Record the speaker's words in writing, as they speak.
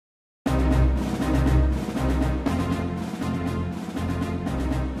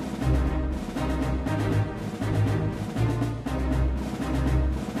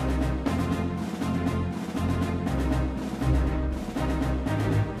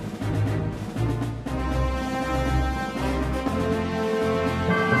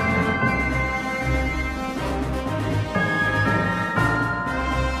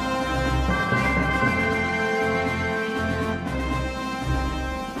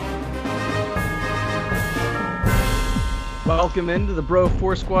Welcome into the Bro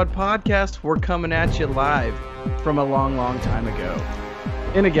 4 Squad podcast. We're coming at you live from a long, long time ago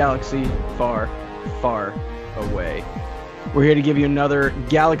in a galaxy far, far away. We're here to give you another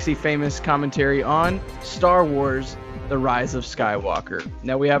galaxy-famous commentary on Star Wars: The Rise of Skywalker.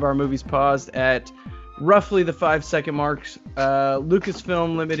 Now, we have our movies paused at roughly the 5-second marks.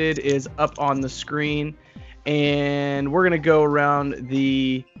 Lucasfilm Limited is up on the screen, and we're going to go around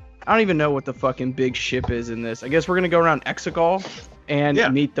the... I don't even know what the fucking big ship is in this. I guess we're going to go around Exegol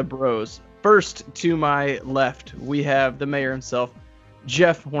and meet the bros. First, to my left, we have the mayor himself,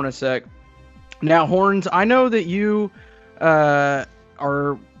 Jeff Hornacek. Now, Horns, I know that you are,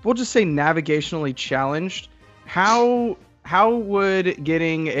 we'll just say, navigationally challenged. How would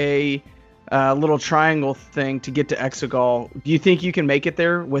getting a little triangle thing to get to Exegol, do you think you can make it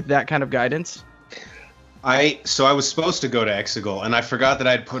there with that kind of guidance? So I was supposed to go to Exegol, and I forgot that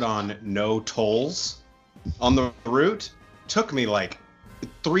I'd put on no tolls on the route. Took me like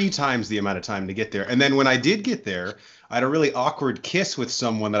 3 times the amount of time to get there. And then when I did get there, I had a really awkward kiss with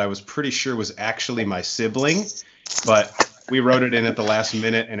someone that I was pretty sure was actually my sibling, but we wrote it in at the last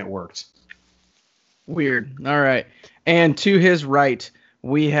minute and it worked. Weird. All right. And to his right,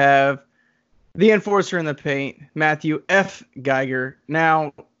 we have the enforcer in the paint, Matthew F. Geiger.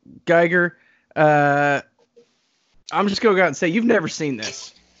 Now, Geiger, I'm just going to go out and say you've never seen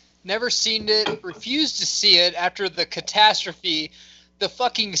this. Never seen it. Refused to see it after the catastrophe, the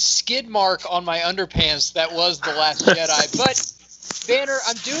fucking skid mark on my underpants that was The Last Jedi. But, Banner,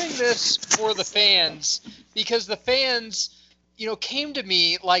 I'm doing this for the fans because the fans, came to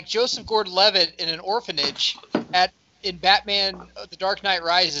me like Joseph Gordon-Levitt in an orphanage in Batman The Dark Knight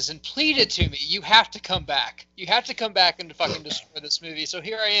Rises and pleaded to me, you have to come back. You have to come back and fucking destroy this movie. So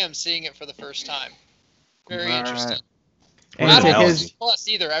here I am seeing it for the first time. Very interesting. And not on Disney Plus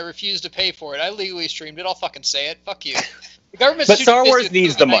either. I refuse to pay for it. I legally streamed it. I'll fucking say it. Fuck you. The government's but Star Wars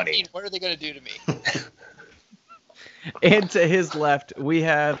needs the money. What are they going to do to me? And to his left, we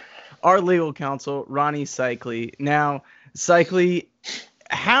have our legal counsel, Ronnie Cycli. Now, Cycli,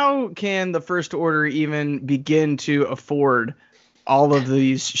 how can the First Order even begin to afford all of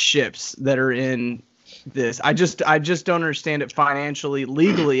these ships that are in this? I just don't understand it financially,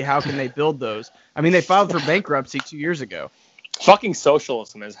 legally. How can they build those? I mean, they filed for bankruptcy 2 years ago. Fucking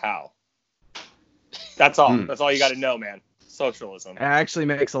socialism is how. That's all. That's all you got to know, man. Socialism. It actually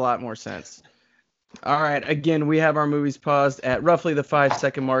makes a lot more sense. All right. Again, we have our movies paused at roughly the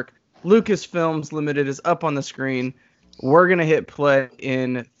 5-second mark. Lucasfilms Limited is up on the screen. We're going to hit play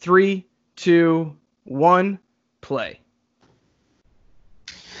in 3, 2, 1, play.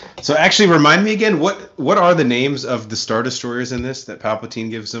 So actually, remind me again, what are the names of the Star Destroyers in this that Palpatine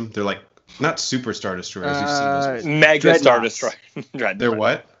gives them? They're like, not Super Star Destroyers. You've seen those. Mega Star Destroyer. They're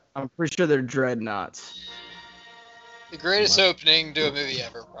what? I'm pretty sure they're dreadnoughts. The greatest opening to a movie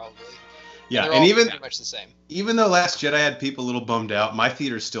ever, probably. Yeah, they're and all even pretty much the same. Even though Last Jedi had people a little bummed out, my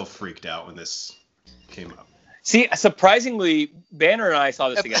theater still freaked out when this came up. See, surprisingly, Banner and I saw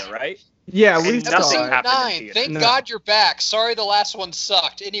this together, right? Yeah, we saw Episode it. 9. Thank God you're back. Sorry the last one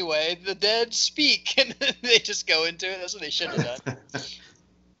sucked. Anyway, the dead speak, and they just go into it. That's what they should have done.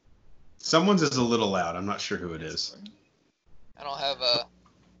 Someone's is a little loud. I'm not sure who it is. I don't have a...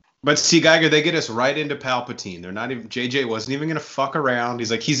 But see, Geiger, they get us right into Palpatine. They're not even... JJ wasn't even going to fuck around.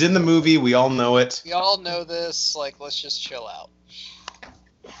 He's like, he's in the movie. We all know it. We all know this. Like, let's just chill out.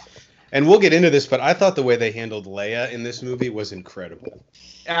 And we'll get into this, but I thought the way they handled Leia in this movie was incredible.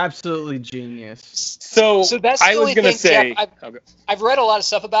 Absolutely genius. So that's the I was only going to thing, say... Jeff, I've read a lot of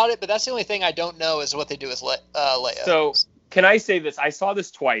stuff about it, but that's the only thing I don't know is what they do with Leia. So, can I say this? I saw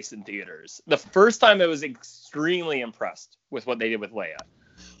this twice in theaters. The first time I was extremely impressed with what they did with Leia.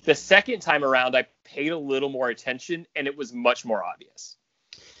 The second time around, I paid a little more attention, and it was much more obvious.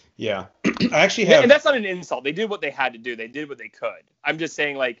 Yeah. I actually have... And that's not an insult. They did what they had to do. They did what they could. I'm just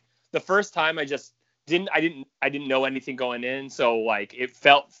saying, like, the first time I just didn't know anything going in, so like it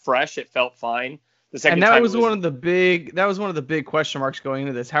felt fresh, it felt fine. The second and that time was one of the big question marks going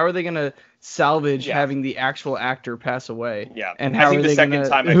into this. How are they going to salvage having the actual actor pass away? Yeah. And how I think are the they second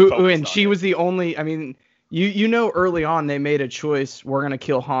time and she was the only, I mean, early on they made a choice. We're going to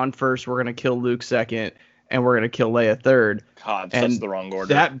kill Han first, we're going to kill Luke second, and we're going to kill Leia third. God, and that's the wrong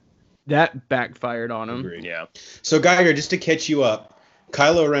order. That backfired on him. Agreed. Yeah. So Geiger, just to catch you up,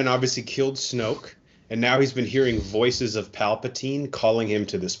 Kylo Ren obviously killed Snoke, and now he's been hearing voices of Palpatine calling him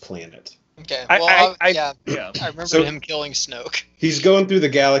to this planet. Okay. Well, I remember So- him killing Snoke. He's going through the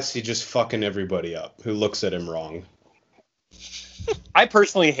galaxy just fucking everybody up who looks at him wrong. I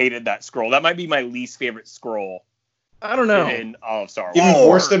personally hated that scroll. That might be my least favorite scroll I don't know. in all of Star Wars. Even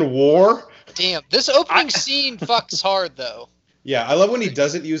worse than War? Damn, this opening scene fucks hard though. Yeah, I love when he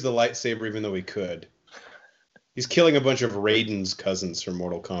doesn't use the lightsaber even though he could. He's killing a bunch of Raiden's cousins from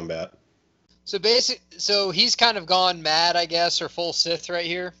Mortal Kombat. So he's kind of gone mad, I guess, or full Sith right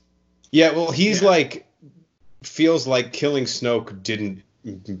here. Yeah, well, he's like feels like killing Snoke didn't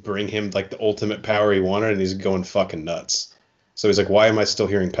bring him like the ultimate power he wanted, and he's going fucking nuts. So he's like, why am I still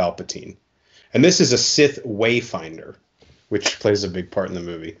hearing Palpatine? And this is a Sith Wayfinder, which plays a big part in the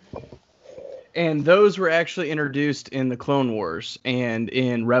movie. And those were actually introduced in the Clone Wars, and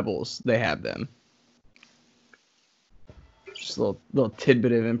in Rebels they have them. Just a little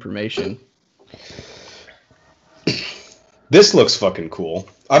tidbit of information. This looks fucking cool.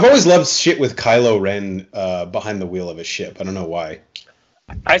 I've always loved shit with Kylo Ren behind the wheel of a ship. I don't know why.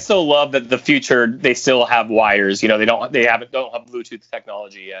 I still love that the future they still have wires. You know, they don't have Bluetooth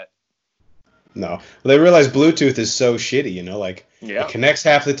technology yet. No, well, they realize Bluetooth is so shitty. You know, like it connects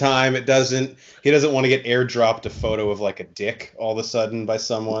half the time. It doesn't. He doesn't want to get airdropped a photo of like a dick all of a sudden by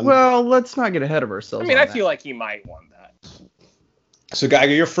someone. Well, let's not get ahead of ourselves. I mean, I feel like he might want that. So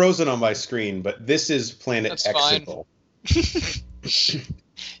Geiger, you're frozen on my screen, but this is Planet That's Exegol.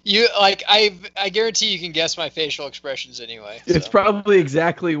 You like I guarantee you can guess my facial expressions anyway. So. It's probably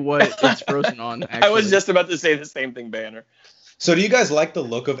exactly what it's frozen on. Actually. I was just about to say the same thing, Banner. So do you guys like the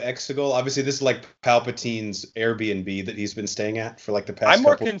look of Exegol? Obviously, this is like Palpatine's Airbnb that he's been staying at for like the past I'm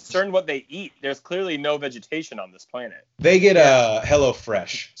more concerned what they eat. There's clearly no vegetation on this planet. They get Hello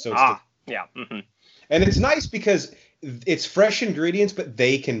Fresh. So it's yeah. Mm-hmm. And it's nice because it's fresh ingredients, but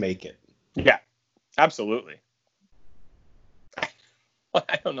they can make it. Yeah, absolutely.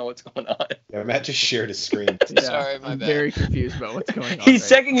 I don't know what's going on. Yeah, Matt just shared his screen. Yeah, Sorry, my I'm bad. very confused about what's going on. He's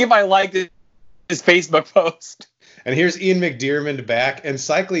checking if I liked his Facebook post. And here's Ian McDiarmid back. And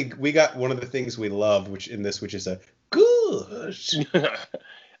Cycling, we got one of the things we love, which is a gush.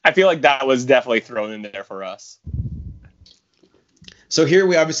 I feel like that was definitely thrown in there for us. So here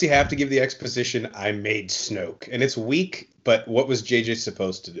we obviously have to give the exposition, I made Snoke. And it's weak, but what was JJ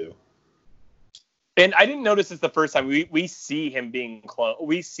supposed to do? And I didn't notice this the first time. We see him being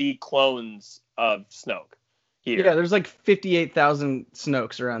we see clones of Snoke here. Yeah, there's like 58,000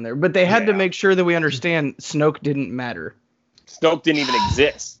 Snokes around there. But they had to make sure that we understand Snoke didn't matter. Snoke didn't even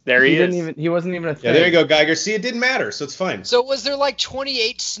exist. There he is. He wasn't even a thing. Yeah, there you go, Geiger. See, it didn't matter, so it's fine. So was there like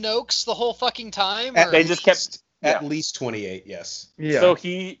 28 Snokes the whole fucking time? They just kept at least 28, yes. Yeah. So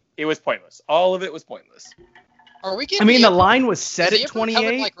it was pointless. All of it was pointless. Are we getting? I mean, the line was set is at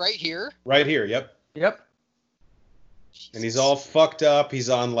 28. Like right here. Right here. Yep. And he's all fucked up. He's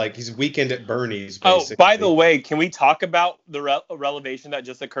on he's Weekend at Bernie's. Basically. Oh, by the way, can we talk about the revelation that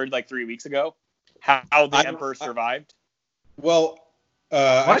just occurred like 3 weeks ago? How the Emperor survived? Well,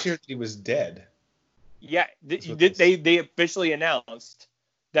 actually, he was dead. Yeah, they officially announced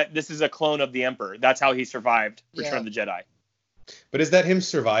that this is a clone of the Emperor. That's how he survived Return of the Jedi. But is that him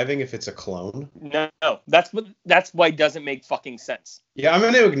surviving if it's a clone? No, that's why it doesn't make fucking sense. Yeah, I'm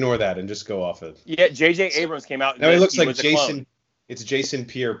going to ignore that and just go off it. Yeah, J.J. Abrams came out. Now he looks like Jason. It's Jason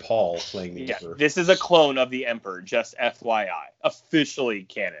Pierre-Paul playing the Emperor. This is a clone of the Emperor, just FYI. Officially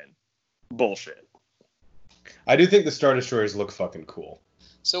canon. Bullshit. I do think the Star Destroyers look fucking cool.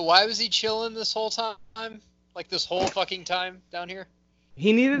 So why was he chilling this whole time? Like this whole fucking time down here?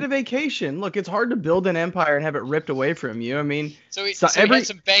 He needed a vacation. Look, it's hard to build an empire and have it ripped away from you. I mean, so he had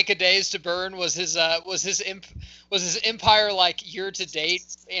some bank of days to burn. Was his empire like year to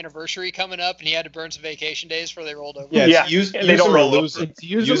date anniversary coming up, and he had to burn some vacation days before they rolled over? Yeah, use they don't roll lose over. It's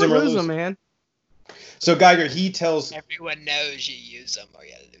use them or lose them, man. So Geiger, he tells everyone knows you use them or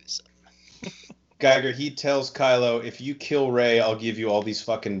you lose them. Geiger, he tells Kylo, if you kill Rey, I'll give you all these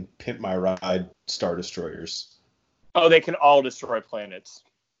fucking Pimp My Ride Star Destroyers. Oh, they can all destroy planets.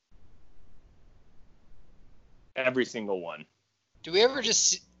 Every single one. Do we ever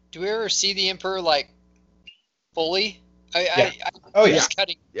see the Emperor like fully? Yeah.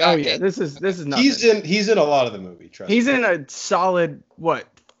 Cutting back. Oh yeah, this is nothing. He's in a lot of the movie. Trust me. He's in a solid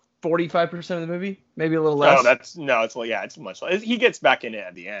 45% of the movie, maybe a little less. It's much less. He gets back in it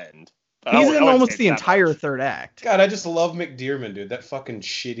at the end. He's in almost the entire third act. God, I just love McDiarmid, dude. That fucking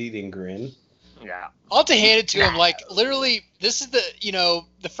shit-eating grin. Yeah. I'll have to hand it to him. Like, literally, this is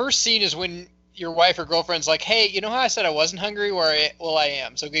the first scene is when your wife or girlfriend's like, hey, you know how I said I wasn't hungry? I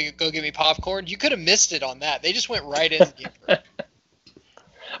am. So go get me popcorn. You could have missed it on that. They just went right into the Emperor.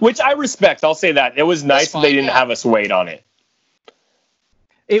 Which I respect. I'll say that. It was nice that they didn't have us wait on it.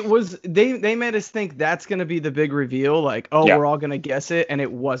 It was, they made us think that's going to be the big reveal. Like, we're all going to guess it. And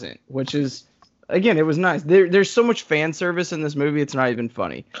it wasn't, which is, again, it was nice. There's so much fan service in this movie, it's not even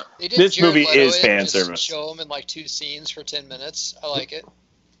funny. This movie is fan service. Show them in like 2 scenes for 10 minutes. I like it.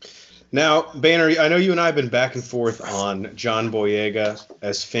 Now, Banner, I know you and I have been back and forth on John Boyega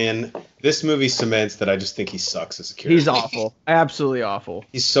as Finn. This movie cements that I just think he sucks as a character. He's awful. Absolutely awful.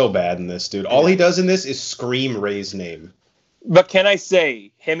 He's so bad in this, dude. All he does in this is scream Rey's name. But can I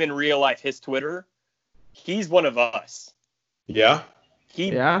say, him in real life, his Twitter, he's one of us. Yeah?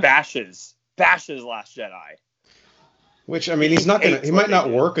 He bashes Last Jedi. Which, I mean, he might not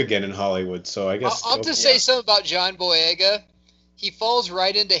work again in Hollywood, so I guess. I'll just say something about John Boyega. He falls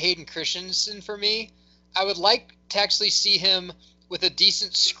right into Hayden Christensen for me. I would like to actually see him with a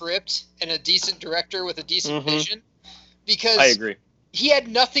decent script and a decent director with a decent vision, because I agree. He had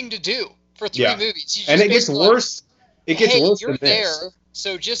nothing to do for 3 movies. And it gets worse. It gets worse you're than there, this.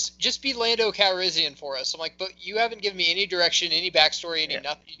 so just be Lando Calrissian for us. I'm like, but you haven't given me any direction, any backstory,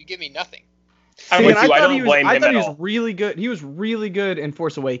 nothing. You give me nothing. I don't blame him at all. I thought he was really good. He was really good in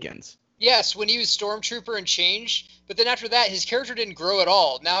Force Awakens. Yes, when he was Stormtrooper and changed, but then after that, his character didn't grow at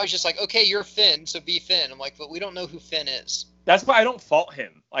all. Now he's just like, okay, you're Finn, so be Finn. I'm like, but we don't know who Finn is. That's why I don't fault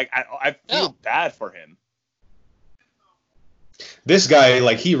him. Like, I feel bad for him. This guy,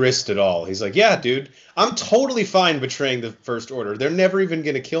 like, he risked it all. He's like, yeah, dude, I'm totally fine betraying the First Order. They're never even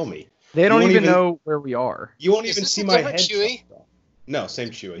going to kill me. They don't even know where we are. You won't even see my head. Chewie? No, same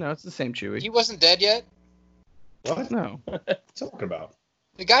Chewie. No, it's the same Chewie. He wasn't dead yet? What? No. What are you talking about?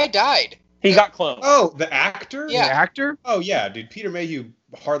 The guy died. He got cloned. Oh, the actor? Yeah. The actor? Oh, yeah, dude. Peter Mayhew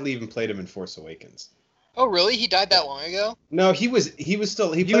hardly even played him in Force Awakens. Oh, really? He died that long ago? No, he was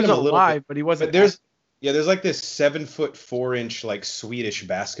still he was him a little alive, bit, but he wasn't. But there's like this 7'4" like Swedish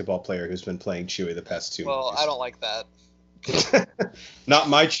basketball player who's been playing Chewie the past 2 Well, movies. I don't like that. Not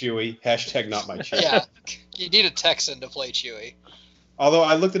my Chewie. # not my Chewie. Yeah, you need a Texan to play Chewie. Although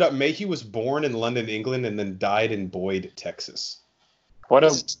I looked it up, Mayhew was born in London, England, and then died in Boyd, Texas.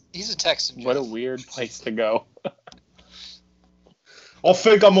 He's a Texan. What a weird place to go. I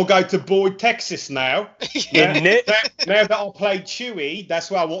think I'm gonna go to Boyd, Texas now. Isn't it? Now that I played Chewie, that's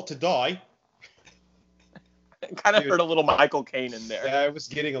where I want to die. Kind of heard a little Michael Caine in there. Yeah, I was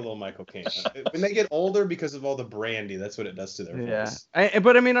getting a little Michael Caine. When they get older, because of all the brandy, that's what it does to their voice.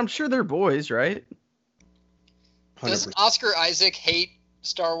 But I mean, I'm sure they're boys, right? 100%. Doesn't Oscar Isaac hate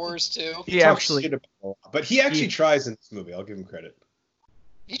Star Wars too? But he actually tries in this movie. I'll give him credit.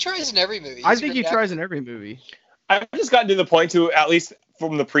 He tries in every movie. I think he tries in every movie. I've just gotten to the point, too, at least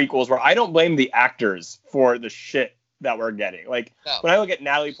from the prequels, where I don't blame the actors for the shit that we're getting. Like, when I look at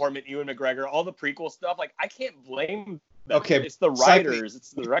Natalie Portman, Ewan McGregor, all the prequel stuff, like, I can't blame them. Okay. It's the writers. It's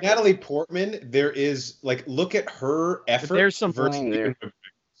the directors. Natalie Portman, there is, like, look at her effort. But there's some there.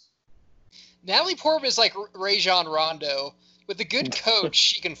 Natalie Portman is like Rajon Rondo. With a good coach,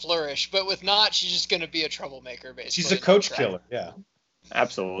 she can flourish, but with not, she's just going to be a troublemaker, basically. She's a coach killer, yeah.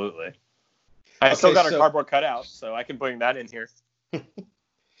 Absolutely. I still got her cardboard cutout, so I can bring that in here. All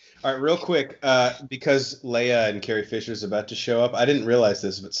right, real quick, because Leia and Carrie Fisher is about to show up, I didn't realize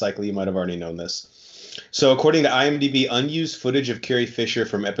this, but Cycle, you might have already known this. So according to IMDb, unused footage of Carrie Fisher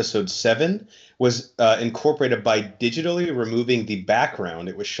from episode 7 was incorporated by digitally removing the background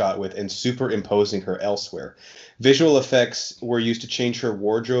it was shot with and superimposing her elsewhere. Visual effects were used to change her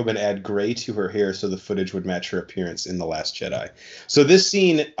wardrobe and add gray to her hair so the footage would match her appearance in The Last Jedi. So this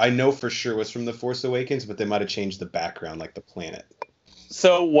scene, I know for sure, was from The Force Awakens, but they might have changed the background, like the planet.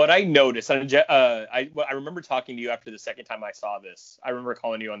 So what I noticed, I remember talking to you after the second time I saw this. I remember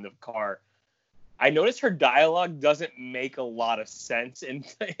calling you on the car. I noticed her dialogue doesn't make a lot of sense in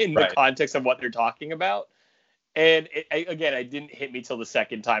the context of what they're talking about. And it didn't hit me till the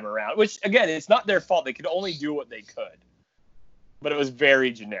second time around, which, again, it's not their fault. They could only do what they could. But it was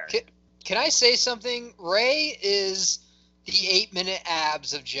very generic. Can I say something? Rey is the 8-minute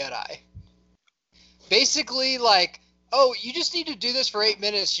abs of Jedi. Basically, like, oh, you just need to do this for 8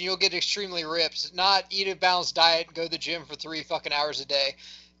 minutes and you'll get extremely ripped. Not eat a balanced diet and go to the gym for 3 fucking hours a day.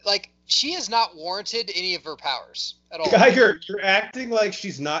 Like, she has not warranted any of her powers at all. Geiger, you're acting like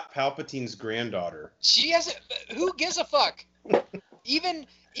she's not Palpatine's granddaughter. She hasn't. Who gives a fuck? Even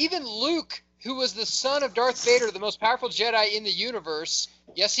Luke, who was the son of Darth Vader, the most powerful Jedi in the universe.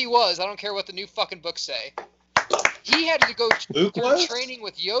 Yes, he was. I don't care what the new fucking books say. He had to go through training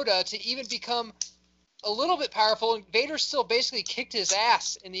with Yoda to even become a little bit powerful, and Vader still basically kicked his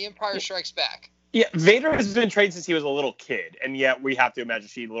ass in The Empire Strikes Back. Yeah, Vader has been trained since he was a little kid, and yet we have to imagine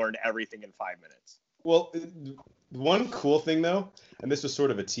she learned everything in 5 minutes. Well, one cool thing, though, and this was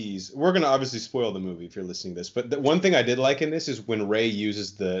sort of a tease, we're going to obviously spoil the movie if you're listening to this, but the one thing I did like in this is when Rey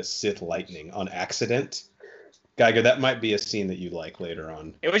uses the Sith lightning on accident. Geiger, that might be a scene that you like later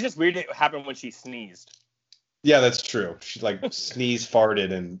on. It was just weird it happened when she sneezed. Yeah, that's true. She, like, sneezed,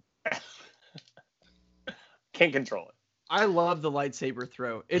 farted, and... Can't control it. I love the lightsaber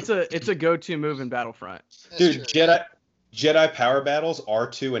throw. It's a go-to move in Battlefront. That's Dude, true. Jedi power battles,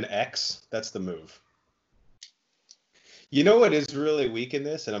 R2 and X, that's the move. You know what is really weak in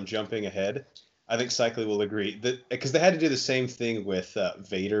this, and I'm jumping ahead? I think Cycly will agree, because they had to do the same thing with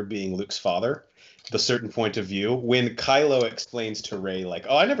Vader being Luke's father, the certain point of view. When Kylo explains to Rey, like,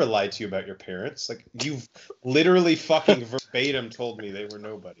 oh, I never lied to you about your parents. Like, you've literally fucking verbatim told me they were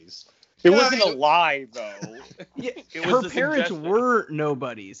nobodies. It wasn't a lie, though. Yeah, It was her a parents suggestion. were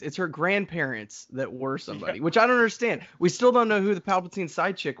nobodies. It's her grandparents that were somebody, which I don't understand. We still don't know who the Palpatine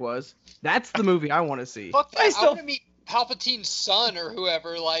side chick was. That's the movie I want to see. Fuck that. I I still- want to meet Palpatine's son or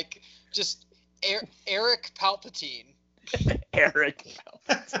whoever. Like, just Eric Palpatine. Eric.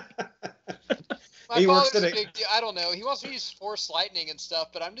 My He works father's at a big deal. I don't know. He wants me to use Force Lightning and stuff,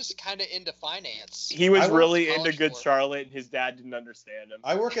 but I'm just kind of into finance. He was I worked really college into Good for it. Charlotte, and his dad didn't understand him.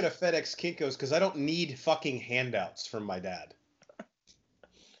 I work at a FedEx Kinko's because I don't need fucking handouts from my dad.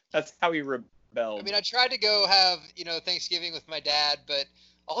 That's how he rebelled. I mean, I tried to go have, Thanksgiving with my dad, but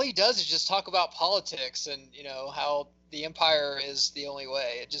all he does is just talk about politics and, how the Empire is the only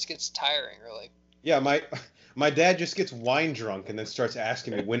way. It just gets tiring, really. Yeah, my dad just gets wine drunk and then starts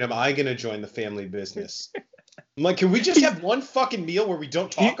asking me, when am I going to join the family business? I'm like, can we just have one fucking meal where we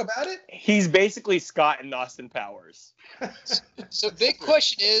don't talk about it? He's basically Scott and Austin Powers. So big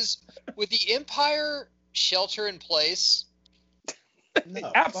question is, would the Empire shelter in place?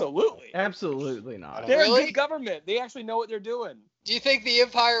 No, Absolutely. Absolutely not. They're Really? a good government. They actually know what they're doing. Do you think the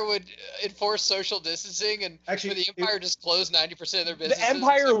Empire would enforce social distancing and Actually, for the Empire just close 90% of their businesses? The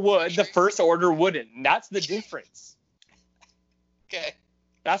Empire would. The First Order wouldn't. And that's the difference. Okay.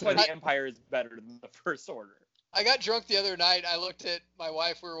 That's why the Empire is better than the First Order. I got drunk the other night. I looked at my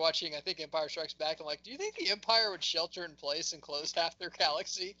wife. We were watching, I think, Empire Strikes Back. I'm like, do you think the Empire would shelter in place and close half their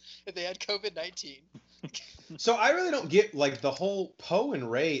galaxy if they had COVID-19? So I really don't get like the whole Poe and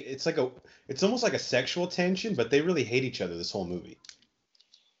Rey. It's almost like a sexual tension, but they really hate each other this whole movie.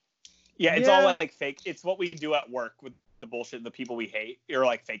 Yeah, it's Yeah. all like fake. It's what we do at work with the bullshit, the people we hate. You're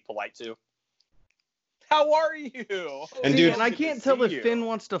like fake polite to. How are you? And See, dude- and I Good to can't tell see if you. Finn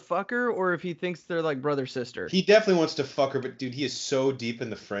wants to fuck her or if he thinks they're like brother sister. He definitely wants to fuck her, but dude, he is so deep in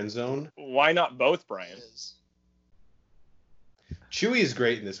the friend zone. Why not both, It Brian? is. Chewie is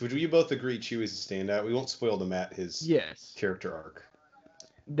great in this. Would you both agree Chewie's a standout? We won't spoil the Matt his Yes, character arc.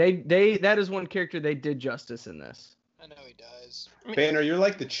 they that is one character they did justice in this. I know he dies. Banner, you're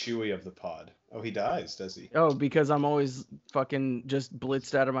like the Chewie of the pod. Oh, he dies, does he? Oh, because I'm always fucking just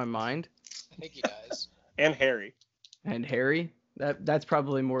blitzed out of my mind. I think he dies. And Harry. And Harry, that's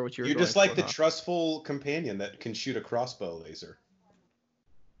probably more what you're. You're going just like for, the huh? trustful companion that can shoot a crossbow laser.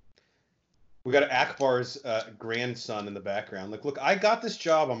 We got Akbar's grandson in the background. Like, look, I got this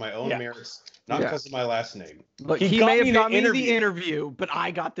job on my own Yeah. merits, not Yeah. because of my last name. Look, He he got may me have the got me the interview. interview, but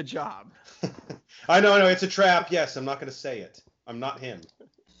I got the job. I know, it's a trap. Yes, I'm not going to say it. I'm not him.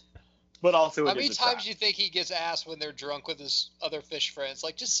 But also, How it many is a times trap. do you think he gets asked when they're drunk with his other fish friends?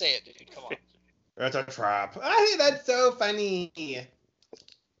 Like, just say it, dude. Come on. That's a trap. I think that's so funny.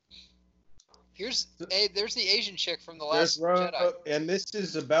 There's the Asian chick from the There's last Jedi. and this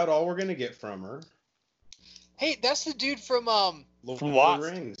is about all we're going to get from her. Hey, that's the dude from Lord From of Lost.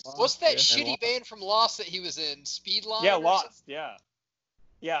 the Rings. what's that And shitty Lost. band from Lost that he was in? Speedline? Yeah, or Lost. something? Yeah.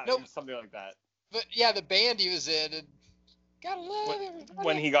 Yeah, Nope. it was something like that. But yeah, the band he was in. And gotta love everybody.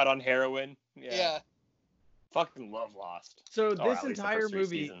 When he got on heroin. Yeah. Fucking love Lost. So Or this at least the entire first 3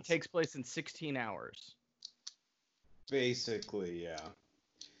 movie seasons. takes place in 16 hours. Basically, yeah.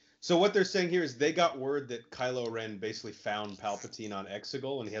 So what they're saying here is they got word that Kylo Ren basically found Palpatine on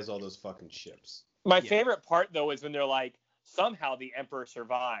Exegol, and he has all those fucking ships. My Yeah. favorite part, though, is when they're like, somehow the Emperor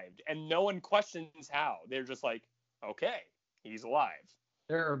survived, and no one questions how. They're just like, okay, he's alive.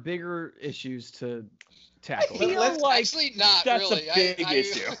 There are bigger issues to tackle. feel let's- like Actually, not that's really. a big I-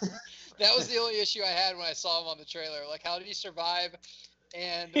 issue. That was the only issue I had when I saw him on the trailer. Like, how did he survive?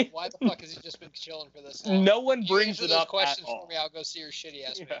 And why the fuck has he just been chilling for this long? No one You brings answer it those up questions at all. for me. I'll go see your shitty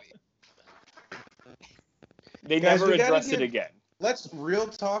ass Yeah. movie. They Guys, never we gotta addressed it give- again. Let's real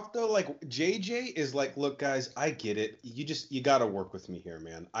talk though. Like JJ is like, look, guys, I get it. You got to work with me here,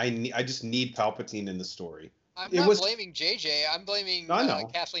 man. I just need Palpatine in the story. I'm It not was- blaming JJ. I'm blaming I know.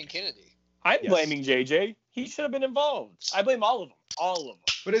 Kathleen Kennedy. I'm Yes. blaming JJ. He should have been involved. I blame all of them. All of them.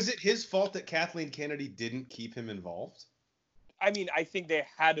 But is it his fault that Kathleen Kennedy didn't keep him involved? I mean, I think there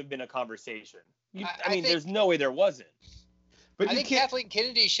had to have been a conversation. I I mean, think- there's no way there wasn't. But I you think can't. Kathleen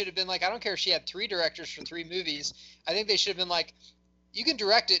Kennedy should have been like, I don't care if she had 3 directors for 3 movies. I think they should have been like, you can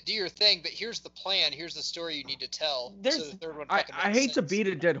direct it, do your thing, but here's the plan. Here's the story you need to tell. There's- so the third one I fucking hate makes to sense. beat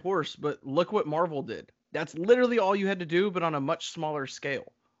a dead horse, but look what Marvel did. That's literally all you had to do, but on a much smaller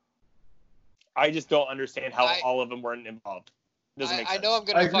scale. I just don't understand how I- all of them weren't involved. Doesn't make I sense. know I'm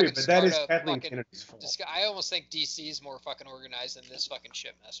gonna I agree, fucking but that start is a Kathleen fucking. Kennedy's fault. I almost think DC is more fucking organized than this fucking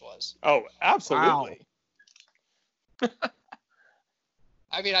shit mess was. Oh, absolutely.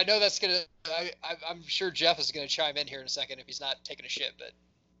 I mean, I know that's gonna. I'm sure Jeff is gonna chime in here in a second if he's not taking a shit, but.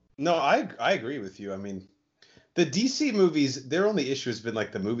 No, I agree with you. I mean, the DC movies, their only issue has been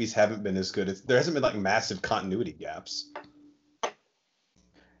like the movies haven't been as good. There hasn't been like massive continuity gaps.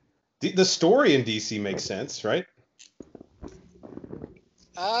 The story in DC makes sense, right?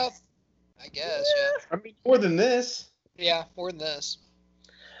 I guess, yeah. I mean, more than this. Yeah, more than this.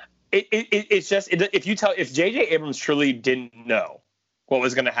 It's just if J.J. Abrams truly didn't know what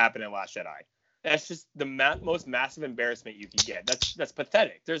was going to happen in Last Jedi, that's just the most massive embarrassment you can get. That's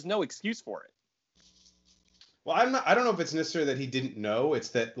pathetic. There's no excuse for it. Well, I don't know if it's necessarily that he didn't know. It's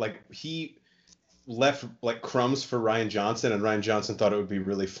that like he left like crumbs for Rian Johnson, and Rian Johnson thought it would be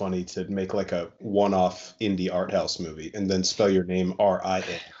really funny to make like a one-off indie art house movie and then spell your name R-I-N.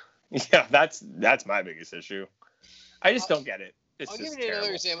 Yeah, that's my biggest issue. I just don't get it. It's I'll just give you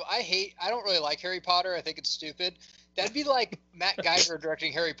another example. I don't really like Harry Potter. I think it's stupid. That'd be like Matt Geiger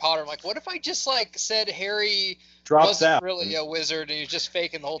directing Harry Potter. I'm like, what if I just like said Harry Drops wasn't out. really a wizard and he was just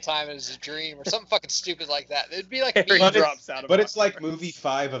faking the whole time and it was a dream or something fucking stupid like that? It'd be like Harry me. drops out of But it's Hogwarts. like movie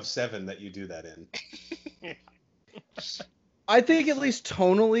 5 of 7 that you do that in. I think at least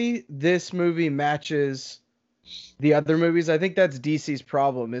tonally, this movie matches the other movies. I think that's DC's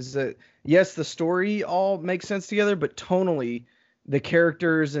problem. Is that yes, the story all makes sense together, but tonally, the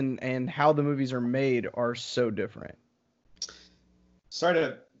characters and how the movies are made are so different. Sorry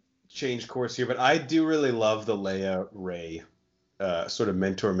to change course here, but I do really love the Leia Rey sort of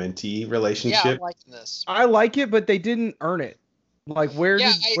mentor-mentee Yeah, I'm relationship. liking this. I like it, but they didn't earn it. Like where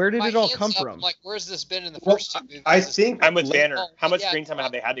did my it all hands come up, from? Like, where's this been in the Well, first two movies? I think I'm with Leia- Banner. How much Yeah, screen time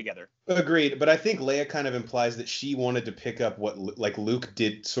have they had together? Agreed, but I think Leia kind of implies that she wanted to pick up what like Luke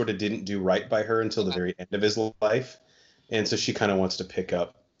didn't do right by her until the very end of his life, and so she kind of wants to pick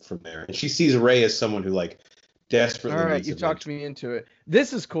up from there. And she sees Rey as someone who like desperately. All right, needs you a talked me into it.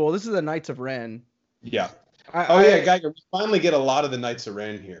 This is cool. This is the Knights of Ren. Yeah. I, Yeah, Geiger. We finally get a lot of the Knights of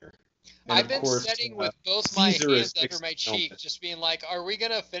Ren here. And I've of been course, sitting with both my Caesar is hands under fixing my the cheek, helmet. just being like, are we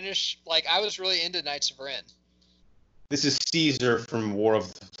going to finish? Like, I was really into Knights of Ren. This is Caesar from War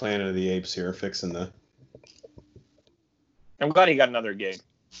of the Planet of the Apes here, fixing the. I'm glad he got another gig.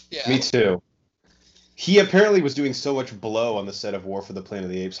 Yeah. Me too. He apparently was doing so much blow on the set of War for the Planet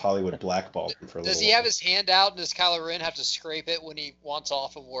of the Apes, Hollywood blackballed him for a little Does he while. have his hand out and does Kylo Ren have to scrape it when he wants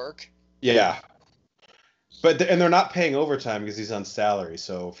off of work? Yeah. But and they're not paying overtime because he's on salary,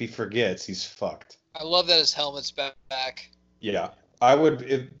 so if he forgets, he's fucked. I love that his helmet's back. Yeah. I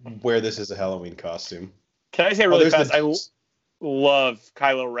would wear this as a Halloween costume. Can I say really there's fast? the- I love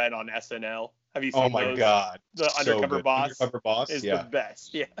Kylo Ren on SNL. Have you seen Oh my those? god. The So undercover good. boss Undercover boss? is Yeah. the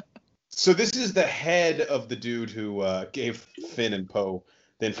best. Yeah. So this is the head of the dude who gave Finn and Poe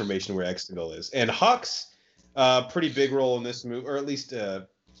the information where Exegol is. And Hux, pretty big role in this movie, or at least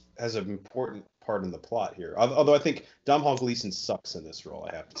has an important part in the plot here. Although I think Domhnall Gleeson sucks in this role,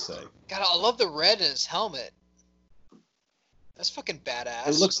 I have to say. God, I love the red in his helmet. That's fucking badass.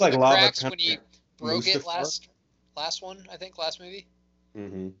 It looks like the lava cracks kind when he of broke it Mustafar. last one, I think, last movie.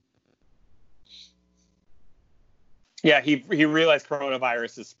 Mm-hmm. Yeah, he realized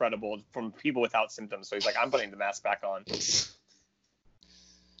coronavirus is spreadable from people without symptoms, so he's like, I'm putting the mask back on. This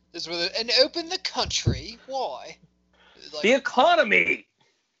is where and open the country. Why? Like, The economy.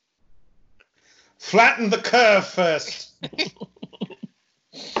 Flatten the curve first.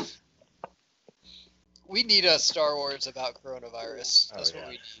 we need a Star Wars about coronavirus. That's Oh, yeah. what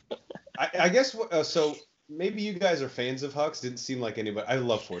we need. I guess so. Maybe you guys are fans of Hux. Didn't seem like anybody. I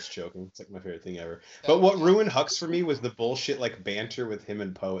love force choking. It's like my favorite thing ever. But what ruined Hux for me was the bullshit like banter with him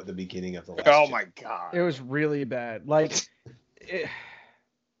and Poe at the beginning of the last. Oh Jedi. my god. it was really bad. Like,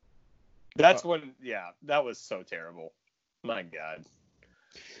 That's when, yeah, that was so terrible. My god.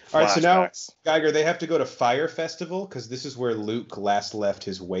 All right, so now Flashbacks. Geiger, they have to go to Fire Festival because this is where Luke last left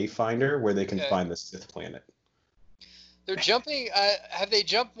his Wayfinder, where they can Okay. find the Sith planet. They're jumping. Have they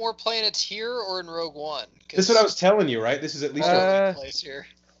jumped more planets here or in Rogue One? This is what I was telling you, right? This is at least. Place here.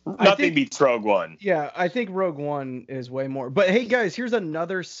 Nothing think- beats Rogue One. yeah, I think Rogue One is way more. But hey, guys, here's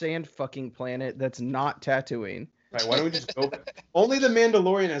another sand fucking planet that's not Tatooine. Right, why don't we just go back? Only the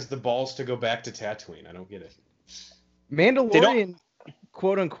Mandalorian has the balls to go back to Tatooine. I don't get it. Mandalorian,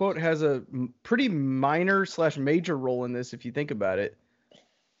 quote unquote, has a pretty minor / major role in this if you think about it.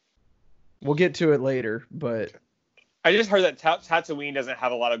 We'll get to it later, but I just heard that Tatooine doesn't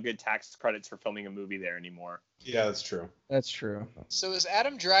have a lot of good tax credits for filming a movie there anymore. Yeah, that's true. That's true. So is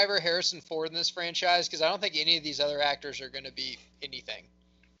Adam Driver Harrison Ford in this franchise? Because I don't think any of these other actors are going to be anything.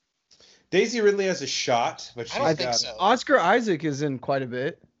 Daisy Ridley has a shot, but I don't she's think got so. Oscar Isaac is in quite a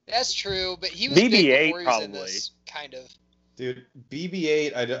bit. That's true, but he was big BB-8 before he was in probably. this, kind of. Dude,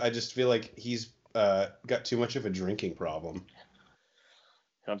 BB-8. I just feel like he's got too much of a drinking problem.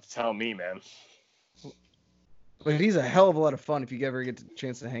 You don't have to tell me, man. But he's a hell of a lot of fun if you ever get the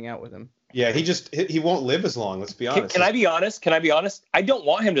chance to hang out with him. Yeah, he won't live as long. Let's be honest. Can I be honest? I don't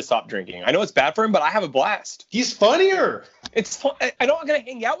want him to stop drinking. I know it's bad for him, but I have a blast. He's funnier. It's fun. I'm not gonna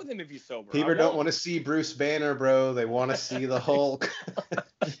hang out with him if he's sober. People don't want to see Bruce Banner, bro. They want to see the Hulk.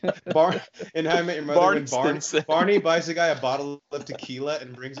 In How I Met Your Mother, when Barney buys a guy a bottle of tequila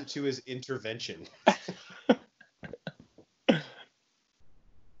and brings it to his intervention.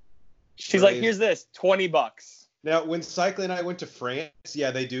 She's like, here's this, $20. Now, when Cycling and I went to France, yeah,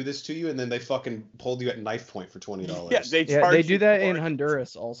 they do this to you, and then they fucking pulled you at knife point for $20. Yeah, they do that in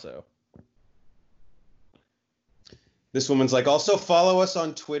Honduras also. This woman's like, also follow us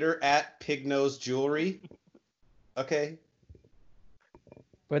on Twitter at PigNoseJewelry. Okay.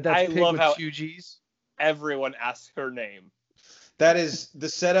 But that's I pig love with how 2 G's. Everyone asks her name. That is the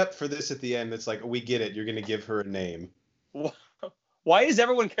setup for this at the end. It's like, we get it. You're going to give her a name. Why does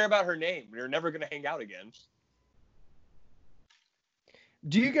everyone care about her name? You're never going to hang out again.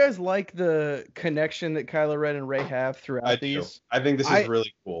 Do you guys like the connection that Kylo Ren and Rey have throughout these? I think this is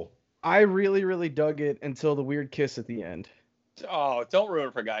really cool. I really, really dug it until the weird kiss at the end. Oh, don't ruin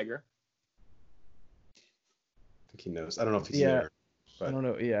it for Geiger. I think he knows. I don't know if he's there. But I don't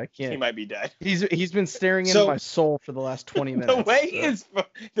know. Yeah, I can't. He might be dead. He's been staring into my soul for the last 20 minutes.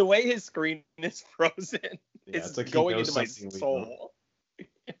 The way his screen is frozen is like going into my soul.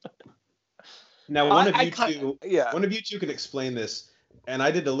 Now, one of you two can explain this. And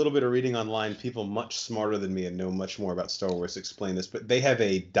I did a little bit of reading online. People much smarter than me and know much more about Star Wars explain this. But they have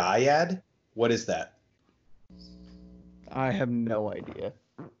a dyad. What is that? I have no idea.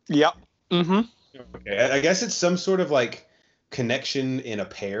 Yep. Mm-hmm. Okay. I guess it's some sort of like connection in a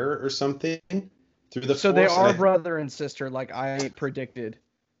pair or something through the So Force. they are brother and sister, like I predicted.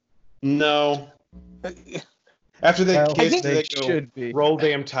 No. After they kiss, they go, should be. Roll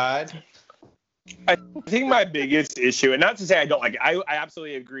damn tide. I think my biggest issue, and not to say I don't like it, I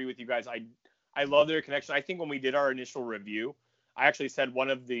absolutely agree with you guys. I love their connection. I think when we did our initial review, I actually said one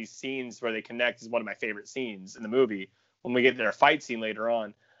of the scenes where they connect is one of my favorite scenes in the movie. When we get to their fight scene later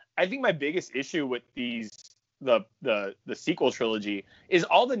on, I think my biggest issue with the sequel trilogy is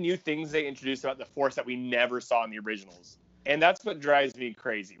all the new things they introduced about the Force that we never saw in the originals. And that's what drives me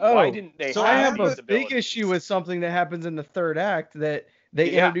crazy. Why didn't they? So I have a big issue with something that happens in the third act that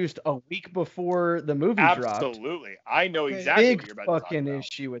they introduced a week before the movie dropped. Absolutely. I know exactly what you're about to talk about. Big fucking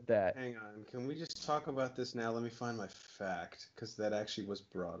issue with that. Hang on. Can we just talk about this now? Let me find my fact, because that actually was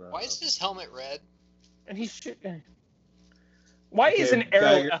brought up. Why is his helmet red? And he should... Why is an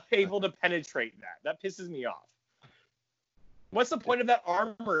arrow able to penetrate that? That pisses me off. What's the point of that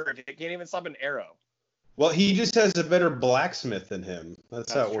armor if it can't even stop an arrow? Well, he just has a better blacksmith than him.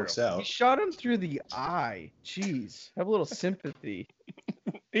 That's how it works out. He shot him through the eye. Jeez. Have a little sympathy.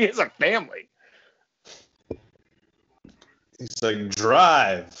 He has a family. He's like,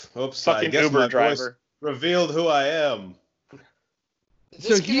 drive. Oops, fucking I guess Uber my driver. Voice revealed who I am. If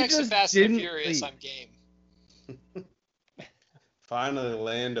this So he connects to just Fast and didn't Furious, leave. I'm game. Finally,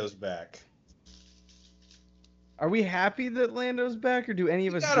 Lando's back. Are we happy that Lando's back, or do any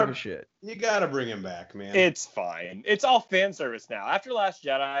of us give a shit? You gotta bring him back, man. It's fine. It's all fan service now. After Last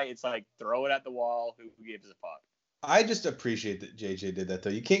Jedi, it's like throw it at the wall. Who gives a fuck? I just appreciate that JJ did that, though.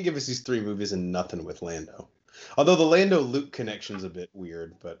 You can't give us these 3 movies and nothing with Lando. Although the Lando-Luke connection's a bit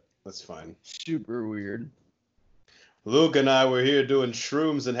weird, but that's fine. Super weird. Luke and I were here doing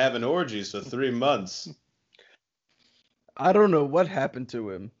shrooms and having orgies for 3 months. I don't know what happened to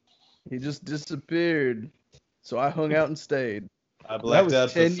him. He just disappeared. So I hung out and stayed. I blacked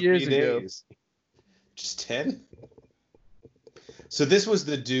out for 10 3 years ago. days. Just 10? So this was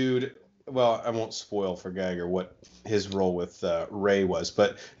the dude... Well, I won't spoil for Geiger what his role with Rey was,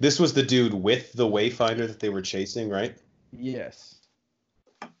 but this was the dude with the Wayfinder that they were chasing, right? Yes.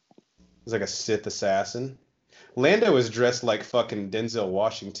 He was like a Sith assassin. Lando is dressed like fucking Denzel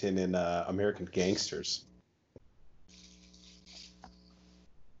Washington in American Gangsters.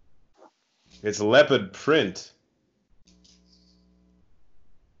 It's leopard print.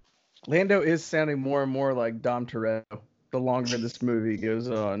 Lando is sounding more and more like Dom Toretto the longer this movie goes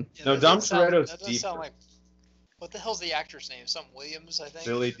on. Yeah, No, that Dom doesn't sound- Toretto's That does sound deeper. like... What the hell's the actor's name? Something Williams, I think?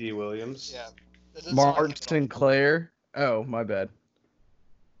 Billy D. Williams. Yeah. That doesn't sound like him Martin at all. Sinclair. Oh, my bad.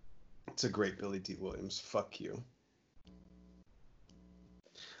 It's a great Billy D. Williams. Fuck you.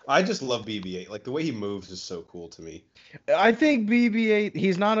 I just love BB-8. Like the way he moves is so cool to me. I think BB-8.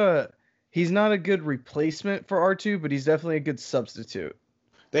 He's not a good replacement for R2, but he's definitely a good substitute.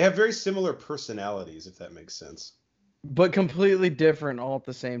 They have very similar personalities, if that makes sense. But completely different all at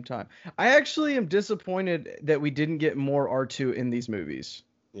the same time. I actually am disappointed that we didn't get more R2 in these movies.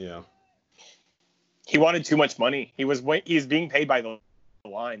 Yeah. He wanted too much money. He's being paid by the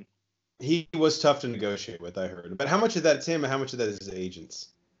line. He was tough to negotiate with, I heard. But how much of that's him and how much of that is his agents?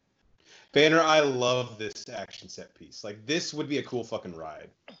 Banner, I love this action set piece. Like, this would be a cool fucking ride.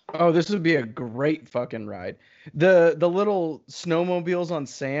 Oh, this would be a great fucking ride. The little snowmobiles on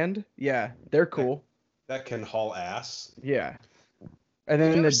sand, yeah, they're cool. That can haul ass. Yeah. And then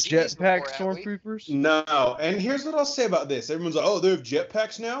We've the never seen these jetpack before, have we? stormtroopers. No, and here's what I'll say about this. Everyone's like, oh, they have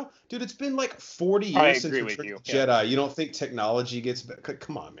jetpacks now? Dude, it's been like 40 I years since agree Return with you, of the Jedi. You don't think technology gets better?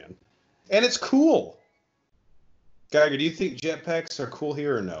 Come on, man. And it's cool. Geiger, do you think jetpacks are cool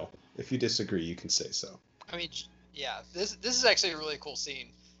here or no? If you disagree, you can say so. I mean, yeah, this is actually a really cool scene,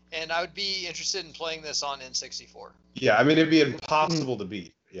 and I would be interested in playing this on N64. Yeah, I mean, it'd be impossible to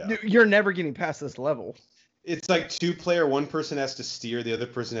beat. Yeah. You're never getting past this level. It's like 2-player, one person has to steer, the other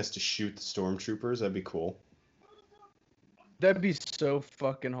person has to shoot the stormtroopers. That'd be cool. That'd be so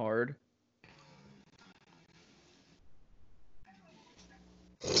fucking hard.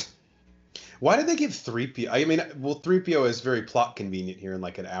 Why did they give 3PO? I mean, well, 3PO is very plot convenient here in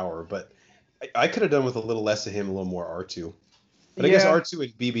like an hour, but I could have done with a little less of him, a little more R2. But I guess Yeah. R2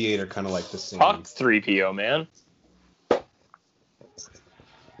 and BB-8 are kind of like the same. Fuck 3PO, man.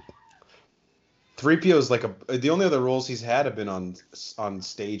 3PO is like the only other roles he's had have been on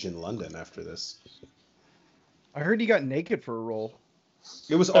stage in London after this. I heard he got naked for a role.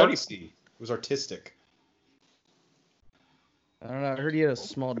 It was artsy. It was artistic. I don't know. I heard he had a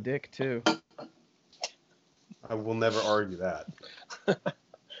small dick too. I will never argue that.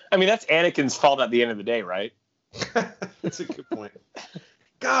 I mean, that's Anakin's fault at the end of the day, right? That's a good point.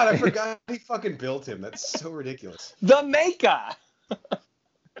 God, I forgot he fucking built him. That's so ridiculous. The maker!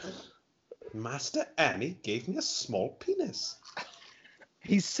 Master Annie gave me a small penis.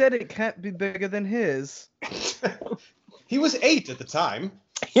 He said it can't be bigger than his. He was 8 at the time.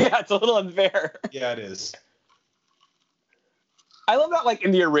 Yeah, it's a little unfair. Yeah, it is. I love that, like,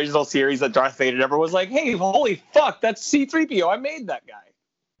 in the original series that Darth Vader never was like, hey, holy fuck, that's C-3PO. I made that guy.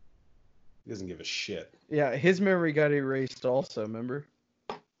 He doesn't give a shit. Yeah, his memory got erased also, remember?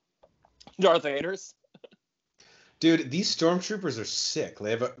 Darth Vader's. Dude, these stormtroopers are sick.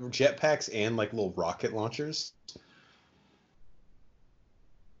 They have jetpacks and like little rocket launchers.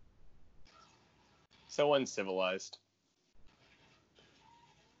 So uncivilized.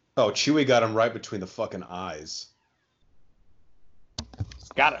 Oh, Chewie got him right between the fucking eyes. It's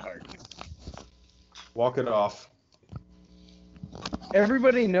gotta hurt. Walk it off.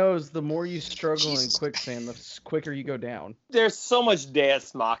 Everybody knows the more you struggle in Jesus. quicksand, the quicker you go down. There's so much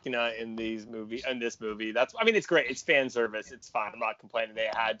Deus Machina in this movie. I mean, it's great. It's fan service. It's fine. I'm not complaining they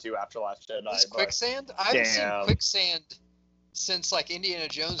had to after Last Jedi. This but- quicksand? I haven't seen Damn. quicksand since like Indiana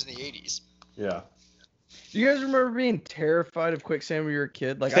Jones in the 80s. Yeah. Do you guys remember being terrified of quicksand when you were a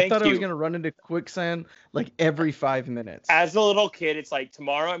kid? Like, I Thank thought I was you. going to run into quicksand like every 5 minutes. As a little kid, it's like,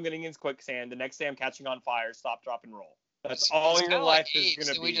 tomorrow I'm getting into quicksand. The next day I'm catching on fire. Stop, drop, and roll. That's all It's your kinda life like is AIDS, going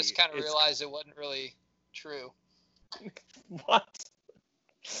to and be. we just kind of It's- realized it wasn't really true. What?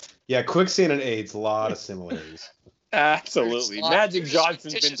 Yeah, quicksand and AIDS, a lot of similarities. Absolutely. There's Magic just Johnson's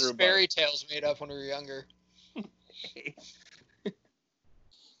been fictitious through fairy tales made up when we were younger. both.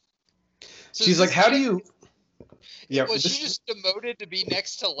 So She's is like, this how do chick- you... Yeah, Was this- she just demoted to be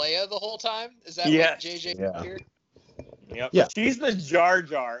next to Leia the whole time? Is that Yes. what JJ Yeah. here? Yep. Yeah. She's the Jar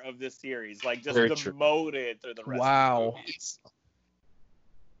Jar of this series. Like, just Very true. demoted through the rest Wow. of the movies.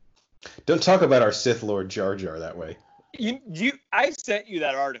 Don't talk about our Sith Lord Jar Jar that way. I sent you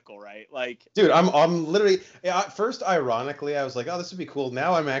that article, right? Like, Dude, I'm literally... Yeah, at first, ironically, I was like, oh, this would be cool.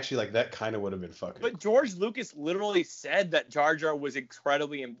 Now I'm actually like, that kind of would have been fucking... but George Lucas literally said that Jar Jar was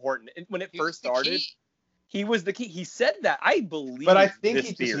incredibly important. And when it He was first the started, key. he was the key. He said that. I believe But I think this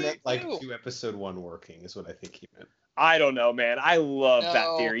he just theory. meant like Ew. 2 episode 1 working is what I think he meant. I don't know, man. I love that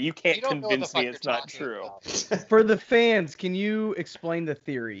No, theory. You can't You don't know what the convince me fuck it's you're not talking true. about. For the fans, can you explain the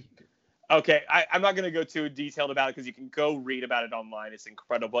theory? Okay, I'm not going to go too detailed about it because you can go read about it online. It's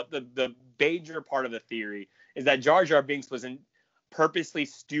incredible. But the major part of the theory is that Jar Jar Binks wasn't purposely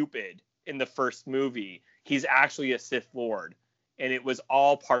stupid in the first movie. He's actually a Sith Lord, and it was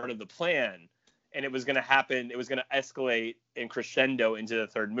all part of the plan. and it was going to happen. It was going to escalate and crescendo into the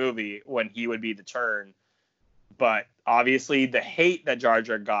third movie when he would be the turn. But obviously, the hate that Jar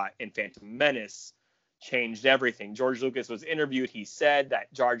Jar got in Phantom Menace changed everything. George Lucas was interviewed. He said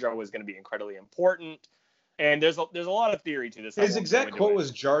that Jar Jar was going to be incredibly important. And there's a lot of theory to this. His exact quote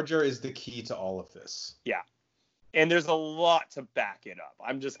was, "Jar Jar is the key to all of this." Yeah. And there's a lot to back it up.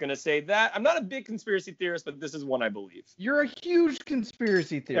 I'm just going to say that. I'm not a big conspiracy theorist, but this is one I believe. You're a huge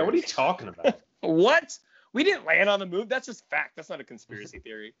conspiracy theorist. Yeah, what are you talking about? What? We didn't land on the move. That's just fact. That's not a conspiracy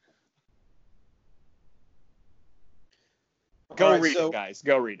theory. Go read it, guys.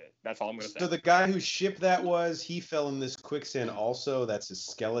 Go read it. That's all I'm going to say. So the guy whose ship that was, he fell in this quicksand also. That's his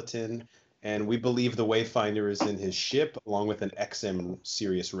skeleton. And we believe the Wayfinder is in his ship, along with an XM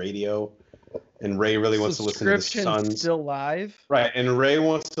Sirius radio. And Rey really wants to listen to the Sun's. Still live? Right, and Rey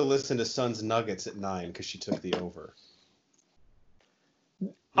wants to listen to Sun's Nuggets at 9 because she took the over.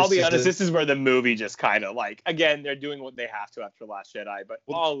 I'll be honest, this is where the movie just kind of like, again, they're doing what they have to after Last Jedi, but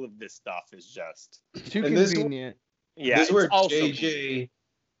all of this stuff is just too convenient. This is where JJ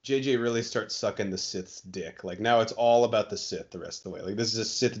really starts sucking the Sith's dick. Like, now it's all about the Sith the rest of the way. Like, this is a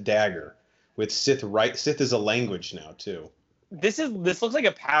Sith dagger with Sith right. Sith is a language now too. This looks like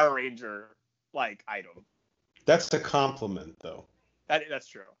a Power Ranger like item. That's a compliment, though. That's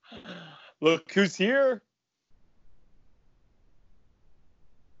true. Look who's here.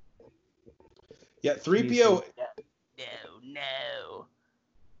 Yeah, 3PO. No.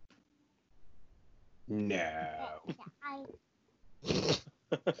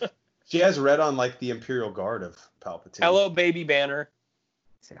 She has red on like the Imperial Guard of Palpatine. Hello, baby Banner.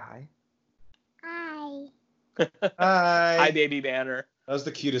 Say hi. Hi. Hi, baby Banner. That was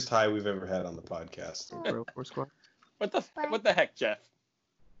the cutest hi we've ever had on the podcast. What the heck, Jeff?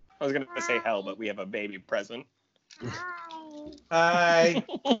 I was gonna say hell, but we have a baby present. Hi.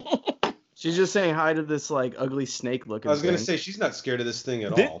 She's just saying hi to this like ugly snake looking. I was gonna say she's not scared of this thing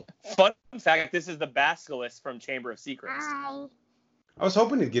at all. Fun fact: this is the Basilisk from Chamber of Secrets. Hi. I was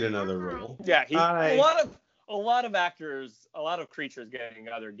hoping to get another role. Yeah, a lot of actors, a lot of creatures getting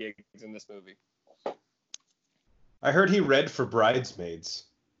other gigs in this movie. I heard he read for Bridesmaids.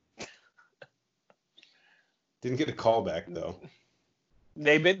 Didn't get a call back though.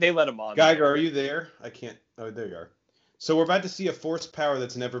 They let him on. Geiger, are you there? I can't. Oh, there you are. So we're about to see a force power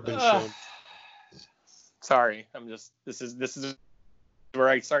that's never been shown. Sorry, this is where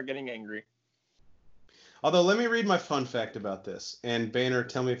I start getting angry. Although, let me read my fun fact about this. And Banner,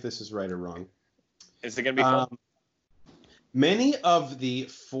 tell me if this is right or wrong. Is it going to be fun? Many of the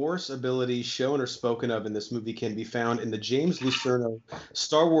Force abilities shown or spoken of in this movie can be found in the James Lucerno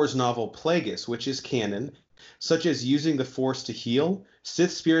Star Wars novel Plagueis, which is canon, such as using the Force to heal,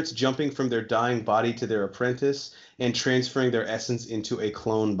 Sith spirits jumping from their dying body to their apprentice, and transferring their essence into a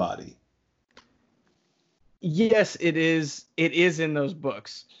clone body. Yes, it is. It is in those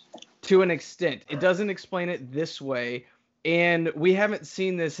books to an extent. It doesn't explain it this way, and we haven't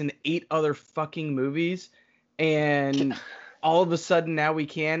seen this in 8 other fucking movies, and all of a sudden now we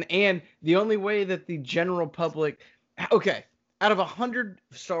can. And the only way that the general public, okay, out of 100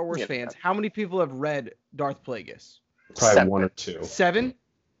 Star Wars fans, how many people have read Darth Plagueis? Probably 7. 1 or 2. 7?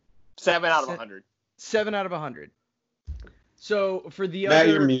 7 out of 100. 7 out of 100. So for the Matt,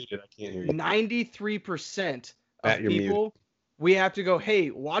 other you're muted. I can't hear you. 93% of Matt, you're people, muted. we have to go, hey,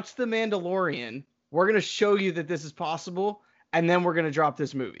 watch The Mandalorian. We're going to show you that this is possible, and then we're going to drop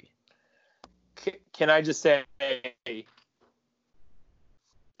this movie. Can I just say, if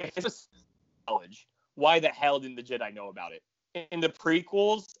it's knowledge, why the hell didn't the Jedi know about it? In the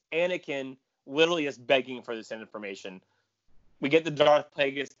prequels, Anakin literally is begging for this information. We get the Darth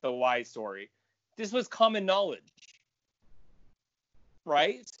Plagueis the why story. This was common knowledge,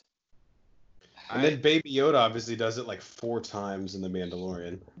 right? And then Baby Yoda obviously does it like 4 times in The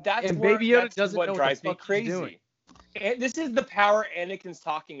Mandalorian. And Baby Yoda doesn't what know drives what the me fuck he's crazy. doing. And this is the power Anakin's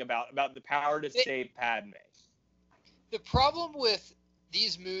talking about the power to save Padme. The problem with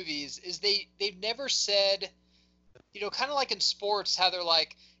these movies is they've never said, kind of like in sports, how they're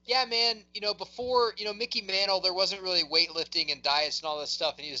like, yeah, man, before, Mickey Mantle, there wasn't really weightlifting and diets and all this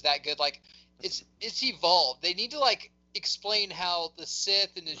stuff, and he was that good. Like, it's evolved. They need to, like, explain how the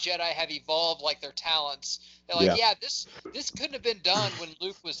Sith and the Jedi have evolved, like, their talents. They're like, yeah, this couldn't have been done when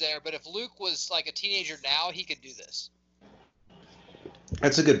Luke was there, but if Luke was, like, a teenager now, he could do this.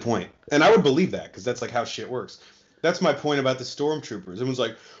 That's a good point. And I would believe that, because that's, like, how shit works. That's my point about the stormtroopers. Everyone's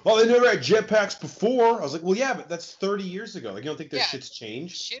like, oh, they never had jetpacks before. I was like, well, yeah, but that's 30 years ago. Like, you don't think that shit's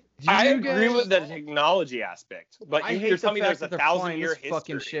changed? I agree with the technology aspect, but you're telling me there's a 1,000-year history.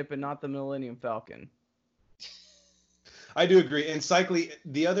 Fucking ship and not the Millennium Falcon. I do agree. And cycling,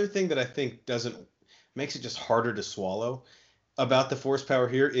 the other thing that I think makes it just harder to swallow about the force power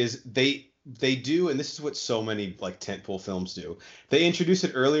here is they do, and this is what so many like tentpole films do. They introduce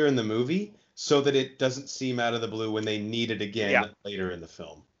it earlier in the movie so that it doesn't seem out of the blue when they need it again later in the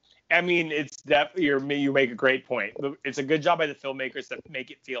film. I mean, it's definitely you make a great point. It's a good job by the filmmakers to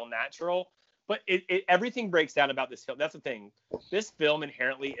make it feel natural. But everything breaks down about this film. That's the thing. This film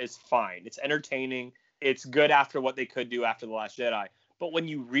inherently is fine. It's entertaining. It's good after what they could do after The Last Jedi. But when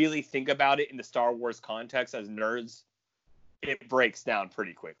you really think about it in the Star Wars context as nerds, it breaks down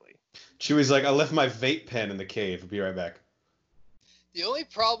pretty quickly. Chewie's like, I left my vape pen in the cave. I'll be right back. The only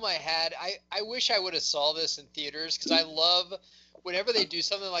problem I had, I wish I would have saw this in theaters, because I love whenever they do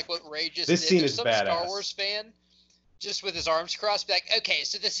something like what Ray just this did. Scene There's is some badass. Star Wars fan just with his arms crossed, be like, okay,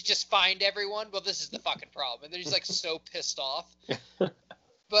 so this is just find everyone? Well, this is the fucking problem. And then he's like so pissed off.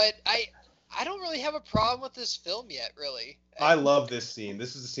 But I don't really have a problem with this film yet, really. I love this scene.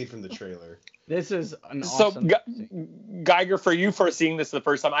 This is the scene from the trailer. This is an awesome scene. Geiger, for you for seeing this the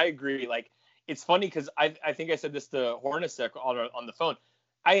first time, I agree. Like, it's funny because I think I said this to Hornacek on the phone.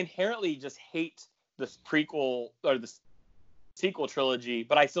 I inherently just hate this prequel or the sequel trilogy,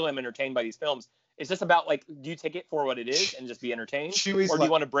 but I still am entertained by these films. It's just about, like, do you take it for what it is and just be entertained, or do you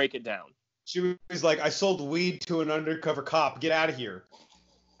want to break it down? She was like, I sold weed to an undercover cop. Get out of here.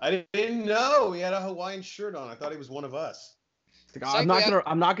 I didn't know he had a Hawaiian shirt on. I thought he was one of us. I'm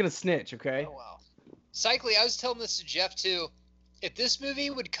not gonna snitch, okay? Oh, wow. Cycly, I was telling this to Jeff too. If this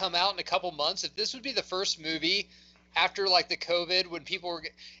movie would come out in a couple months, if this would be the first movie after like the COVID, when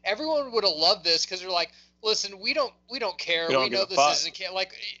everyone would have loved this, because they're like, listen, we don't care. We know this isn't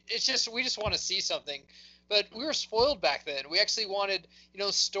like, it's just, we just want to see something. But we were spoiled back then. We actually wanted,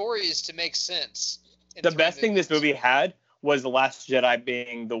 stories to make sense. The best thing this movie had was The Last Jedi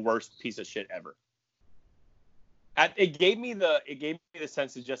being the worst piece of shit ever. It gave me the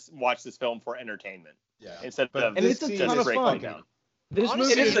sense to just watch this film for entertainment. Yeah. Instead of and it's a ton of fun. Down. This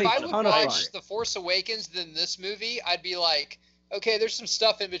Honestly, movie is if a I would ton of fun. watch The Force Awakens than this movie, I'd be like, okay, there's some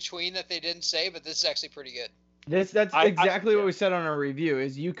stuff in between that they didn't say, but this is actually pretty good. That's exactly what we said on our review.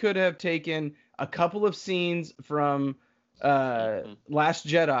 Is you could have taken a couple of scenes from Last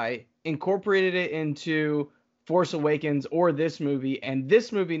Jedi, incorporated it into Force Awakens or this movie, and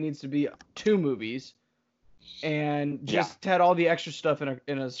this movie needs to be 2 movies, and just had all the extra stuff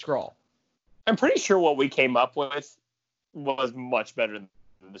in a scroll. I'm pretty sure what we came up with was much better than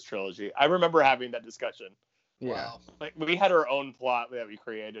this trilogy. I remember having that discussion. Yeah. Wow. Like, we had our own plot that we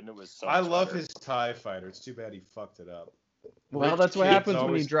created, and it was so I much love better. his TIE fighter. It's too bad he fucked it up. Well, that's what happens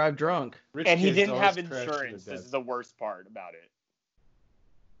when you drive drunk. And he didn't have insurance. This is the worst part about it.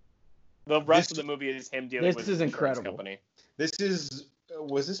 The rest of the movie is him dealing with this is the insurance incredible. company.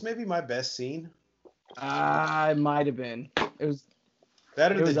 Was this maybe my best scene? It might have been. It was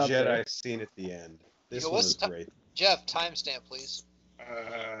That or it was the up there. Jedi scene at the end. This one was great. Jeff, timestamp, please. Hang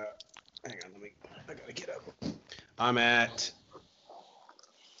on, I gotta get up. I'm at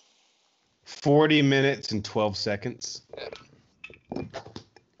 40 minutes and 12 seconds.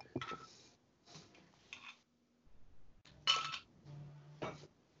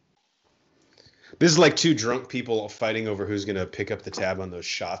 This is like 2 drunk people fighting over who's gonna pick up the tab on those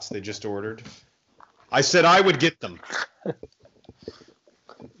shots they just ordered. I said I would get them.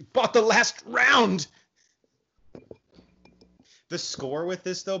 Bought the last round. The score with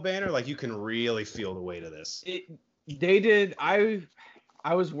this though, Banner, like you can really feel the weight of this. They did. I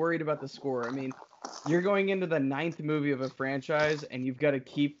was worried about the score. I mean, you're going into the 9th movie of a franchise, and you've got to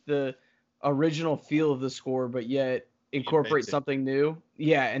keep the original feel of the score, but yet incorporate something new.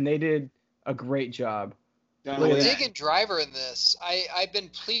 Yeah, and they did a great job. Well, digging Driver in this. I've been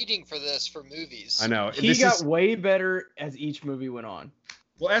pleading for this for movies. I know. He got way better as each movie went on.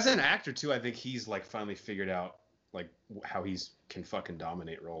 Well, as an actor too, I think he's like finally figured out like how he's can fucking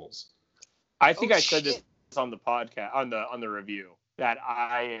dominate roles. I think I said this on the podcast on the review that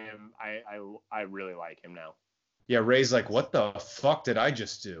I really like him now. Yeah, Ray's like, what the fuck did I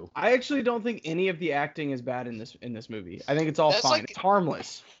just do? I actually don't think any of the acting is bad in this movie. I think it's all fine. It's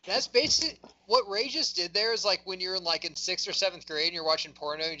harmless. That's basically what Ray just did there. Is like when you're in 6th or 7th grade and you're watching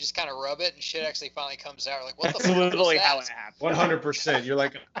porno, you just kind of rub it and shit actually finally comes out. Like, what the fuck? That's literally was that? how it happened. 100%. You're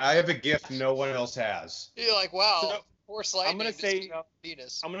like, I have a gift no one else has. You're like, wow. So, Force lightning.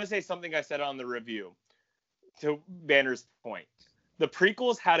 I'm gonna say something I said on the review. To Banner's point, the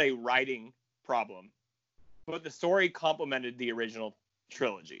prequels had a writing problem, but the story complemented the original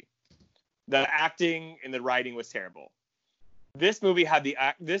trilogy. The acting and the writing was terrible. This movie had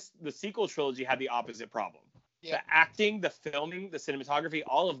the sequel trilogy had the opposite problem. Yeah. The acting, the filming, the cinematography,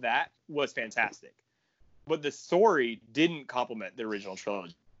 all of that was fantastic. but the story didn't complement the original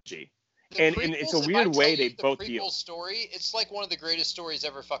trilogy. And it's a Prequels, weird if I way tell they you the both prequel deal. story, it's like one of the greatest stories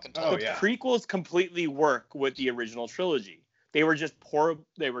ever fucking told. Oh, The yeah. prequels completely work with the original trilogy. They were just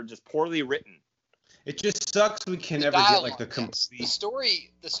poorly written. It just sucks we can The never get like the dialogue, yes.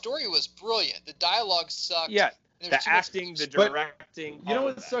 complete. The story was brilliant. The dialogue sucked. Yeah, and there the was too much acting, the But- directing. You know all what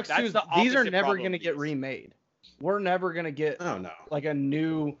of that. sucks That's too? the These are opposite never problem going to of get these. remade. We're never going to get Oh no. like a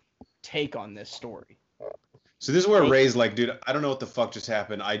new take on this story. So this is where Ray's like, dude, I don't know what the fuck just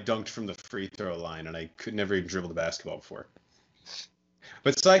happened. I dunked from the free throw line and I could never even dribble the basketball before.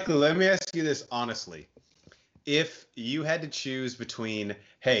 But Cycling, let me ask you this honestly. If you had to choose between,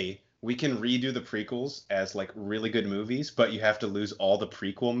 hey, we can redo the prequels as like really good movies, but you have to lose all the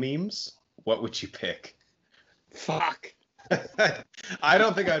prequel memes, what would you pick? Fuck. I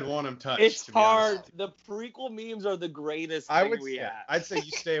don't think I'd want them touched. It's to be honest. hard. The prequel memes are the greatest I thing would we say, have. I'd say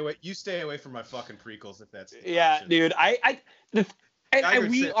you stay away. You stay away from my fucking prequels if that's the Yeah, option. dude. Geiger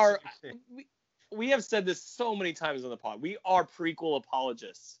We said- are. We have said this so many times on the pod. We are prequel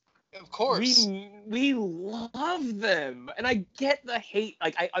apologists. Of course. We love them, and I get the hate.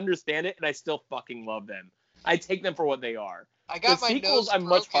 Like I understand it, and I still fucking love them. I take them for what they are. I got the my sequels, nose I'm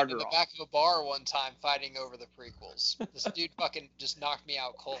much broken harder in the on. back of a bar one time fighting over the prequels. This dude fucking just knocked me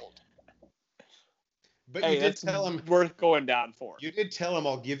out cold. But Hey, you did that's tell him. worth going down for. You did tell him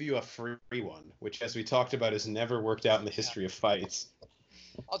I'll give you a free one, which, as we talked about, has never worked out in the history of fights.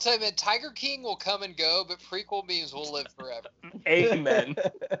 I'll tell you, man, Tiger King will come and go, but prequel memes will live forever. Amen.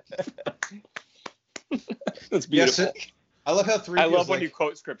 That's beautiful. Yes, I love how 3PO's I love when like you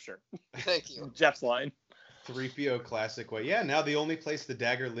quote scripture. Thank you. Jeff's line. 3PO classic way. Yeah, now the only place the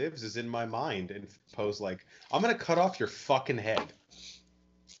dagger lives is in my mind. And Poe's like, I'm gonna cut off your fucking head.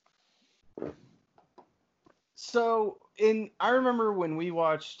 So I remember when we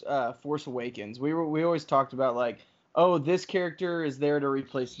watched Force Awakens, we always talked about like, oh, this character is there to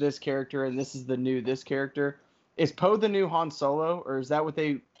replace this character, and this is the new this character. Is Poe the new Han Solo, or is that what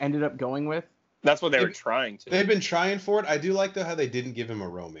they ended up going with? That's what they were trying to. They've been trying for it. I do like though how they didn't give him a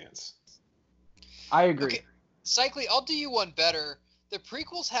romance. I agree. Okay, Cycly, I'll do you one better. The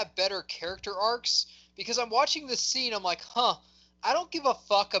prequels have better character arcs because I'm watching this scene. I'm like, I don't give a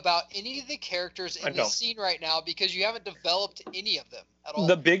fuck about any of the characters in this scene right now because you haven't developed any of them at all.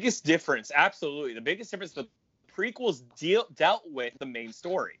 The biggest difference, absolutely, the biggest difference, the prequels dealt with the main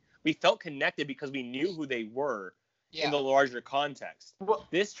story. We felt connected because we knew who they were in the larger context. Well,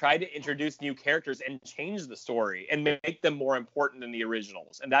 this tried to introduce new characters and change the story and make them more important than the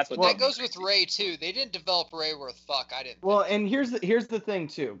originals, and that's what. That goes with Rey too. They didn't develop Rey worth fuck. I didn't. Well, and here's the thing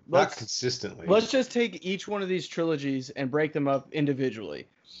too. Not consistently. Let's just take each one of these trilogies and break them up individually.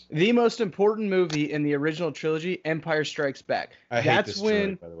 The most important movie in the original trilogy, Empire Strikes Back. I hate this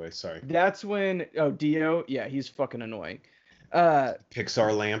droid, by the way. Sorry. That's when Dio. Yeah, he's fucking annoying.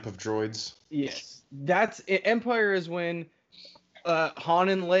 Pixar lamp of droids. Yes. Empire is when Han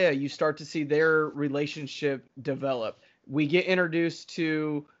and Leia, you start to see their relationship develop. We get introduced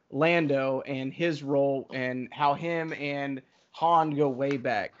to Lando and his role and how him and Han go way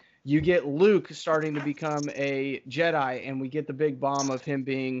back. You get Luke starting to become a Jedi, and we get the big bomb of him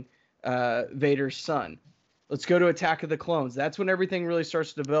being Vader's son. Let's go to Attack of the Clones. That's when everything really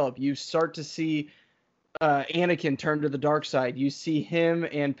starts to develop. You start to see Anakin turn to the dark side. You see him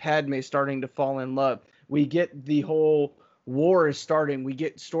and Padme starting to fall in love. We get the whole war is starting. We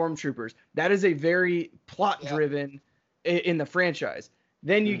get stormtroopers. That is a very plot-driven in the franchise.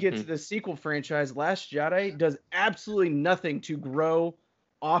 Then you get to the sequel franchise. Last Jedi does absolutely nothing to grow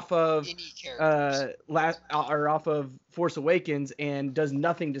off of off of Force Awakens and does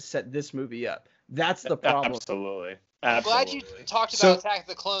nothing to set this movie up. That's the problem. Absolutely. I'm glad you talked about Attack of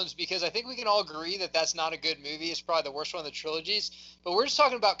the Clones because I think we can all agree that that's not a good movie. It's probably the worst one of the trilogies. But we're just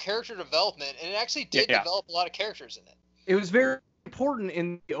talking about character development, and it actually did develop a lot of characters in it. It was very important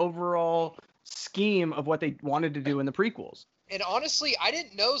in the overall scheme of what they wanted to do in the prequels. And honestly, I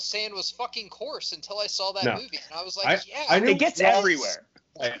didn't know sand was fucking coarse until I saw that movie. And I was like, I knew it gets everywhere.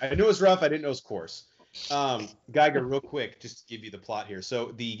 I knew it was rough. I didn't know it was coarse. Geiger, real quick, just to give you the plot here.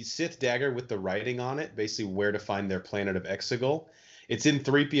 So the Sith dagger with the writing on it, basically where to find their planet of Exegol. It's in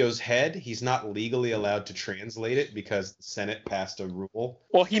 3PO's head. He's not legally allowed to translate it because the Senate passed a rule.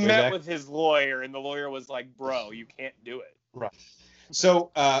 Well, he met with his lawyer, and the lawyer was like, bro, you can't do it. Right.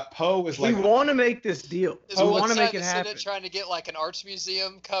 So Poe was like, we want to make this deal. We want to make it happen. Senate trying to get like an arts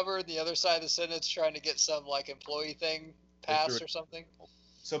museum cover, and the other side of the Senate's trying to get some like employee thing passed or something.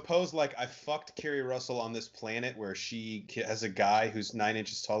 So Poe's like, I fucked Kerry Russell on this planet where she has a guy who's 9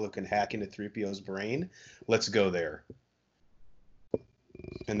 inches tall who can hack into 3PO's brain. Let's go there.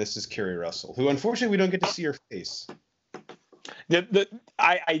 And this is Kerry Russell, who unfortunately we don't get to see her face.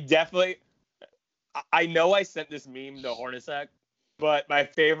 I definitely, I know I sent this meme to Hornacek, but my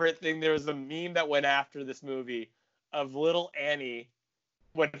favorite thing, there was a meme that went after this movie of little Annie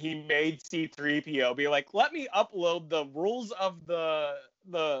when he made C-3PO be like, let me upload the rules of the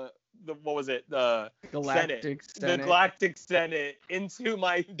what was it? The Galactic Senate. The Galactic Senate into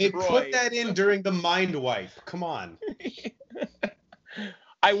my They droid. put that in during the mind wipe. Come on.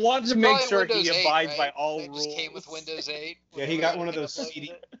 I want to make sure Windows he 8, abides right? by all It rules. just came with Windows 8. Yeah, he got one of those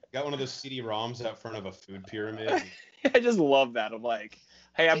CD-ROMs out front of a food pyramid. I just love that. I'm like,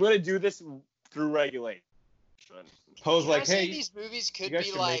 hey, I'm going to do this through regulation. Poe's like, Honestly, hey, these movies could you guys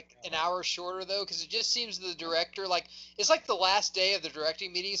be should like make- an hour shorter though, because it just seems the director it's like the last day of the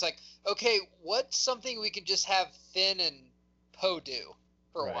directing meeting. He's like, okay, what's something we can just have Finn and Poe do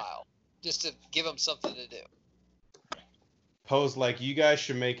for a while, just to give them something to do. Poe's like, you guys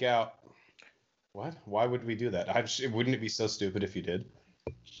should make out. What? Why would we do that? Wouldn't it be so stupid if you did?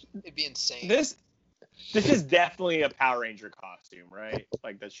 It'd be insane. This is definitely a Power Ranger costume, right?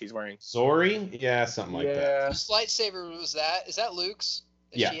 Like that she's wearing. Zori? Yeah, something like that. Whose lightsaber was that? Is that Luke's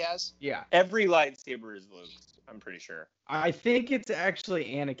that Yeah. she has? Yeah. Every lightsaber is Luke's, I'm pretty sure. I think it's actually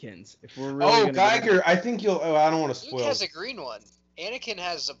Anakin's. If we're really gonna Geiger, I think you'll... Oh, I don't want to Luke spoil. has a green one. Anakin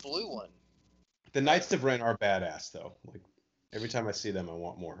has a blue one. The Knights of Ren are badass, though. Like, every time I see them, I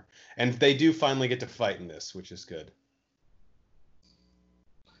want more. And they do finally get to fight in this, which is good.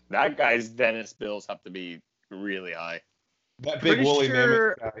 That guy's Dennis bills have to be really high. That big woolly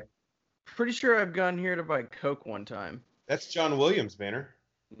mammoth guy. Pretty sure I've gone here to buy Coke one time. That's John Williams, Banner.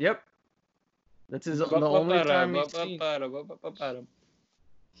 Yep. That's the only time we've seen.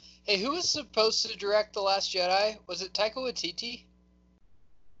 Hey, who was supposed to direct The Last Jedi? Was it Taika Waititi?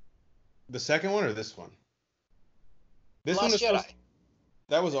 The second one or this one? This Last one is Jedi.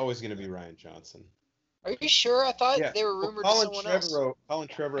 That was always going to be Rian Johnson. Are you sure? I thought Yeah. they were rumored to Colin someone else.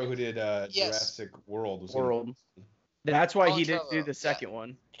 Trevorrow, who did Yes. Jurassic World, was gonna- World. That's why he Colin didn't do Trevorrow, the second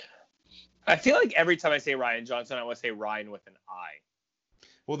one. I feel like every time I say Ryan Johnson, I want to say Ryan with an I.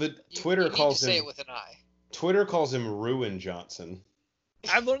 Well, the You Twitter need calls to say him it with an I. Twitter calls him Ruin Johnson.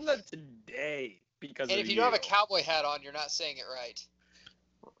 I learned that today because And of if you don't have a cowboy hat on, you're not saying it right.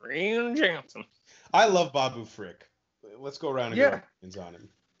 Ryan Johnson. I love Babu Frick. Let's go around and Yeah. get opinions on him.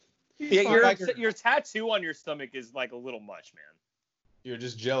 Yeah, your tattoo on your stomach is like a little much, man. You're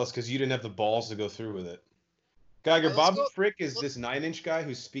just jealous because you didn't have the balls to go through with it. Geiger, Let's Babu go- Frick is this 9-inch guy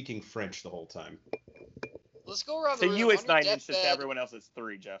who's speaking French the whole time. Let's go around the To room. you, it's On your 9 inches. To deathbed- everyone else, it's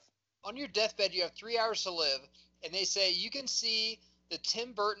 3, Jeff. On your deathbed, you have 3 hours to live, and they say you can see the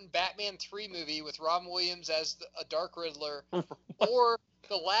Tim Burton Batman 3 movie with Robin Williams as a Dark Riddler, or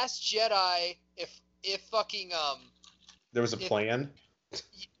The Last Jedi if fucking There was a plan.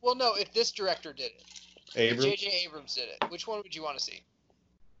 well, no, if this director did it. Abrams. J.J. Abrams did it. Which one would you want to see?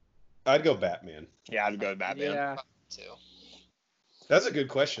 I'd go Batman. Yeah, I'd go with Batman. Yeah. Too. That's a good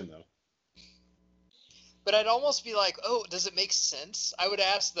question, though. But I'd almost be like, oh, does it make sense? I would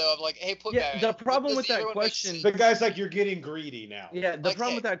ask though. I'm like, hey, put Yeah, Batman. the problem Does with that either one make question- sense? The guy's like, you're getting greedy now. Yeah, the Like,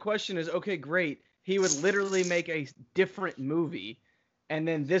 problem hey. with that question is, okay, great. He would literally make a different movie, and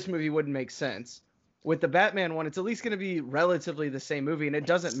then this movie wouldn't make sense. With the Batman one, it's at least going to be relatively the same movie, and it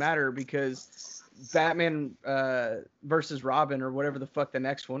doesn't matter because Batman versus Robin or whatever the fuck the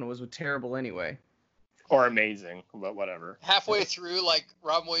next one was terrible anyway. Or amazing, but whatever. Halfway through, like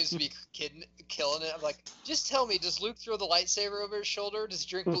Robin Williams would be killing it. I'm like, just tell me, does Luke throw the lightsaber over his shoulder? Does he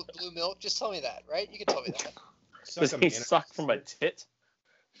drink blue milk? Just tell me that, right? You can tell me that. Does he suck from a tit?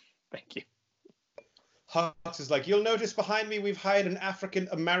 Thank you. Hux is like, you'll notice behind me we've hired an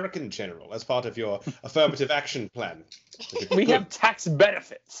African-American general as part of your affirmative action plan. We have tax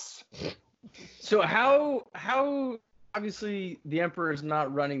benefits. So how obviously the Emperor is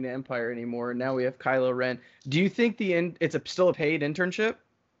not running the Empire anymore. Now we have Kylo Ren. Do you think it's still a paid internship?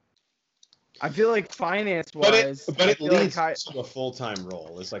 I feel like finance-wise, but it I feel leads like to a full-time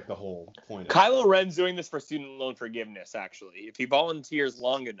role. It's like the whole point. Kylo Ren's doing this for student loan forgiveness, actually. If he volunteers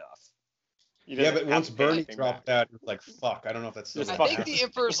long enough. Yeah, but once Bernie dropped out, it's like, fuck, I don't know if that's still Just I gonna think happen. the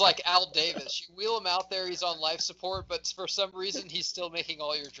Emperor's like Al Davis. You wheel him out there, he's on life support, but for some reason he's still making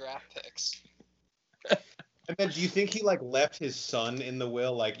all your draft picks. And then do you think he, like, left his son in the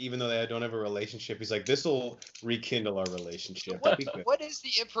will? Like, even though they don't have a relationship, he's like, this will rekindle our relationship. That'd be good. What is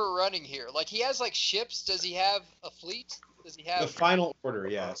the Emperor running here? Like, he has, like, ships. Does he have a fleet? Does he have... The final order,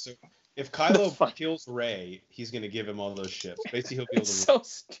 yeah. So if Kylo kills Rey, he's going to give him all those ships. Basically, he'll be able to... It's so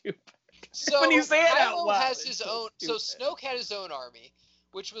stupid. So When you say it out Kylo loud, has it's his so own... So stupid. Snoke had his own army.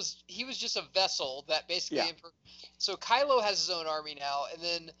 he was just a vessel that basically Yeah. Emperor. So Kylo has his own army now, and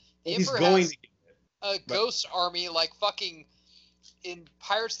then the He's Emperor going has to get it. a ghost army like fucking in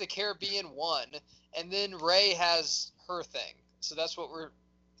Pirates of the Caribbean 1, and then Rey has her thing. So that's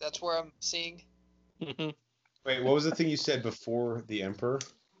where I'm seeing. Wait, what was the thing you said before the Emperor?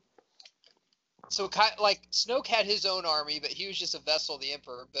 So Snoke had his own army, but he was just a vessel of the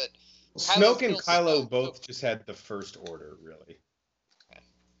Emperor. But Snoke and kills Kylo Snoke, both so- just had the First Order, really. Okay.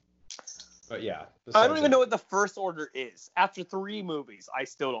 But yeah. I don't even know what the First Order is. After 3 movies, I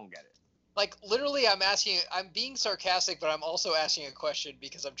still don't get it. Like, literally, I'm being sarcastic, but I'm also asking a question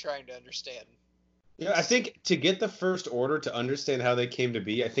because I'm trying to understand. Yeah, I think to get the First Order, to understand how they came to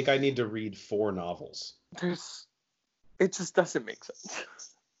be, I think I need to read 4 novels. It just doesn't make sense.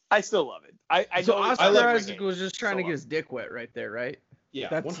 I still love it. I So know Oscar love Isaac was just trying to So get his dick wet right there, right? Yeah,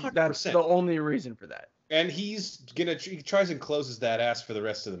 That's 100%. the only reason for that. And he tries and closes that ass for the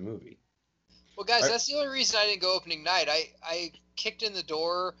rest of the movie. Well, guys, Right. that's the only reason I didn't go opening night. I kicked in the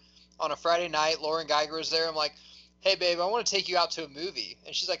door on a Friday night. Lauren Geiger was there. I'm like, hey, babe, I want to take you out to a movie.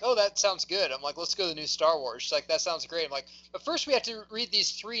 And she's like, oh, that sounds good. I'm like, let's go to the new Star Wars. She's like, that sounds great. I'm like, but first we have to read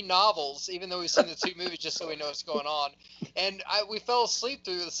these 3 novels, even though we've seen the 2 movies, just so we know what's going on. And we fell asleep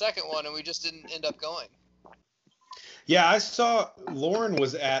through the second one, and we just didn't end up going. Yeah, I saw Lauren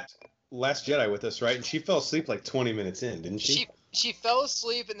was at Last Jedi with us, right? And she fell asleep like 20 minutes in, didn't she? She fell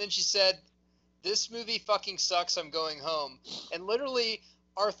asleep, and then she said, this movie fucking sucks, I'm going home. And literally,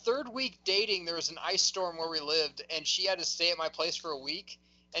 our 3rd week dating, there was an ice storm where we lived, and she had to stay at my place for a week.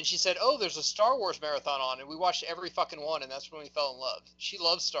 And she said, oh, there's a Star Wars marathon on, and we watched every fucking one, and that's when we fell in love. She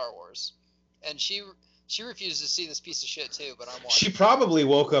loves Star Wars. And she refused to see this piece of shit, too, but I'm watching. She probably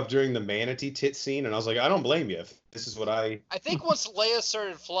woke up during the manatee tit scene, and I was like, I don't blame you if this is what I think once Leia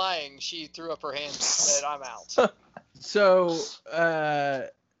started flying, she threw up her hands and said, I'm out. So,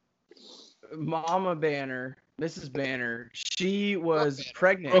 Mama Banner, Mrs. Banner, she was Banner.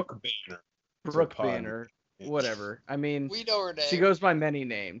 pregnant. Brooke Banner. Brooke Pun. Banner, whatever. I mean, We know her name. she goes by many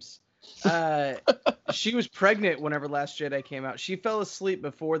names. She was pregnant whenever Last Jedi came out. She fell asleep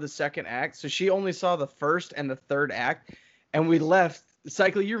before the second act, so she only saw the first and the third act, and we left.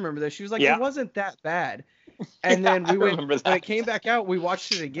 Cycle, you remember that? She was like, Yeah. it wasn't that bad. And then we I went, remember when that. it came back out, we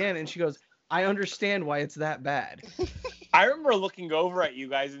watched it again, and she goes, I understand why it's that bad. I remember looking over at you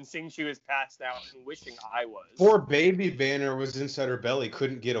guys and seeing she was passed out and wishing I was. Poor baby Banner was inside her belly,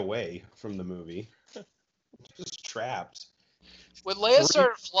 couldn't get away from the movie. Just trapped. When Leia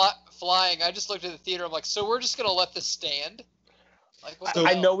started flying, I just looked at the theater. I'm like, so we're just going to let this stand? Like, what the So-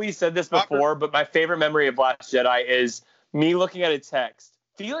 I hell? know we said this before, but my favorite memory of Last Jedi is me looking at a text,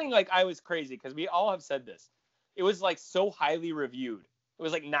 feeling like I was crazy, because we all have said this. It was like so highly reviewed. It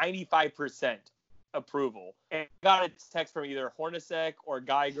was like 95% approval. And I got a text from either Hornacek or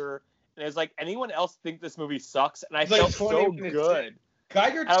Geiger, and it was like, anyone else think this movie sucks? And I It's like felt 20 so minutes good.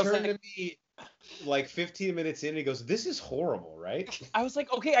 Geiger I was turned like- to me like 15 minutes in, and he goes, this is horrible, right? I was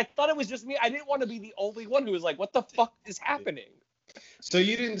like, okay, I thought it was just me. I didn't want to be the only one who was like, what the fuck is happening? So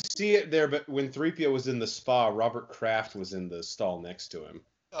you didn't see it there, but when 3PO was in the spa, Robert Kraft was in the stall next to him.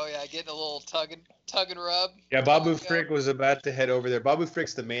 Oh, yeah, getting a little tug and rub. Yeah, Babu Oh, Frick was about to head over there. Babu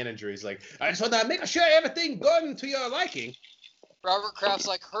Frick's the manager. He's like, I just want to make sure everything going to your liking. Robert Kraft's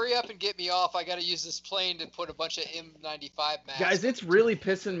like, hurry up and get me off. I got to use this plane to put a bunch of M95 masks. Guys, it's really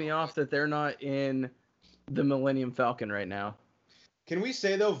pissing me off that they're not in the Millennium Falcon right now. Can we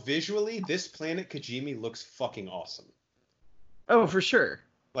say, though, visually, this Planet Kajimi looks fucking awesome. Oh, for sure.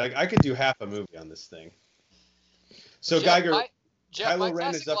 Like, I could do half a movie on this thing. So, Jeff, Geiger, my Kylo Ren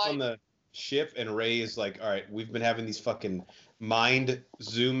classic is up line- on the ship, and Rey is like, all right, we've been having these fucking mind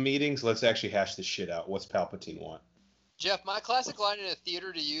Zoom meetings. Let's actually hash this shit out. What's Palpatine want? Jeff, my classic line in a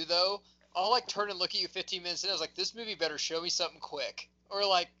theater to you, though, I'll like turn and look at you 15 minutes in. I was like, this movie better show me something quick. Or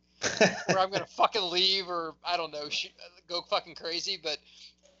like, where I'm going to fucking leave, or I don't know, go fucking crazy. But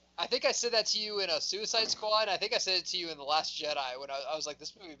I think I said that to you in a Suicide Squad. I think I said it to you in The Last Jedi when I was like,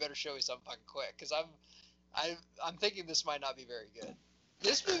 this movie better show me something fucking quick. Because I'm thinking this might not be very good.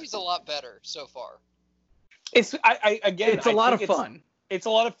 This movie's a lot better so far. It's again, It's a lot of fun. It's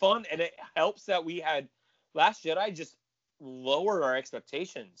a lot of fun, and it helps that we had Last Jedi just lowered our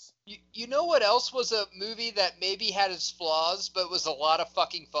expectations. You know what else was a movie that maybe had its flaws but was a lot of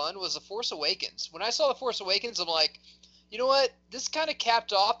fucking fun? Was The Force Awakens. When I saw The Force Awakens, I'm like, you know what? This kind of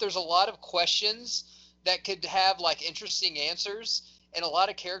capped off. There's a lot of questions that could have like interesting answers and a lot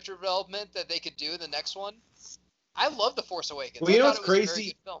of character development that they could do in the next one. I love The Force Awakens. Well, you know I what's thought it was a very crazy?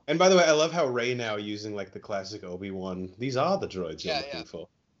 good film. And by the way, I love how Rey now using like the classic Obi-Wan. These are the droids you're Yeah, looking yeah. for.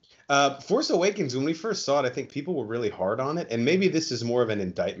 Force Awakens, when we first saw it, I think people were really hard on it, and maybe this is more of an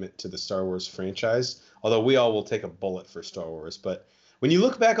indictment to the Star Wars franchise, although we all will take a bullet for Star Wars. But when you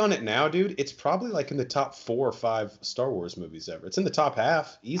look back on it now, dude, it's probably like in the top 4 or 5 Star Wars movies ever. It's in the top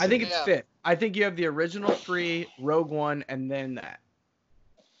half, easily. I think it's fifth. I think you have the original 3, Rogue One, and then that.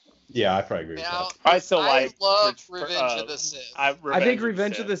 Yeah, I probably agree with that. I love Revenge of the Sith. I think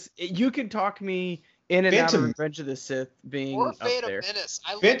Revenge of the Sith. You can talk me in and out of Revenge of the Sith being or up Phantom there. Menace.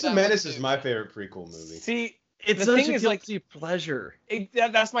 Phantom Menace is my favorite prequel movie. See, it's such a guilty pleasure.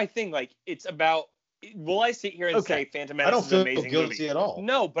 That's my thing. Like, it's about. Will I sit here and say Phantom Menace is an amazing movie? I don't feel guilty at all.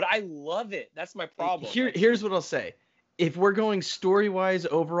 No, but I love it. That's my problem. Here's what I'll say. If we're going story-wise,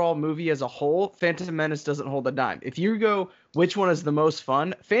 overall movie as a whole, Phantom Menace doesn't hold a dime. If you go, which one is the most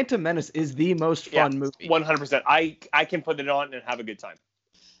fun? Phantom Menace is the most fun movie. 100%. I can put it on and have a good time.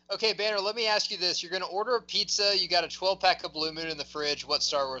 Okay, Banner, let me ask you this. You're going to order a pizza. You got a 12-pack of Blue Moon in the fridge. What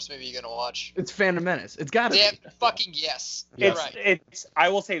Star Wars movie are you going to watch? It's Phantom Menace. It's got to be. Fucking yes. You're right. I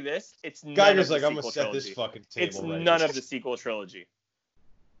will say this. It's none Geiger's of the I'm going to set trilogy. this fucking table It's right none here. of the sequel trilogy.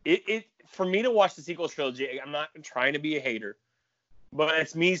 It for me to watch the sequel trilogy, I'm not trying to be a hater. But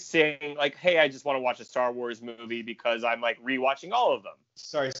it's me saying, like, hey, I just want to watch a Star Wars movie because I'm, like, rewatching all of them.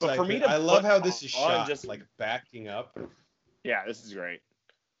 Sorry, but for me to I love how this is shot, just like backing up. Yeah, this is great.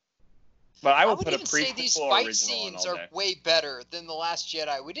 But I would even put a say these prequel fight original scenes on all are day. way better than The Last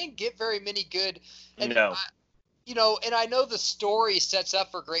Jedi. We didn't get very many good. And No. And I know the story sets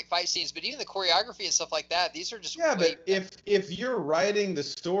up for great fight scenes, but even the choreography and stuff like that, these are just but if you're writing the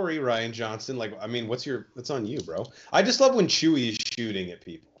story, Rian Johnson, like, I mean, what's on you, bro? I just love when Chewie is shooting at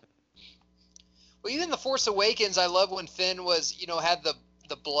people. Well, even The Force Awakens, I love when Finn was, had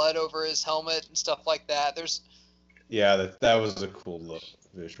the blood over his helmet and stuff like that. Yeah, that was a cool look.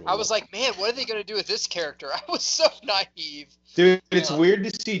 Visual. I was like, man, what are they going to do with this character? I was so naive. Dude, it's weird to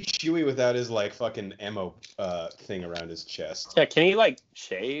see Chewie without his, like, fucking ammo thing around his chest. Yeah, can he, like,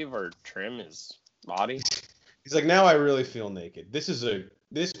 shave or trim his body? He's like, now I really feel naked.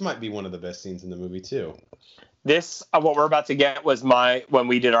 This might be one of the best scenes in the movie, too. This, what we're about to get when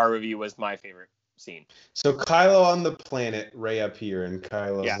we did our review, was my favorite scene. So Kylo on the planet, Rey up here, and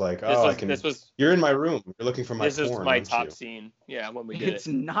Kylo's like, you're in my room. You're looking for my porn, This is my top you? scene. Yeah, when we did It's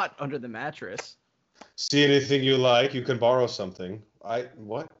not under the mattress. See anything you like, you can borrow something.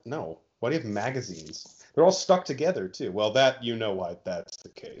 What? No. Why do you have magazines? They're all stuck together, too. Well, you know why that's the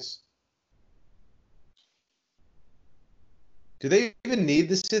case. Do they even need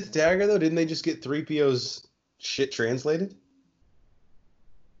the Sith dagger, though? Didn't they just get 3PO's shit translated?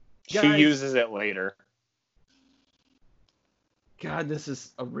 She uses it later. God, this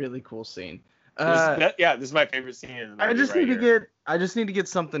is a really cool scene. This is my favorite scene in the movie. I just need to get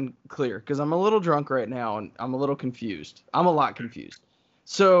something clear because I'm a little drunk right now and I'm a little confused. I'm a lot confused.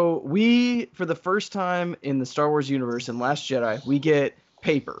 So for the first time in the Star Wars universe in Last Jedi, we get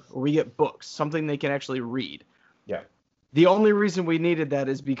paper or we get books, something they can actually read. Yeah. The only reason we needed that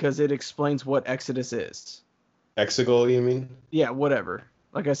is because it explains what Exodus is. Exegol, you mean? Yeah, whatever.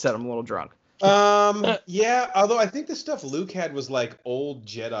 Like I said, I'm a little drunk. Yeah, although I think the stuff Luke had was like old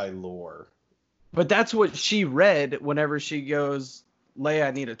Jedi lore. But that's what she read whenever she goes, Leia,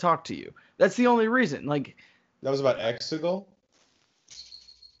 I need to talk to you. That's the only reason. Like, that was about Exegol?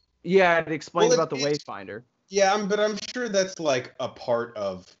 Yeah, it explains about the Wayfinder. Yeah, but I'm sure that's like a part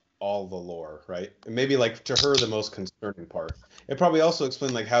of all the lore, right? And maybe like to her the most concerning part. It probably also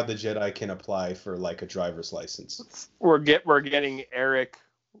explained like how the Jedi can apply for like a driver's license. We're getting Eric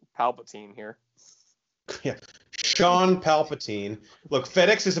Palpatine here. Yeah, Sean Palpatine. Look,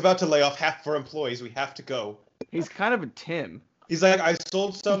 FedEx is about to lay off half of our employees. We have to go. He's kind of a Tim. He's like, I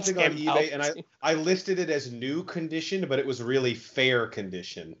sold something on eBay and I listed it as new condition, but it was really fair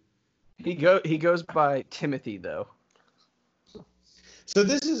condition. He goes by Timothy though. So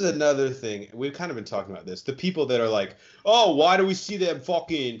this is another thing. We've kind of been talking about this. The people that are like, oh, why do we see them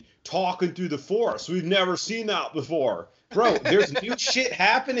fucking talking through the Force? We've never seen that before. Bro, there's new shit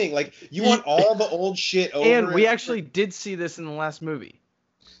happening. Like, you want all the old shit over. And we actually did see this in the last movie.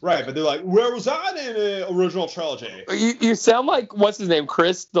 Right, but they're like, where was that in the original trilogy? You sound like, what's his name?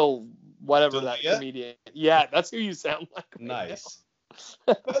 Chris whatever that D'Elia? comedian. Yeah, that's who you sound like. Right nice.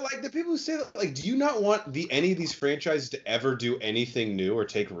 But like the people who say that, like, do you not want any of these franchises to ever do anything new or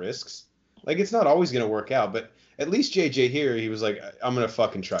take risks? Like, it's not always going to work out, but at least JJ here, he was like, I'm going to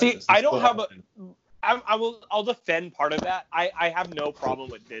fucking try this. I don't have I'll defend part of that. I have no problem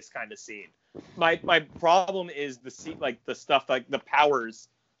with this kind of scene. My problem is the stuff, like the powers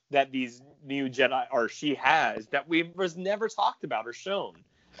that these new Jedi or she has that was never talked about or shown.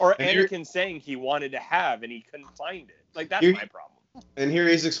 Or Anakin saying he wanted to have and he couldn't find it. Like, that's my problem. And here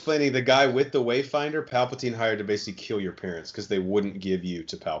he's explaining the guy with the Wayfinder, Palpatine hired to basically kill your parents because they wouldn't give you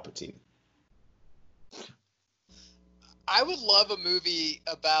to Palpatine. I would love a movie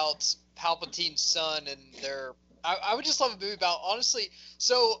about Palpatine's son and their. I would just love a movie about, honestly.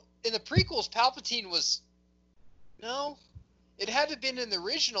 So in the prequels, Palpatine was. No, it had to have been in the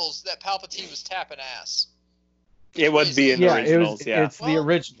originals that Palpatine was tapping ass. It would be in the originals, It's the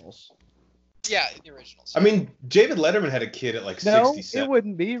originals. Yeah, the originals. I mean, David Letterman had a kid at like No, 67. it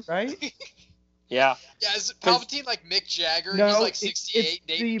wouldn't be, right? Yeah. Yeah, is Palpatine like Mick Jagger? No, He's like 68. it's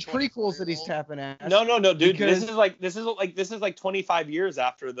dating the 24 prequels that he's tapping ass. No, dude. Because- This is like 25 years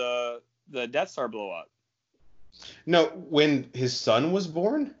after the Death Star blow up. No, when his son was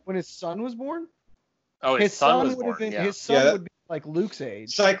born? When his son was born? Oh, his son was would have born. been Yeah. his son would be like Luke's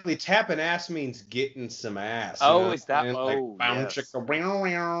age. Cyclically, tapping ass means getting some ass. Oh, is that? And Oh, yes.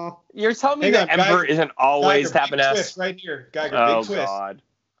 chicka, You're telling me Hang the on, Emperor Geiger. isn't always Geiger, tapping big ass? twist right here. Geiger, Oh big twist. God.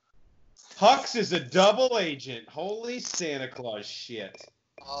 Hux is a double agent. Holy Santa Claus shit.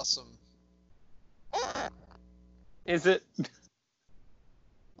 Awesome. Is it?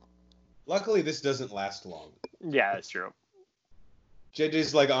 Luckily, this doesn't last long. Yeah, that's true.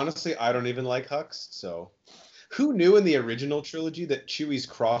 JJ's like, honestly, I don't even like Hux, so. Who knew in the original trilogy that Chewie's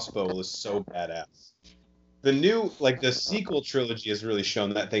crossbow was so badass? The new, like, the sequel trilogy has really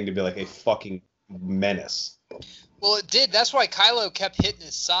shown that thing to be like a fucking menace. Well, it did. That's why Kylo kept hitting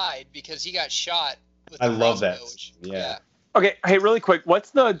his side, because he got shot with I the love crossbow, that. which- Yeah. Okay, hey, really quick, what's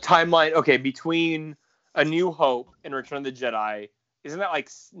the timeline? Okay, between A New Hope and Return of the Jedi, isn't that like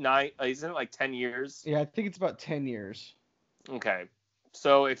 9? Isn't it like 10 years? Yeah, I think it's about 10 years. Okay,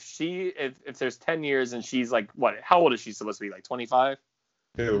 so if there's 10 years and she's like what? How old is she supposed to be? Like 25?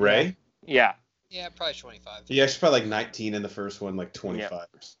 Who, Ray? Yeah. Yeah, probably 25. Yeah, she's probably like 19 in the first one, like 25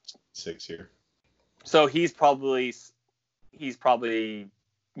 or 6 here. So he's probably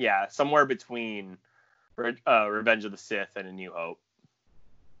somewhere between Revenge of the Sith and A New Hope.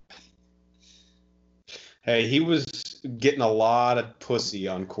 Hey, he was getting a lot of pussy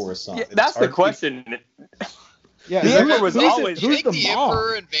on Coruscant. Yeah, It's that's the hard to keep- question. Yeah, The who's- Emperor was who's the- always- Do you who's think the the mom?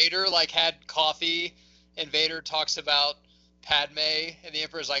 Emperor and Vader like had coffee, and Vader talks about Padme, and the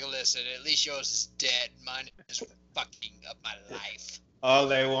Emperor's like, "Listen, at least yours is dead. Mine is fucking up my life." All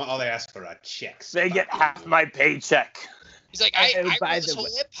they ask for a check. They get half my paycheck. He's like, Oh, I by run this the whole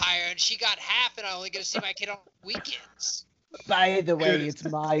empire, and she got half, and I only get to see my kid on weekends. By the way, Dude. it's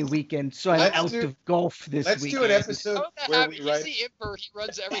my weekend, so I'm Let's out do- of golf this Let's weekend. do an episode How would that where happen? we He's write. the Emperor. He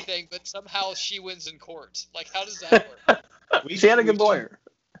runs everything, but somehow she wins in court. Like, how does that work? She had a good lawyer.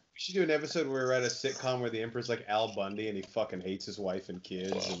 We should do an episode where we write a sitcom where the Emperor's like Al Bundy and he fucking hates his wife and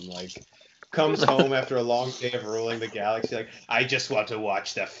kids and like comes home after a long day of ruling the galaxy like, I just want to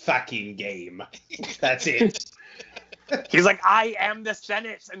watch the fucking game. That's it. He's like, I am the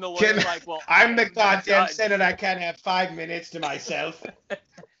Senate, and the lawyer's like, well, I'm the goddamn judge. Senate. I can't have 5 minutes to myself.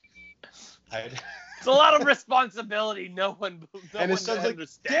 It's a lot of responsibility. No one And his son's like,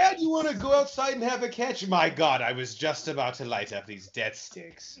 understands. Dad, you want to go outside and have a catch? My God, I was just about to light up these death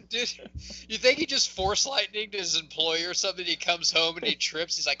sticks. Dude, you think he just force lightninged his employer or something? He comes home and he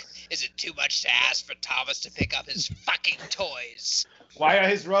trips. He's like, "Is it too much to ask for Thomas to pick up his fucking toys?" Why are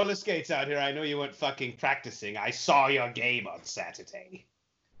his roller skates out here? I know you weren't fucking practicing. I saw your game on Saturday.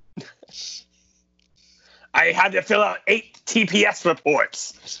 I had to fill out 8 TPS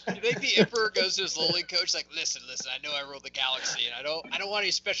reports. You think the Emperor goes to his lowly coach like, listen, I know I ruled the galaxy, and I don't want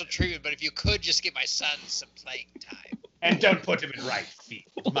any special treatment, but if you could just give my son some playing time." And don't put him in right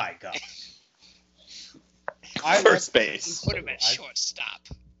field. My God. First base. Put him at shortstop.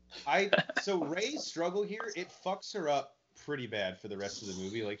 So Rey's struggle here, it fucks her up pretty bad for the rest of the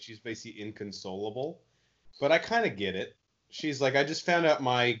movie. Like, she's basically inconsolable. But I kind of get it. She's like, I just found out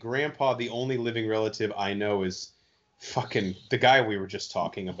my grandpa, the only living relative I know, is fucking the guy we were just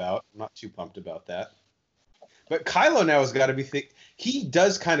talking about. I'm not too pumped about that. But Kylo now has got to be he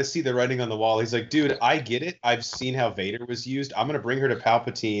does kind of see the writing on the wall. He's like, dude, I get it. I've seen how Vader was used. I'm going to bring her to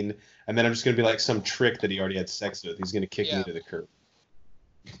Palpatine, and then I'm just going to be like some trick that he already had sex with. He's going to kick me to the curb.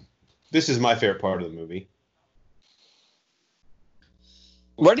 This is my favorite part of the movie.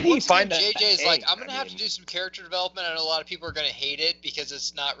 Where did he Once find again, that? JJ's like, I'm I gonna have to mean- do some character development. I know a lot of people are gonna hate it because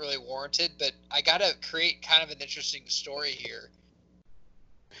it's not really warranted, but I gotta create kind of an interesting story here.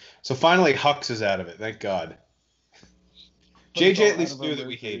 So finally, Hux is out of it. Thank God. JJ at least knew that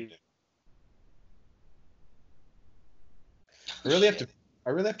we hated him. I really have to I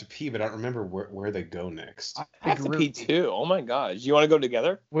really have to pee, but I don't remember where they go next. I have to pee too. Oh my god. Do you want to go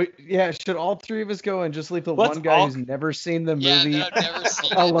together? Wait, yeah, should all three of us go and just leave the Let's one guy all- who's never seen the Yeah, movie that I've never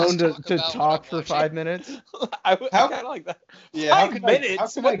seen it, alone just to about talk what for I'm 5 minutes? I How- kind of like that. Yeah, how 5 can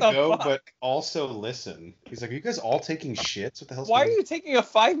minutes? I What the go fuck? but also listen? He's like, are you guys all taking shits? What the hell's Why are going you taking a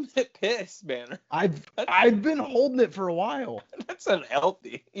 5-minute piss, Banner? I've been holding it for a while. That's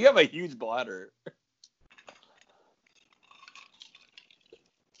unhealthy. You have a huge bladder.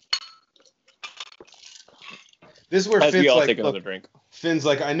 This is where As we Finn's all like, take another look, drink. Finn's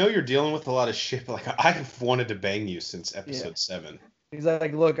like, I know you're dealing with a lot of shit, but like, I've wanted to bang you since episode 7. He's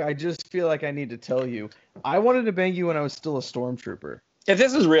like, look, I just feel like I need to tell you. I wanted to bang you when I was still a stormtrooper. If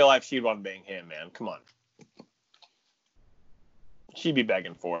this was real life, she'd want to bang him, man. Come on. She'd be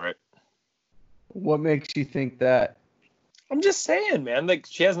begging for it. What makes you think that? I'm just saying, man. Like,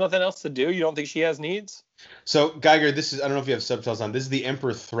 she has nothing else to do. You don't think she has needs? So, Geiger, this is, I don't know if you have subtitles on. This is the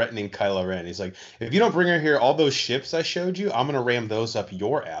Emperor threatening Kylo Ren. He's like, if you don't bring her here, all those ships I showed you, I'm going to ram those up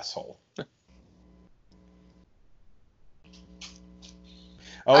your asshole.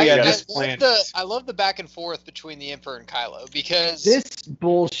 Oh, yeah, this planet. I love the back and forth between the Emperor and Kylo because This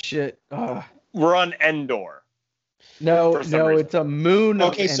bullshit. We're on Endor. No, For some no, reason. it's a moon.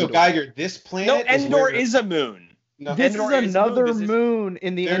 Okay, of so Endor. Geiger, this planet. No, Endor where- is a moon. No, This Endor is is another moon. This is- moon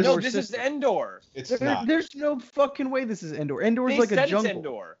in the There's- Endor No, this system. is Endor. it's not. There's no fucking way this is Endor. Endor's They like said a it's jungle.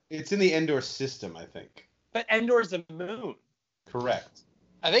 Endor. It's in the Endor system, I think. But Endor's a moon. Correct.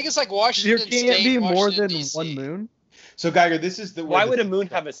 I think it's like There Washington can't State, be more Washington, than DC. one moon. So, Geiger, this is the. Why would a moon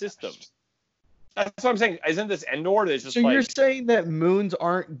have a system? That's what I'm saying. Isn't this Endor? It's just So like you're saying that moons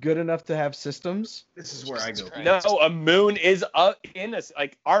aren't good enough to have systems? This is where I go. Jesus no, Christ. a moon is in us.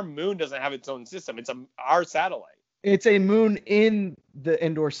 Like our moon doesn't have its own system. It's our satellite. It's a moon in the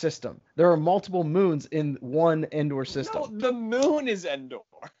Endor system. There are multiple moons in one Endor system. No, the moon is Endor.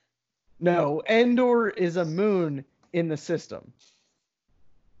 No, Endor is a moon in the system.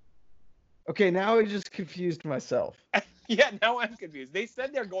 Okay, now I just confused myself. Yeah, now I'm confused. They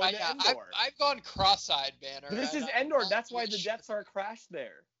said they're going to Endor. I've gone cross-eyed, Banner. This is I'm Endor. not That's why really the sure. Death Star crashed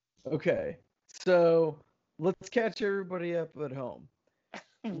there. Okay, so let's catch everybody up at home.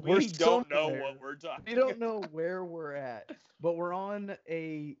 We're We don't know somewhere. what we're talking. We don't know where we're at, but we're on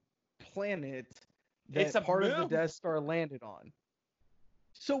a planet that It's a part of moon. the Death Star landed on.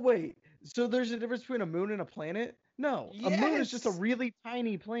 So wait, so there's a difference between a moon and a planet? No, a moon is just a Yes. really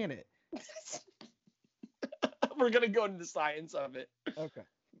tiny planet. We're gonna go into the science of it. Okay.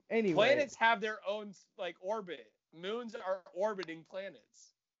 Anyway, Planets have their own like orbit. Moons are orbiting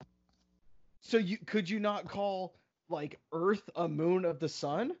planets. so could you not call like Earth a moon of the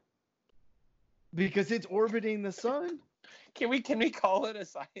sun? Because it's orbiting the sun. Can we call it a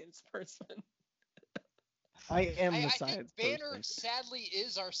science person? I am the I science think Banner person. sadly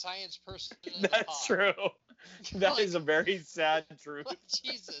is our science person. In the That's pod. true. That is a very sad truth. Like,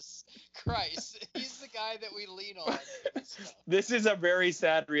 Jesus Christ, he's the guy that we lean on. for this stuff. This is a very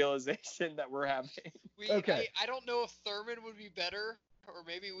sad realization that we're having. Okay. I don't know if Thurman would be better, or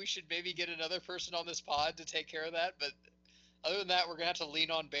maybe we should get another person on this pod to take care of that. But other than that, we're gonna have to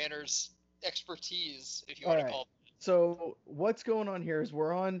lean on Banner's expertise, if you want to Alright. call it. So what's going on here is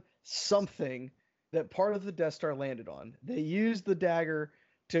we're on something that part of the Death Star landed on. They used the dagger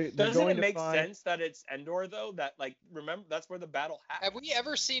to. they're Doesn't going it to make find- sense that it's Endor though? That like remember that's where the battle happened. Have we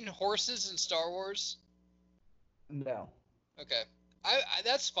ever seen horses in Star Wars? No. Okay, I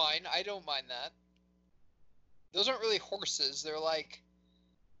that's fine. I don't mind that. Those aren't really horses. They're like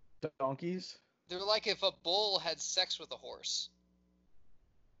Donkeys. if a bull had sex with a horse.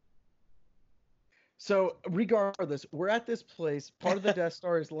 So regardless, we're at this place. Part of the Death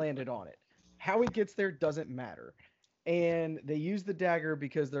Star is landed on it. How it gets there doesn't matter. And they use the dagger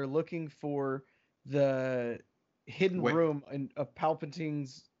because they're looking for the hidden Wait. room of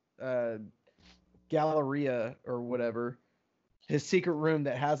Palpatine's Galleria or whatever, his secret room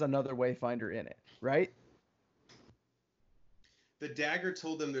that has another Wayfinder in it, right? The dagger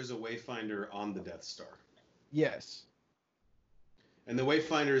told them there's a Wayfinder on the Death Star. Yes. And the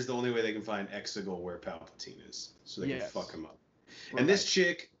Wayfinder is the only way they can find Exegol where Palpatine is. So they Yes. can fuck him up. And this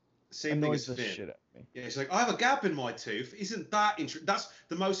chick, same thing Annoys as the Finn. shit out of me. Yeah, she's like, I have a gap in my tooth. Isn't that that's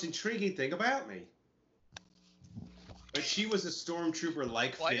the most intriguing thing about me. But she was a stormtrooper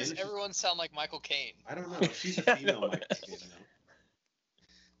like Why Finn. does everyone sound like Michael Caine? I don't know. She's a female No. Michael Caine,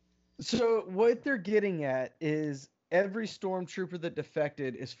 though. So what they're getting at is every stormtrooper that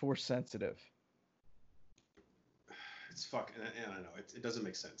defected is force sensitive. It's fucking. And I know it doesn't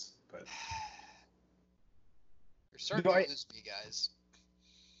make sense, but You're starting No, to I- lose me, guys.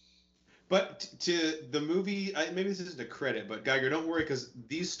 But to the movie, maybe this isn't a credit, but Geiger, don't worry, because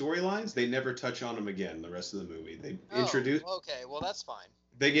these storylines, they never touch on them again the rest of the movie. They introduce... Okay, well, that's fine.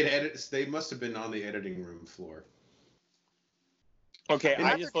 They get edits. They must have been on the editing room floor. Okay,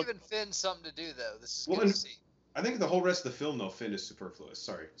 I just giving Finn something to do, though. This is good to see. I think the whole rest of the film, though, Finn is superfluous.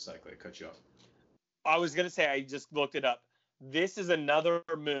 Sorry, Cycling, I cut you off. I was going to say, I just looked it up. This is another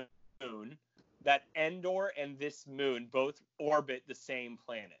moon that Endor and this moon both orbit the same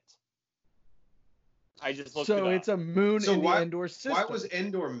planet. I just looked it up. So it's a moon in the Endor system. Why was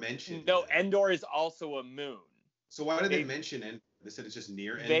Endor mentioned? No, Endor is also a moon. So why did they mention Endor? They said it's just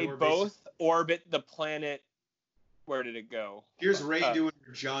near Endor? They both orbit the planet. Where did it go? Here's Ray doing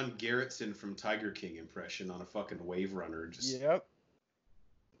her John Garrettson from Tiger King impression on a fucking Wave Runner. Yep.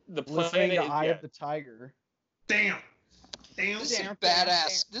 The planet Eye of the Tiger. Damn. This is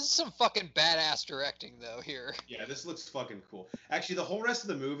badass. This is some fucking badass directing, though, here. Yeah, this looks fucking cool. Actually, the whole rest of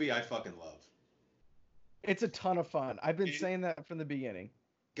the movie I fucking love. It's a ton of fun. I've been saying that from the beginning.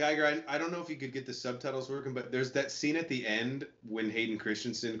 Geiger, I don't know if you could get the subtitles working, but there's that scene at the end when Hayden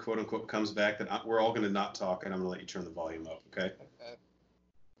Christensen, quote unquote, comes back that we're all going to not talk, and I'm going to let you turn the volume up, okay?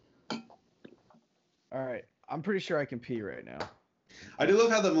 All right. I'm pretty sure I can pee right now. I do love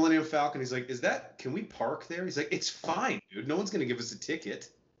how the Millennium Falcon, he's like, can we park there? He's like, it's fine, dude. No one's going to give us a ticket.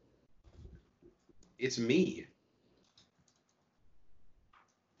 It's me.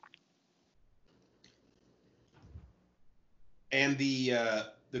 And the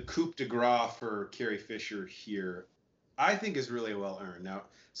coup de grace for Carrie Fisher here, I think is really well earned. Now,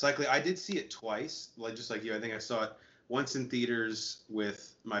 Cycling, I did see it twice, just like you. I think I saw it once in theaters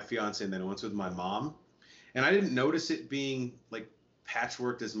with my fiance and then once with my mom. And I didn't notice it being like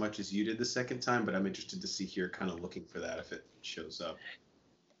patchworked as much as you did the second time, but I'm interested to see here, kind of looking for that if it shows up.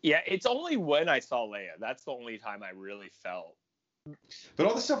 Yeah, it's only when I saw Leia. That's the only time I really felt. But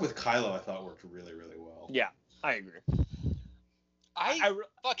all the stuff with Kylo I thought worked really, really well. Yeah, I agree. I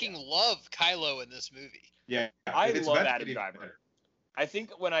fucking love Kylo in this movie. Yeah, I love Adam Driver. I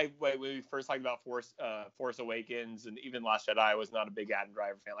think when we first talked about Force Awakens and even Last Jedi, I was not a big Adam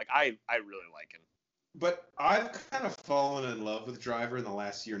Driver fan. Like I really like him. But I've kind of fallen in love with Driver in the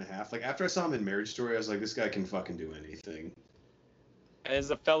last year and a half. Like after I saw him in Marriage Story, I was like, this guy can fucking do anything. And as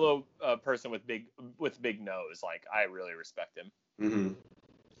a fellow person with big nose, like I really respect him. Mm-hmm.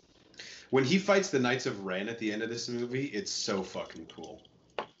 When he fights the Knights of Ren at the end of this movie, it's so fucking cool.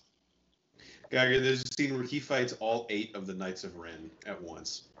 Geiger, there's a scene where he fights all 8 of the Knights of Ren at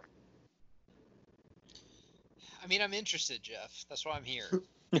once. I mean, I'm interested, Jeff. That's why I'm here.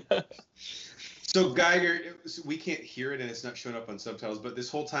 So Geiger, we can't hear it and it's not showing up on subtitles, but this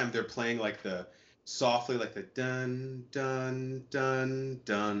whole time they're playing like the softly, like the dun dun dun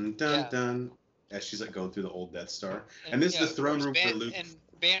dun dun dun, as she's like going through the old Death Star. And this is the throne room for Luke. And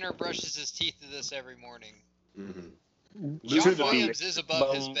Banner brushes his teeth to this every morning. Mm-hmm. John Williams is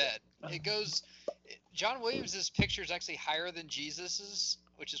above his bed. John Williams' picture is actually higher than Jesus's,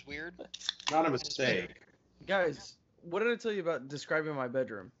 which is weird. Not a mistake. Guys, what did I tell you about describing my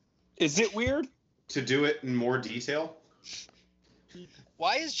bedroom? Is it weird? To do it in more detail?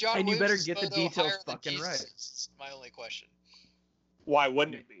 Why is John and Williams' you better get the details fucking right. That's my only question. Why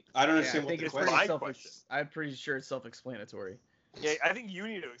wouldn't it be? I don't understand what the question is. I'm pretty sure it's self-explanatory. Yeah, I think you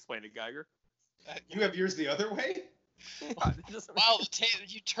need to explain it, Geiger. You have yours the other way? Wow,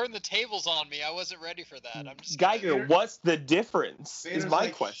 you turned the tables on me. I wasn't ready for that. I'm just Geiger, what's the difference? Banner's is my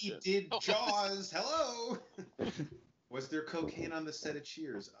like, question. He did Jaws. Hello. Was there cocaine on the set of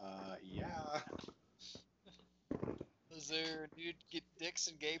Cheers? Yeah. Was there nude dicks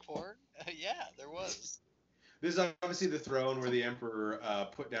and gay porn? Yeah, there was. This is obviously the throne where the Emperor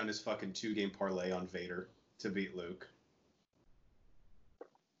put down his fucking 2-game parlay on Vader to beat Luke.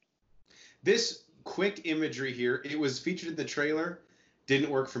 This quick imagery here, it was featured in the trailer.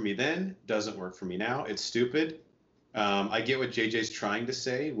 Didn't work for me then. Doesn't work for me now. It's stupid. I get what JJ's trying to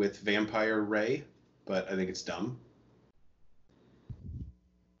say with Vampire Rey, but I think it's dumb.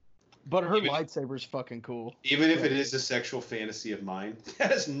 But her lightsaber's fucking cool. Even if it is a sexual fantasy of mine, that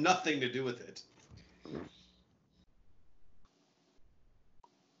has nothing to do with it.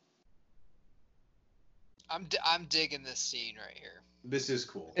 I'm digging this scene right here. This is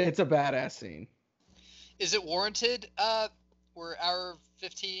cool. It's a badass scene. Is it warranted? We're hour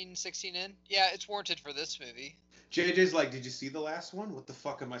 15, 16 in? Yeah, it's warranted for this movie. JJ's like, did you see the last one? What the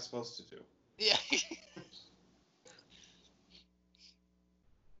fuck am I supposed to do? Yeah.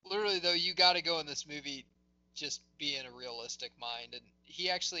 Literally, though, you got to go in this movie just being a realistic mind, and he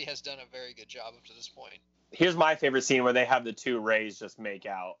actually has done a very good job up to this point. Here's my favorite scene where they have the two Reys just make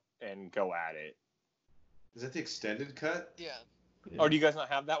out and go at it. Is that the extended cut? Yeah. Oh, do you guys not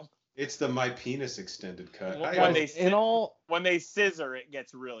have that one? It's the my penis extended cut. When they scissor, it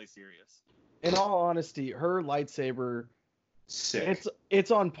gets really serious. In all honesty, her lightsaber, sick.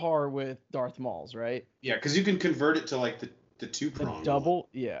 It's on par with Darth Maul's, right? Yeah, because you can convert it to like the two-prong. Double,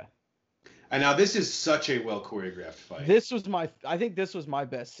 yeah. And now this is such a well choreographed fight. I think this was my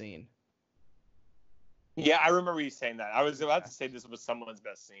best scene. Yeah, I remember you saying that. I was about to say this was someone's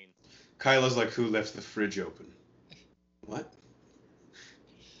best scene. Kylo's like, who left the fridge open? What?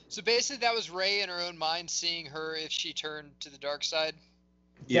 So basically, that was Rey in her own mind seeing her if she turned to the dark side.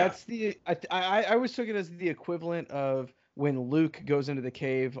 Yeah. That's I always took it as the equivalent of when Luke goes into the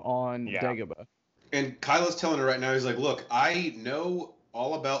cave on Dagobah. And Kylo's telling her right now, he's like, look, I know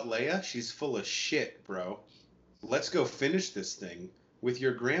all about Leia. She's full of shit, bro. Let's go finish this thing with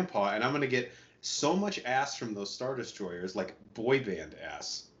your grandpa, and I'm going to get so much ass from those Star Destroyers, like boy band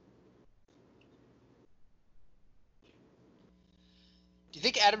ass. Do you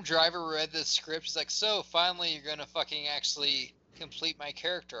think Adam Driver read the script? He's like, so finally you're going to fucking actually complete my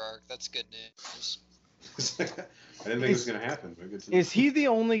character arc. That's good news. I didn't think it was going to happen. But good to know. Is he the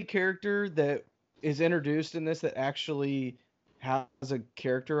only character that is introduced in this that actually has a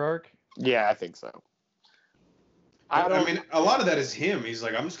character arc? Yeah, I think so. I mean, a lot of that is him. He's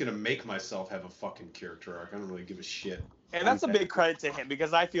like, I'm just going to make myself have a fucking character arc. I don't really give a shit. And that's a big credit to him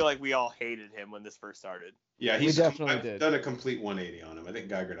because I feel like we all hated him when this first started. Yeah, We definitely did. Done a complete 180 on him. I think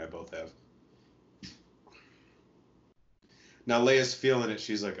Geiger and I both have. Now Leia's feeling it.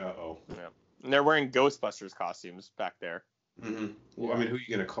 She's like, uh-oh. Yeah. And they're wearing Ghostbusters costumes back there. Mm-hmm. Well, I mean, who are you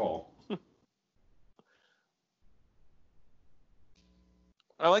going to call?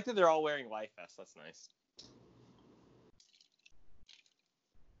 I like that they're all wearing life vests. That's nice.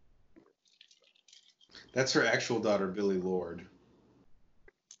 That's her actual daughter, Billy Lord.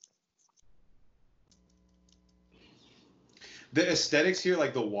 The aesthetics here,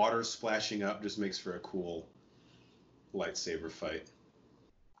 like the water splashing up, just makes for a cool lightsaber fight.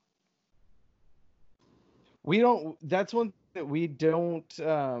 That's one that we don't,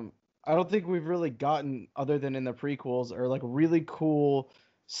 I don't think we've really gotten, other than in the prequels, or like really cool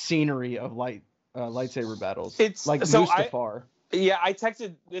scenery of lightsaber battles. It's like so Mustafar.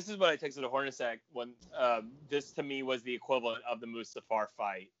 This is what I texted to Hornacek when this to me was the equivalent of the Mustafar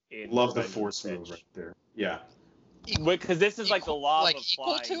fight in Love the Revenge force of the move Sith. right there. Yeah. Because this is like the lava equal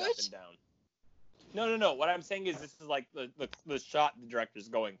flying to up it? and down. No. What I'm saying is this is like the shot the director's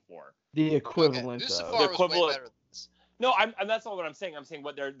going for. The equivalent okay. of. Mustafar was way better than this. No, and that's not what I'm saying. I'm saying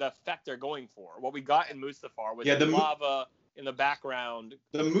the effect they're going for. What we got in Mustafar was Yeah, the lava in the background.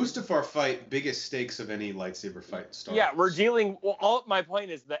 The Mustafar fight, biggest stakes of any lightsaber fight. We're dealing. Well, my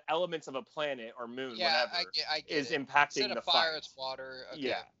point is the elements of a planet or moon, whatever, I get is it. impacting Instead the of fire, fight. it's water. Okay.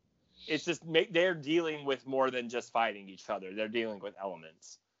 Yeah, it's just they're dealing with more than just fighting each other. They're dealing with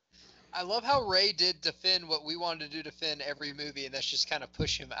elements. I love how Rey did defend what we wanted to do to defend every movie, and that's just kind of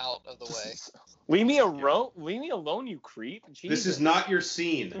push him out of the way. Leave me alone, you creep. Jesus. This is not your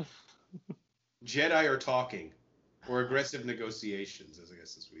scene. Jedi are talking. Or aggressive negotiations, as I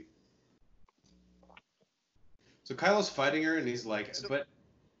guess this week. So Kylo's fighting her, and he's like, but...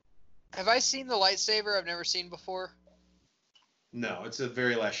 Have I seen the lightsaber I've never seen before? No, it's the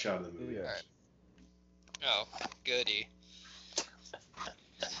very last shot of the movie. Yeah. Alright. Oh, goody.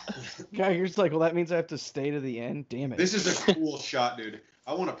 Geiger's like, well, that means I have to stay to the end? Damn it. This is a cool shot, dude.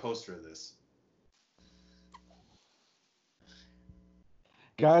 I want a poster of this.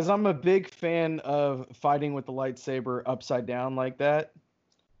 Guys, I'm a big fan of fighting with the lightsaber upside down like that.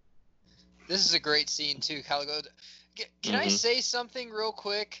 This is a great scene, too, Caligo. Can I say something real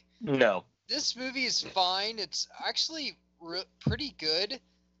quick? No. This movie is fine. It's actually pretty good.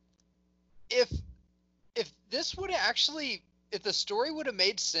 If this would actually... If the story would have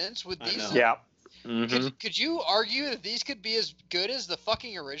made sense with these... Yeah. Mm-hmm. Could you argue that these could be as good as the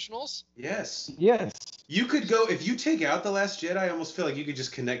fucking originals? Yes. Yes. You could go... If you take out The Last Jedi, I almost feel like you could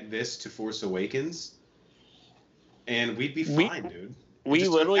just connect this to Force Awakens. And we'd be fine, dude. We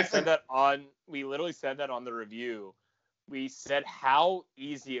literally said that on the review. We said how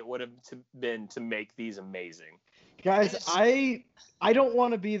easy it would have been to make these amazing. Guys, I don't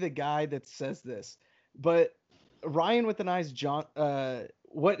want to be the guy that says this, but Ryan with an Eyes John,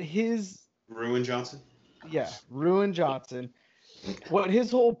 Ruin Johnson? Yeah, Ruin Johnson. What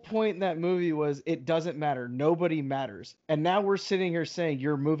his whole point in that movie was, it doesn't matter. Nobody matters. And now we're sitting here saying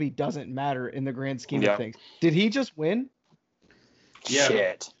your movie doesn't matter in the grand scheme of things. Did he just win? Yeah.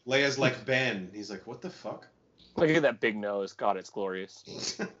 Shit. Leia's like, Ben. He's like, what the fuck? Look at that big nose. God, it's glorious.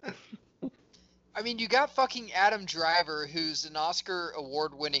 I mean, you got fucking Adam Driver, who's an Oscar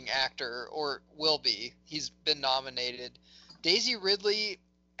award-winning actor, or will be. He's been nominated. Daisy Ridley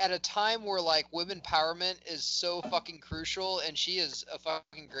at a time where like women empowerment is so fucking crucial, and she is a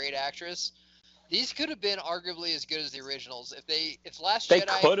fucking great actress. These could have been arguably as good as the originals if Last They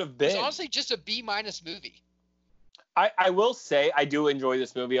Jedi could have was been. honestly just a B- movie. I will say I do enjoy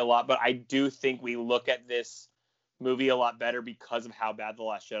this movie a lot, but I do think we look at this movie a lot better because of how bad The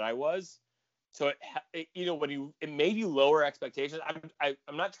Last Jedi was. So it made you lower expectations.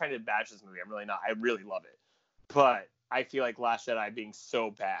 I'm not trying to bash this movie. I'm really not. I really love it, but I feel like Last Jedi being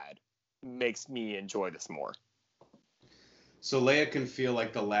so bad makes me enjoy this more. So Leia can feel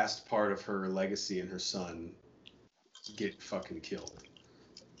like the last part of her legacy and her son get fucking killed.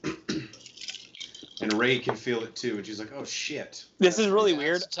 And Rey can feel it too, and she's like, "Oh shit." This is really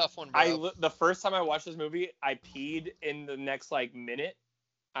weird. That's a tough one, bro. The first time I watched this movie, I peed in the next minute.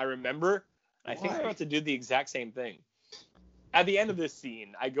 I remember. I think I'm about to do the exact same thing. At the end of this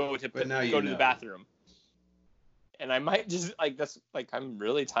scene, I go to the bathroom, and I might just I'm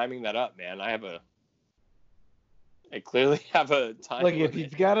really timing that up, man. I clearly have a time. Like if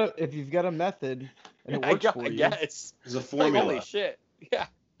you've got a method and it works for you. Yes. There's a formula. Holy shit. Yeah.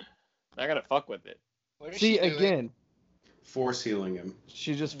 I gotta fuck with it. What is See she doing? again. Force healing him.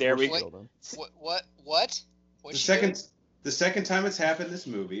 She just There we killed him. What? The second time it's happened in this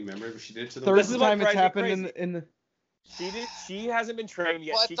movie, remember she did it to the Third time it's happened in the She hasn't been trained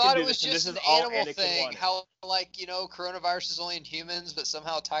yet. Well, I she thought can it do was this, just and an this is all animal Anakin thing. wanted. How coronavirus is only in humans, but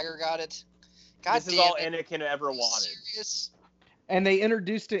somehow Tiger got it. God this damn is all it. Anakin ever wanted. Serious? and they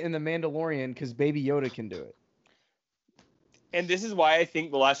introduced it in The Mandalorian because Baby Yoda can do it. And this is why I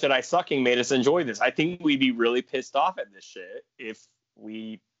think The Last Jedi sucking made us enjoy this. I think we'd be really pissed off at this shit if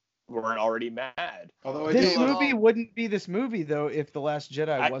we weren't already mad. Although I This do love movie wouldn't be this movie though if The Last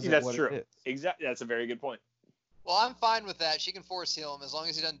Jedi wasn't that's what true. it is. Exactly. That's a very good point. Well, I'm fine with that. She can force heal him as long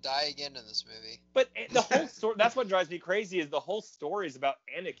as he doesn't die again in this movie. But the whole story, that's what drives me crazy, is the whole story is about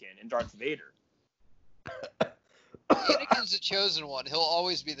Anakin and Darth Vader. Anakin's the chosen one. He'll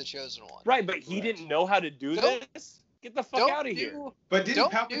always be the chosen one. Right, but he didn't know how to do this? Get the fuck out of here. But didn't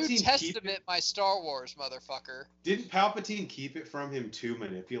Don't Palpatine New keep Testament my Star Wars, motherfucker. Didn't Palpatine keep it from him to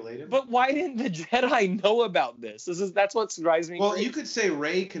manipulate him? But why didn't the Jedi know about this? That's what drives me crazy. You could say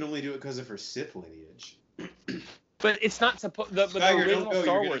Rey can only do it because of her Sith lineage. But it's not supposed. The Tiger, original don't go,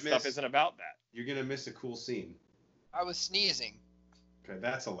 Star you're Wars gonna stuff miss. isn't about that. You're gonna miss a cool scene. I was sneezing. Okay,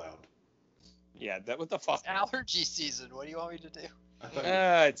 that's allowed. Yeah, that what the fuck? It's allergy season. What do you want me to do? I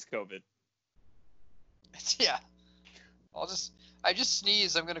thought It's COVID. Yeah. I just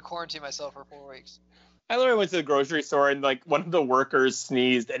sneezed. I'm gonna quarantine myself for 4 weeks. I literally went to the grocery store and one of the workers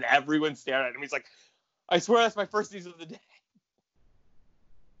sneezed and everyone stared at him. He's like, "I swear that's my first sneeze of the day."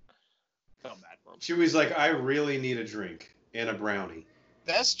 Felt bad for him. Chewie's like, I really need a drink and a brownie.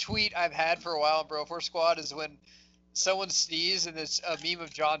 Best tweet I've had for a while in Broforce Squad is when someone sneezes and it's a meme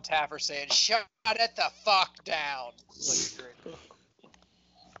of John Taffer saying, "Shut it the fuck down." It's like great.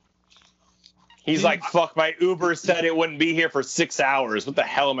 He's like, "Fuck, my Uber said it wouldn't be here for 6 hours. What the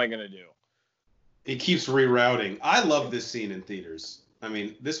hell am I gonna do?" He keeps rerouting. I love this scene in theaters. I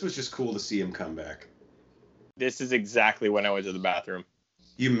mean, this was just cool to see him come back. This is exactly when I went to the bathroom.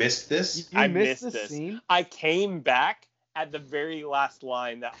 You missed this? I missed this this scene. I came back at the very last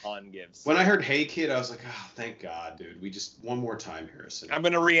line that Han gives. When I heard "Hey Kid," I was like, oh, thank God, dude. We just, one more time, Harrison. I'm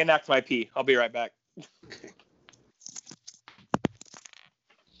gonna reenact my pee. I'll be right back. Okay.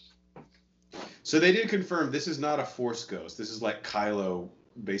 So they did confirm this is not a Force ghost. This is like Kylo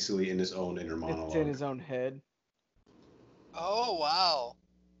basically in his own inner monologue. It's in his own head. Oh wow.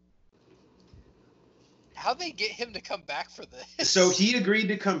 How'd they get him to come back for this? So he agreed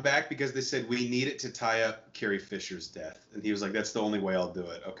to come back because they said we need it to tie up Carrie Fisher's death. And he was like, that's the only way I'll do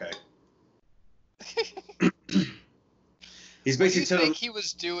it. Okay. He's What do basically you telling think he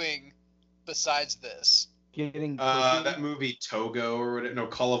was doing besides this? Getting that movie Togo or whatever. No,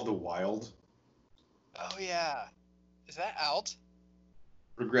 Call of the Wild. Oh yeah. Is that out?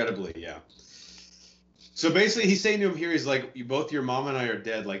 Regrettably, yeah. So basically, he's saying to him here, he's like, both your mom and I are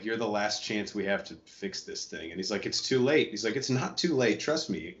dead. Like, you're the last chance we have to fix this thing. And he's like, it's too late. He's like, it's not too late. Trust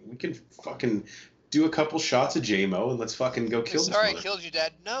me. We can fucking do a couple shots of JMO and let's fucking go kill this Sorry, I mother. killed you,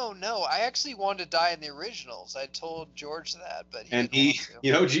 Dad. No. I actually wanted to die in the originals. I told George that, but he And didn't he,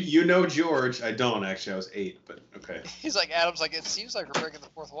 want to. you know George. I don't, actually. I was 8, but okay. He's like, Adam's like, it seems like we're breaking the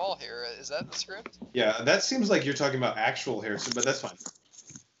fourth wall here. Is that the script? Yeah, that seems like you're talking about actual Harrison, but that's fine.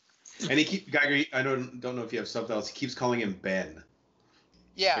 And Geiger, I don't know if you have something else. He keeps calling him Ben.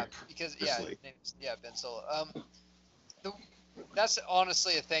 Yeah, Like, because purposely. Ben Solo. That's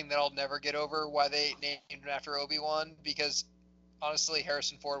honestly a thing that I'll never get over. Why they named him after Obi-Wan? Because honestly,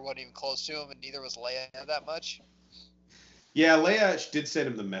 Harrison Ford wasn't even close to him, and neither was Leia that much. Yeah, Leia did send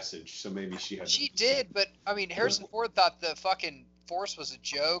him the message, so maybe she had. She did, but I mean, Harrison Ford thought the fucking Force was a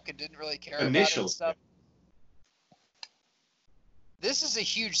joke and didn't really care about it Initially. and stuff. This is a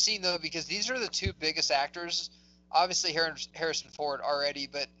huge scene though because these are the two biggest actors. Obviously, Harrison Ford already,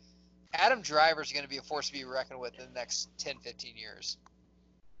 but Adam Driver is going to be a force to be reckoned with in the next 10, 15 years.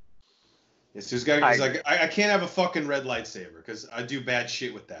 Yes, this guy is like, I can't have a fucking red lightsaber because I do bad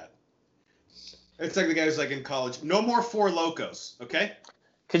shit with that. It's like the guy who's like in college. No more Four Locos, okay?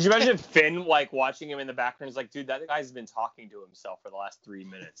 Could you imagine Finn like watching him in the background? He's like, dude, that guy's been talking to himself for the last 3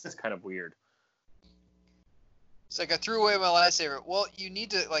 minutes. It's kind of weird. It's like I threw away my lightsaber. Well, you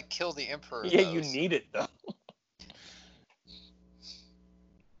need to like kill the Emperor. Yeah, though, you need it though.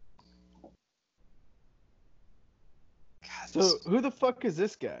 God, So who the fuck is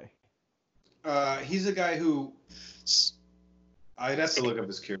this guy? He's a guy who I'd have to look up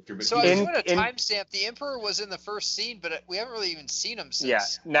his character, but so I was he's, doing a timestamp. The Emperor was in the first scene, but we haven't really even seen him since.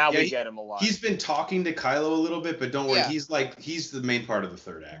 Yeah, now we he- get him a lot. he's been talking to Kylo a little bit, but don't worry, Yeah. he's the main part of the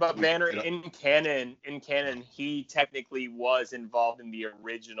third act. But Banner, in canon, he technically was involved in the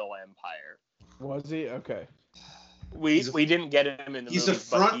original Empire. Was he? Okay. We didn't get him in the he's a movies,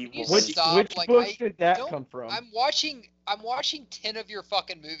 front- but he You was. stop, Which like, book I did that don't- come from? I'm watching 10 of your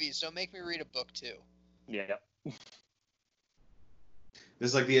fucking movies. Don't make me read a book too. Yeah. This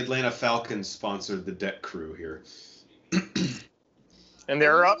is like the Atlanta Falcons sponsored the deck crew here. And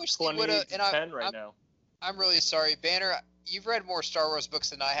they're I up wish they 20 would've- to and I'm- 10 right I'm- now. I'm really sorry, Banner. You've read more Star Wars books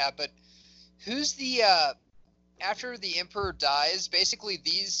than I have, but who's the after the Emperor dies? Basically,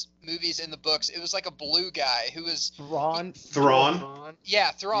 these movies in the books, it was like a blue guy who was Thrawn. Thrawn?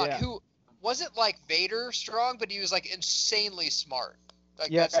 yeah, Thrawn, Yeah. who wasn't like Vader strong, but he was like insanely smart. Like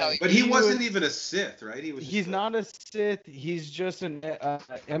Yeah, that's how he. But he He wasn't was- even a Sith, right? He was. He's not a Sith. He's just an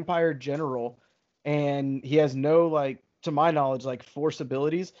Empire general, and he has no, like, to my knowledge, like Force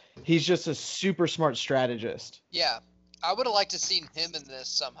abilities. He's just a super smart strategist. Yeah, I would have liked to seen him in this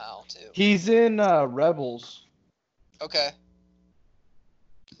somehow too. He's in Rebels. Okay.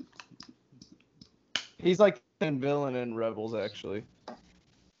 He's like the villain in Rebels, actually.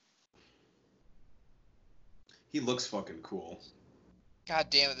 He looks fucking cool. God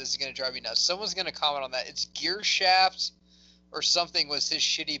damn it, this is gonna drive me nuts. Someone's gonna comment on that. It's Gear Shaft or something was his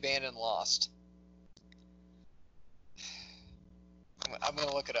shitty band and Lost. I'm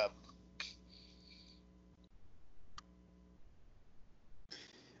gonna look it up.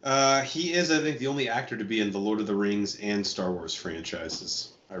 He is, I think, the only actor to be in the Lord of the Rings and Star Wars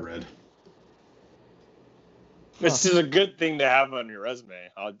franchises. I read. This is a good thing to have on your resume,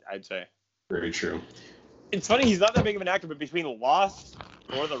 I'd say. Very true. It's funny, he's not that big of an actor, but between Lost,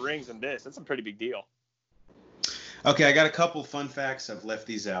 Lord of the Rings, and this, that's a pretty big deal. Okay, I got a couple fun facts. I've left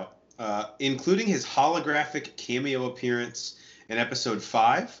these out, including his holographic cameo appearance in Episode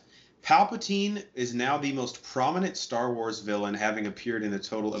 5. Palpatine is now the most prominent Star Wars villain, having appeared in a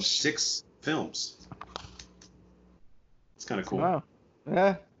total of 6 films. It's kind of cool. Wow.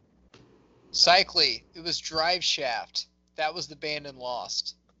 Yeah. Cycly, it was Drive Shaft. That was the band in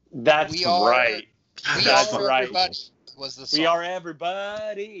Lost. That's We are- right. We That's Are right. Everybody was the song. We are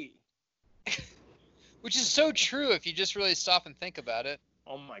everybody. Which is so true if you just really stop and think about it.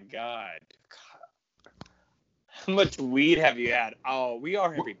 Oh my god. How much weed have you had? Oh, we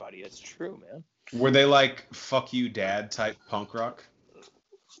are everybody. That's true, man. Were they like "fuck you, dad" type punk rock?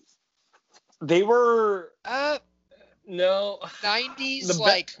 They were no. 90s, The be-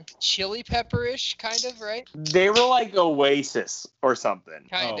 like Chili Pepper-ish, kind of, right? They were like Oasis or something.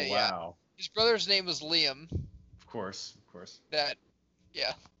 Kind of, Oh yeah. wow! His brother's name was Liam. Of course. That,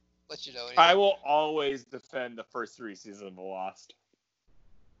 yeah, let you know. Anyway. I will always defend the first 3 seasons of Lost.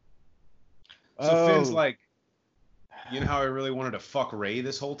 So Finn's Oh. like, you know how I really wanted to fuck Rey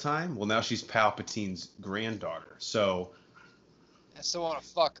this whole time? Well, now she's Palpatine's granddaughter. So, I still want to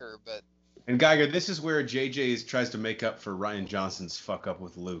fuck her, but and Geiger, this is where JJ tries to make up for Ryan Johnson's fuck up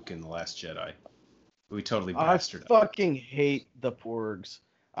with Luke in The Last Jedi. We totally I bastardized. fucking hate the porgs.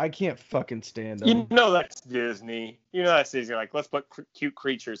 I can't fucking stand them. You know that's Disney. You know that's Disney. Like, let's put cute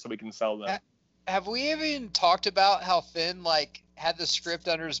creatures so we can sell them. have we even talked about how Finn, like, had the script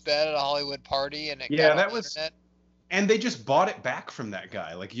under his bed at a Hollywood party and it Yeah, got on that the was- internet? And they just bought it back from that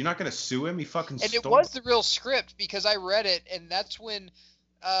guy. Like, you're not going to sue him? He fucking And it stole was the real script because I read it, and that's when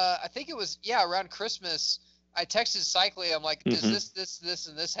I think it was around Christmas. I texted Cycly. I'm like, does this,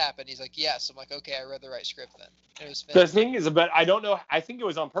 and this happen? He's like, yes. I'm like, okay, I read the right script then. And it was Finn. The thing is, but I don't know. I think it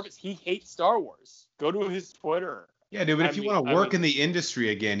was on purpose. He hates Star Wars. Go to his Twitter. Yeah, dude, but if you want to I work mean- in the industry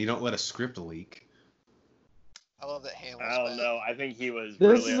again, you don't let a script leak. I love that Ham was I don't back. know. I think he was This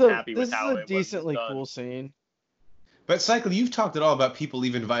really is unhappy this with is how a it decently was done. cool scene. But Cycle, you've talked at all about people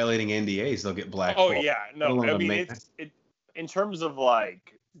even violating NDAs. They'll get blackballed. Oh yeah, Let no, alone I a mean man. it in terms of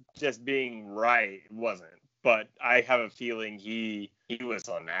like just being right, it wasn't. But I have a feeling he was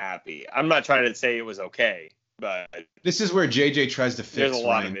unhappy. I'm not trying to say it was okay, but This is where JJ tries to there's fix a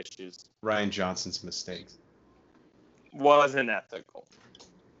lot of issues. Ryan Johnson's mistakes. Wasn't ethical.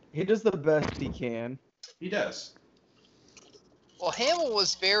 He does the best he can. He does. Well, Hamill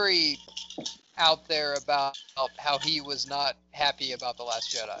was very out there about how he was not happy about The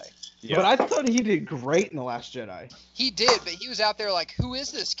Last Jedi. Yeah. But I thought he did great in The Last Jedi. He did, but he was out there like, who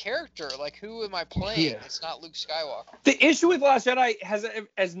is this character? Like, who am I playing? Yeah. It's not Luke Skywalker. The issue with Last Jedi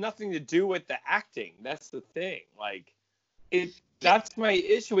has nothing to do with the acting. That's the thing. Like, that's my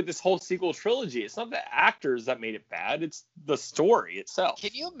issue with this whole sequel trilogy. It's not the actors that made it bad. It's the story itself. Can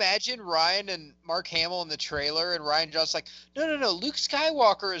you imagine Ryan and Mark Hamill in the trailer, and Ryan Johnson's like, no, Luke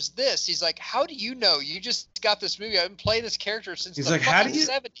Skywalker is this. He's like, how do you know? You just got this movie. I've been playing this character since He's the like, fucking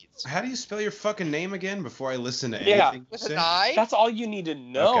 70s. How do you spell your fucking name again before I listen to Yeah. anything? With you say? an eye? That's all you need to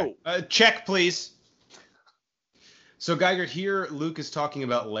know. Okay. Check, please. So, Geiger, here Luke is talking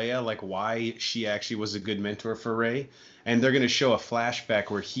about Leia, like why she actually was a good mentor for Rey. And they're going to show a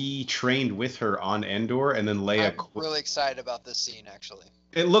flashback where he trained with her on Endor, and then Leia. I'm really excited about this scene, actually.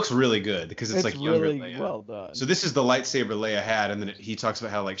 It looks really good because it's like younger really Leia. well done. So this is the lightsaber Leia had, and then he talks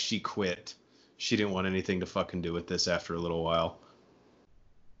about how like she quit. She didn't want anything to fucking do with this after a little while.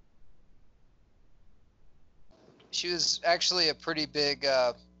 She was actually a pretty big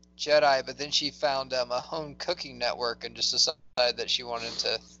Jedi, but then she found a home cooking network and just decided that she wanted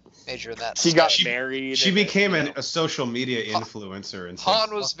to major in that. She got instead. married. She and became you know. a social media influencer, and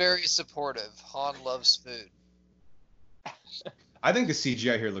Han was very supportive. Han loves food. I think the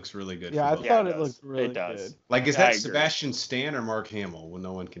CGI here looks really good. Yeah, I for both. thought it it does. looked really It does. good. Like, is I that agree. Sebastian Stan or Mark Hamill? Well,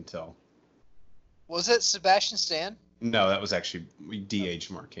 no one can tell. Was it Sebastian Stan? No, that was actually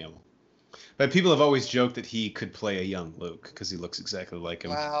de-aged Mark Hamill. But people have always joked that he could play a young Luke because he looks exactly like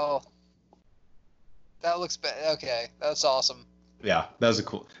him. Wow. That looks bad. Okay, that's awesome. Yeah, that was a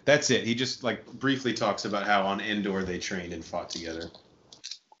cool. That's it. He just like briefly talks about how on Endor they trained and fought together.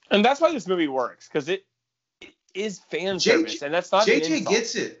 And that's why this movie works, because it is fan service, and that's not an JJ insult.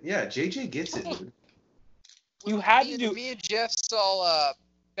 gets it. Yeah, JJ gets it, dude. You had me, to do. Me and Jeff saw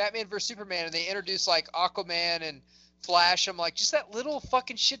Batman vs Superman, and they introduced like Aquaman and Flash. I'm like, just that little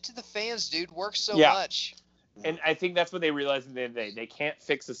fucking shit to the fans, dude, works so Yeah. much. And I think that's what they realized at the end of the day. They can't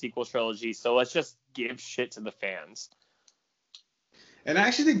fix a sequel trilogy, so let's just give shit to the fans. And I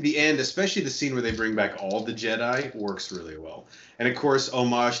actually think the end, especially the scene where they bring back all the Jedi, works really well. And of course,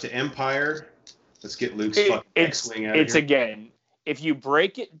 homage to Empire. Let's get Luke's fucking X-wing out of It's here. again, if you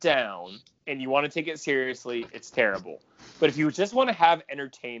break it down and you want to take it seriously, it's terrible. But if you just want to have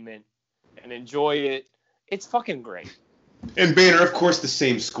entertainment and enjoy it, it's fucking great. And Banner, of course, the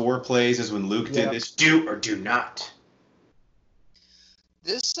same score plays as when Luke did Yep. this. Do or do not.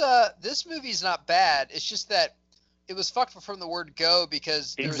 This movie's not bad. It's just that it was fucked from the word go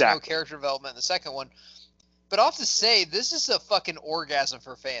because there was no Exactly. character development in the second one. But I have to say, this is a fucking orgasm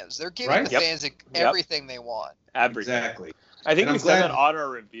for fans. They're giving Right? the Yep. fans everything they want. Everything. Exactly. I think And I'm we said glad- that on our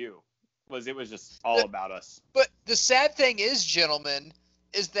review. It was just all about us. But the sad thing is, gentlemen,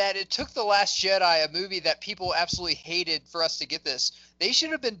 is that it took The Last Jedi, a movie that people absolutely hated, for us to get this. They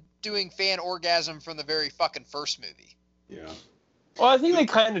should have been doing fan orgasm from the very fucking first movie. Yeah. Well, I think they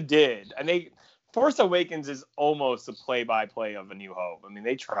kind of did. And Force Awakens is almost a play-by-play of A New Hope. I mean,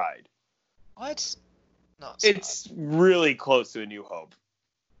 they tried. What? No, It's really close to A New Hope.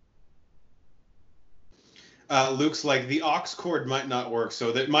 Luke's like, the aux cord might not work,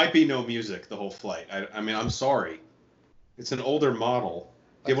 so there might be no music the whole flight. I mean, I'm sorry. It's an older model.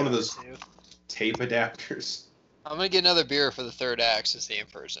 Get one of those tape adapters. I'm gonna get another beer for the third act since the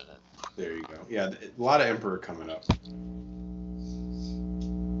Emperor's in it. There you go. Yeah, a lot of Emperor coming up.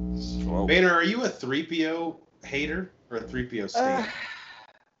 Banner, are you a 3PO hater or a 3PO stan?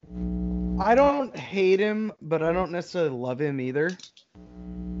 I don't hate him, but I don't necessarily love him either.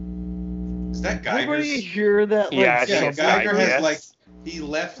 Is that Anybody Geiger's? hear that? Yeah, I Like, think Yeah, it's Geiger Geiger, has yes. he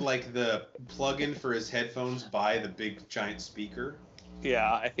left like the plug-in for his headphones by the big giant speaker,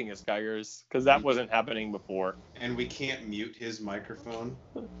 Yeah, I think it's Geiger's, because that wasn't happening before. and we can't mute his microphone.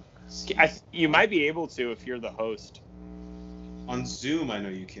 You might be able to if you're the host. On Zoom, I know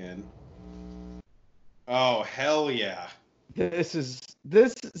you can. Oh, hell yeah.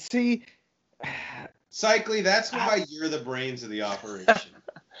 See, Cycly, that's why you're the brains of the operation.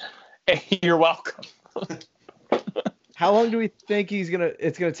 You're welcome. how long do we think it's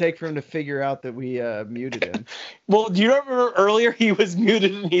gonna take for him to figure out that we muted him? Well, do you remember earlier he was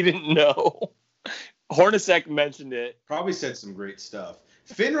muted and he didn't know? Hornacek mentioned it. Probably said some great stuff.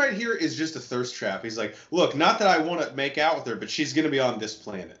 Finn right here is just a thirst trap. He's like, look, not that I want to make out with her, but she's going to be on this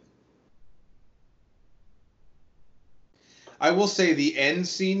planet. I will say the end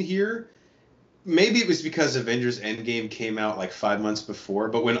scene here, maybe it was because Avengers Endgame came out like 5 months before,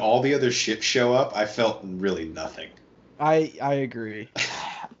 but when all the other ships show up, I felt really nothing. I agree.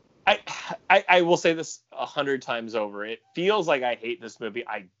 I will say this 100 times over. It feels like I hate this movie.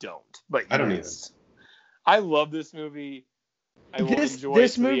 I don't. But I don't yes. I love this movie. I will enjoy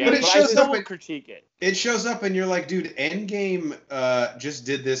this it movie, but it I shows still up critique it. It shows up and you're like, dude, Endgame just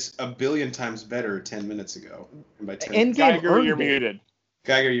did this a billion times better 10 minutes ago. And by 10 Endgame Geiger, earned you're it. muted.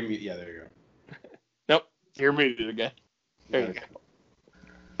 Geiger, you mute. Yeah, there you go. Nope, you're muted again. There you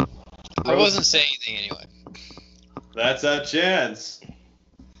go. I wasn't saying anything anyway. That's a chance.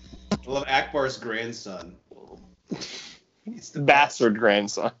 I love Akbar's grandson. He's the Bastard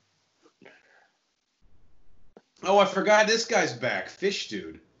grandson. Oh, I forgot this guy's back. Fish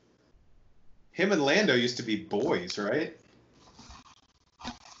dude. Him and Lando used to be boys, right?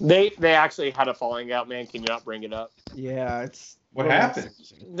 They actually had a falling out, man. Can you not bring it up? Yeah, it's. What happened?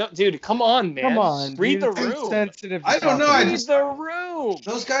 No, dude, come on, man. Come on, Read dude, the it's room. Sensitive. I don't know, talk I about. Read the room.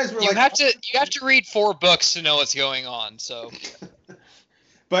 Those guys were You like... have to read 4 books to know what's going on. So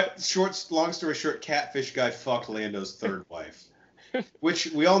But long story short, Catfish guy fucked Lando's third wife.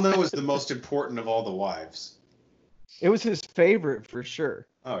 Which we all know is the most important of all the wives. It was his favorite for sure.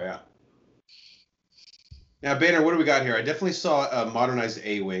 Oh, yeah. Now, Banner, what do we got here? I definitely saw a modernized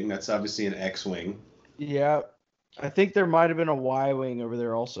A-Wing. That's obviously an X-Wing. Yeah, I think there might have been a Y-wing over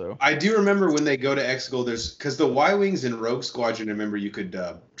there also. I do remember when they go to Exegol, because the Y-Wings in Rogue Squadron, I remember you could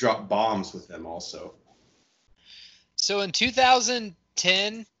drop bombs with them also. So in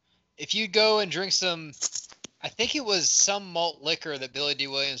 2010, if you go and drink some, I think it was some malt liquor that Billy D.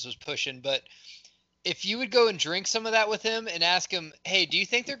 Williams was pushing, but if you would go and drink some of that with him and ask him, hey, do you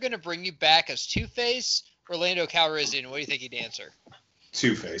think they're going to bring you back as Two-Face or Lando Calrissian? What do you think he'd answer?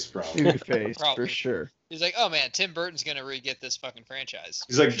 Two-Face, probably. Two-Face, Probably. for sure. He's like, oh man, Tim Burton's going to re-get this fucking franchise.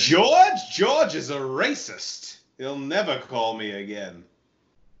 He's like, George is a racist. He'll never call me again.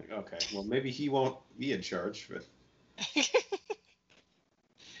 Like, okay, well, maybe he won't be in charge, but...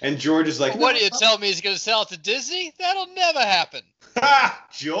 And George is like, What do you tell me he's going to sell it to Disney? That'll never happen. Ha!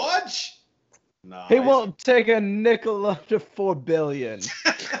 George? Nah. He won't take a nickel under $4 billion.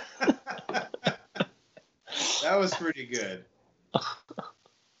 That was pretty good.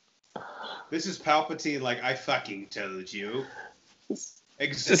 This is Palpatine like, I fucking told you.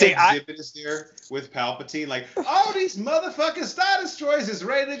 Exhibit is there with Palpatine like, oh, these motherfucking Star Destroyers is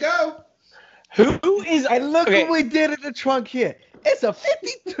ready to go. Who is... And look okay. what we did in the trunk here. It's a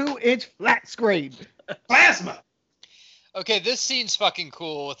 52-inch flat screen. Plasma. Okay, this scene's fucking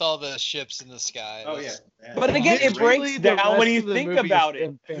cool with all the ships in the sky. Oh, yeah. But again, it breaks The down when rest you of the think movie about has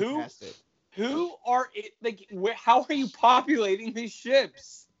it. been fantastic. Who are it? Like, how are you populating these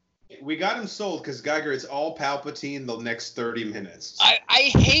ships? We got him sold because, Geiger, it's all Palpatine the next 30 minutes.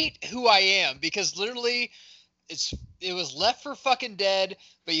 I hate who I am because literally it was Left for fucking Dead,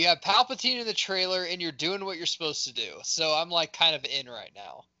 but you have Palpatine in the trailer and you're doing what you're supposed to do. So I'm like kind of in right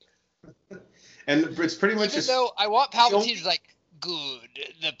now. And it's pretty much Even just... though I want Palpatine to be like, good,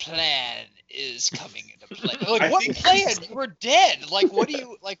 the plan is coming into play. Like, what plan? You were dead. Like, what do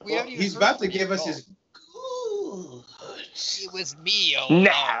you, like, we haven't even He's heard about from to you give at us all. his... Good. It was me all No,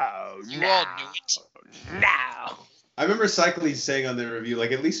 along. You all knew it. No. I remember Cycles saying on the review,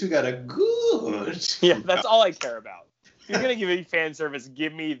 like, at least we got a good... Yeah, that's all I care about. If you're gonna give me fan service,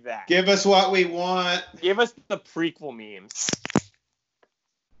 give me that. Give us what we want. Give us the prequel memes.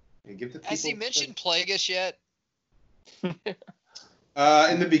 And give the Has he people- mentioned Plagueis yet? In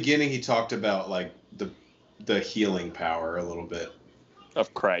the beginning, he talked about, like, the healing power a little bit.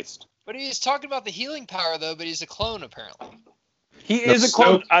 Of Christ. But he's talking about the healing power, though, but he's a clone, apparently. He is a Snoke-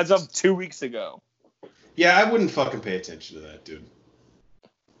 clone as of 2 weeks ago. Yeah, I wouldn't fucking pay attention to that, dude.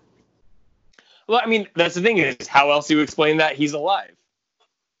 Well, I mean, that's the thing is, how else do you explain that he's alive?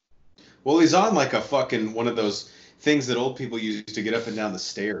 Well, he's on, like, a fucking one of those things that old people use to get up and down the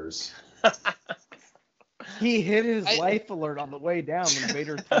stairs. He hit his life alert on the way down when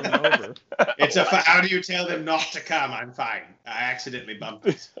Vader threw him over. It's a... How do you tell them not to come? I'm fine. I accidentally bumped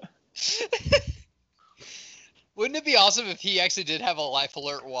it. Wouldn't it be awesome if he actually did have a life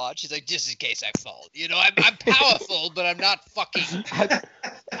alert watch? He's like, just in case I fall. You know, I'm powerful, but I'm not fucking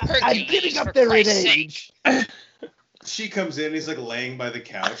Hercules, I'm getting for up there in Christ's sake. age. She comes in, he's like laying by the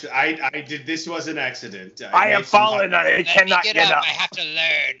couch. I did, this was an accident. I have made some fallen. hot- I Let cannot me get up. I have to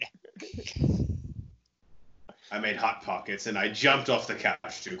learn. I made hot pockets and I jumped off the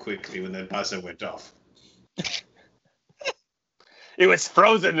couch too quickly when the buzzer went off. It was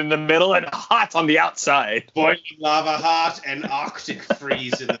frozen in the middle and hot on the outside. Boiling lava hot and Arctic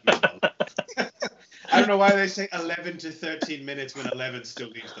freeze in the middle. I don't know why they say 11 to 13 minutes when 11 still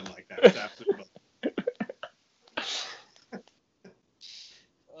leaves them like that. It's absolutely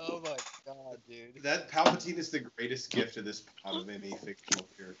Oh my god, dude. that Palpatine is the greatest gift of this out of any fictional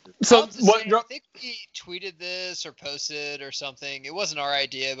character. So I think we tweeted this or posted or something. It wasn't our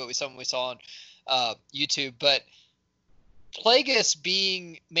idea, but something we saw on YouTube. But Plagueis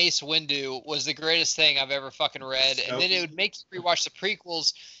being Mace Windu was the greatest thing I've ever fucking read. And then it would make you rewatch the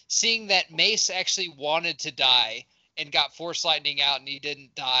prequels, seeing that Mace actually wanted to die and got Force Lightning out and he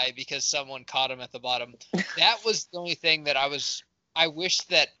didn't die because someone caught him at the bottom. That was the only thing that I wish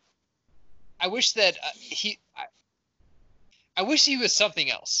he was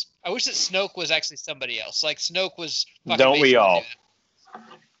something else. I wish that Snoke was actually somebody else. Like Snoke was fucking Don't we Mace Windu. all?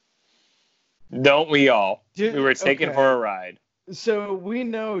 Don't we all? Dude, We were taken okay. for a ride. So we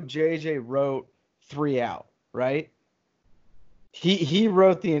know JJ wrote 3 out, right? He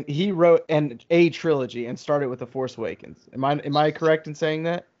wrote a trilogy and started with The Force Awakens. Am I correct in saying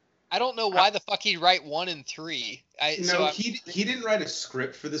that? I don't know why the fuck he'd write 1 and 3. He didn't write a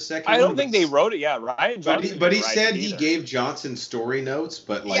script for the second I one. don't think they wrote it. Yeah, Ryan Johnson. But he didn't write said it he either. gave Johnson story notes,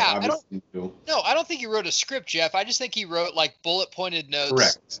 but like Yeah, obviously no. No, I don't think he wrote a script, Jeff. I just think he wrote like bullet pointed notes.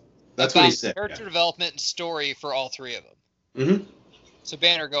 Correct. That's about what he said. Character development and story for all 3 of them. Mm-hmm. So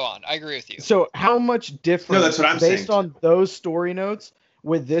Banner, go on. I agree with you. So how much different, No, that's what I'm based saying. on those story notes,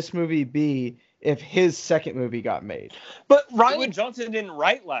 would this movie be if his second movie got made? But Ryan Johnson didn't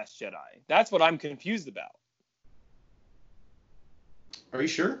write Last Jedi. That's what I'm confused about. Are you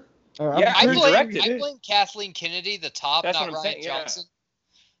sure? Yeah, I Who directed blame Kathleen Kennedy, the top, That's not what I'm Ryan saying, yeah. Johnson.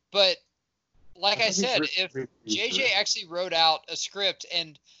 But like I I think said, he's if written- JJ actually wrote out a script,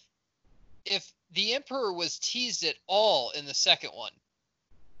 and if the Emperor was teased at all in the second one,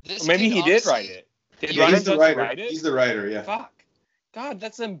 this Maybe could he did honestly- write it. Did Yeah, Ryan he's the Johnson writer. write it? He's the writer, yeah. Fuck. God,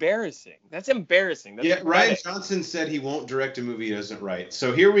 that's embarrassing. That's embarrassing. That's Yeah, Ryan pathetic. Johnson said he won't direct a movie he doesn't write.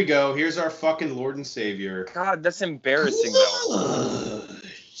 So here we go. Here's our fucking Lord and Savior. God, that's embarrassing, though.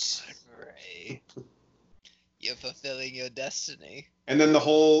 Right. You're fulfilling your destiny. And then the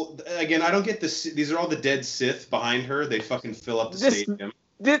whole again, I don't get this. These are all the dead Sith behind her. They fucking fill up the This- stadium.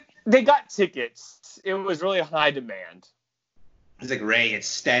 They got tickets. It was really high demand. It's like Ray. It's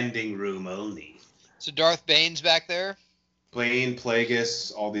standing room only. So Darth Bane's back there. Blaine,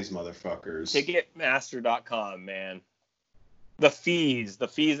 Plagueis, all these motherfuckers. Ticketmaster.com, man. The fees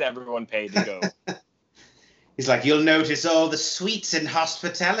everyone paid to go. He's like, you'll notice all the suites and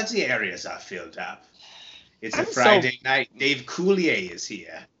hospitality areas are filled up. It's a I'm Friday night. Dave Coulier is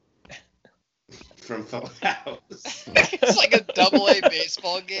here. From Full House. It's like a double-A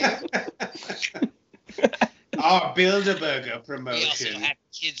baseball game. Our Bilderberger We also promotion. have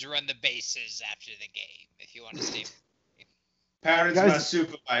kids run the bases after the game, if you want to stay. Parents Guys- must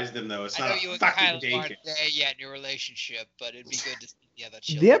supervise them, though. It's I know not you a and fucking Kyle daycare. aren't there yet in your relationship, but it'd be good to see the other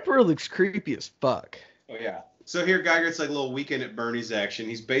children. The Emperor looks creepy as fuck. Oh, yeah. So here, Guy gets like a little Weekend at Bernie's action.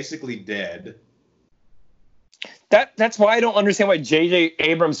 He's basically dead. That's why I don't understand why J.J.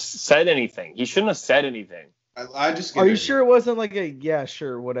 Abrams said anything. He shouldn't have said anything. I just. Are you sure it wasn't like a yeah,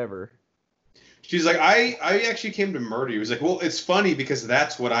 sure, whatever? She's like, I actually came to murder you. He's like, well, it's funny because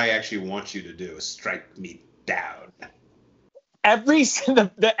that's what I actually want you to do, is strike me down.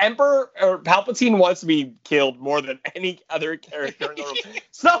 The Emperor or Palpatine wants to be killed more than any other character in the world.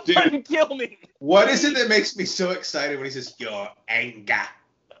 Somebody kill me! What is it that makes me so excited when he says, your anger?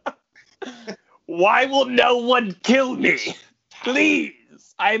 Why will no one kill me? Please,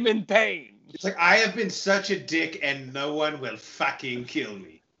 I'm in pain. It's like, I have been such a dick and no one will fucking kill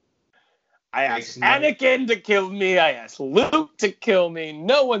me. I asked Makes no- Anakin to kill me. I asked Luke to kill me.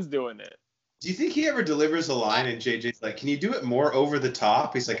 No one's doing it. Do you think he ever delivers a line and JJ's like, can you do it more over the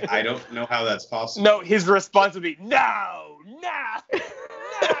top? He's like, I don't know how that's possible. No, his response would be, no.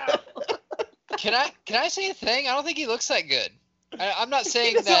 Can I say a thing? I don't think he looks that good. I'm not He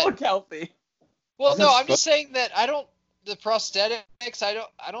saying doesn't that. look healthy. Well, no, I'm just saying that I don't. The prosthetics, I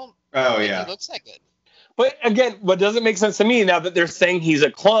don't Oh, think yeah. he looks that good. But again, what doesn't make sense to me now that they're saying he's a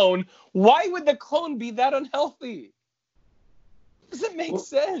clone, why would the clone be that unhealthy? Doesn't make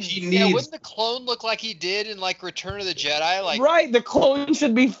sense. He Yeah, needs. wouldn't the clone look like he did in like Return of the Jedi? Like, Right, the clone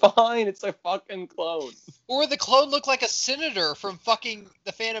should be fine. It's a fucking clone. or the clone look like a senator from fucking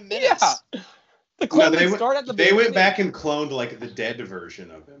the Phantom Menace? Yeah. The clone they would start at the they beginning. went back and cloned like the dead version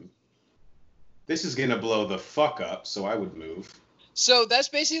of him. This is gonna blow the fuck up, so I would move. So that's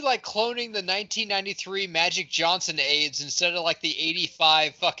basically like cloning the 1993 Magic Johnson AIDS instead of like the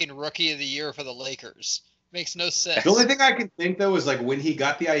 85 fucking Rookie of the Year for the Lakers. Makes no sense. The only thing I can think, though, is like when he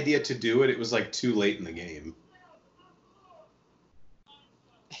got the idea to do it, it was like too late in the game.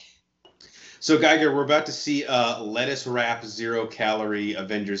 So, Geiger, we're about to see a lettuce wrap 0-calorie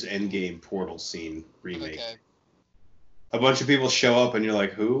Avengers Endgame portal scene remake. Okay. A bunch of people show up and you're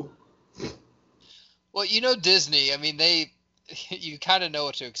like, who? Well, you know Disney. I mean, you kind of know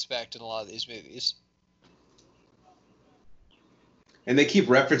what to expect in a lot of these movies. And they keep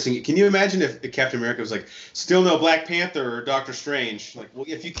referencing it. Can you imagine if Captain America was like, still no Black Panther or Doctor Strange? Like, well,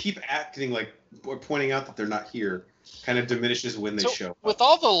 if you keep acting like, or pointing out that they're not here, kind of diminishes when they show up. With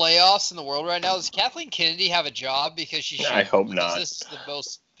all the layoffs in the world right now, does Kathleen Kennedy have a job? Because she should. I hope not. This is the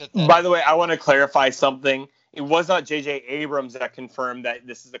most pathetic. By the way, I want to clarify something. It was not J.J. Abrams that confirmed that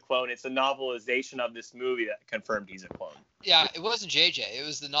this is a clone. It's a novelization of this movie that confirmed he's a clone. Yeah, it wasn't J.J. It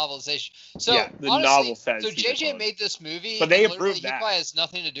was the novelization. So yeah, the honestly, novel says so he's a J.J. clone. made this movie, But they and approved he that. probably has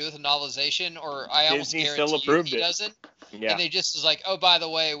nothing to do with the novelization, or I almost Disney guarantee still approved he it. doesn't. Yeah. And they just was like, oh, by the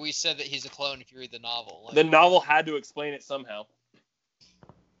way, we said that he's a clone if you read the novel. Like, The novel had to explain it somehow.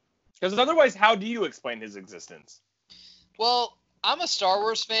 Because otherwise, how do you explain his existence? well, I'm a Star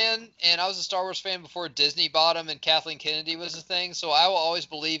Wars fan, and I was a Star Wars fan before Disney bought him and Kathleen Kennedy was a thing, so I will always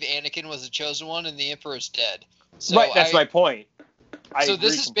believe Anakin was the chosen one and the Emperor is dead. So right, that's my point. I So agree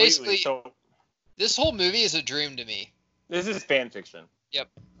this is completely. basically- So This whole movie is a dream to me. this is fan fiction. Yep.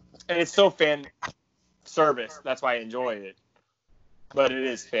 And it's so fan service. That's why I enjoy it. But it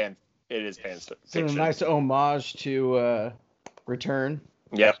is fan It's fiction. a nice homage to Return.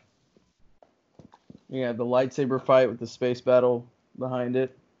 Yep. Yeah, the lightsaber fight with the space battle behind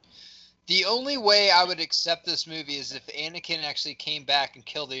it. The only way I would accept this movie is if Anakin actually came back and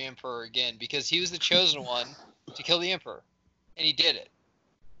killed the Emperor again, because he was the chosen one to kill the Emperor, and he did it.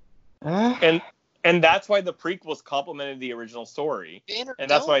 And that's why the prequels complemented the original story. Banner, And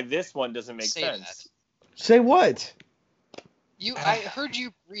that's don't why this one doesn't make say sense. Say what? I heard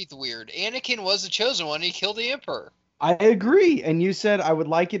you breathe weird. Anakin was the chosen one. He killed the Emperor. I agree. And you said I would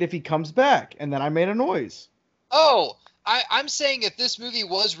like it if he comes back, and then I made a noise. Oh, I'm saying if this movie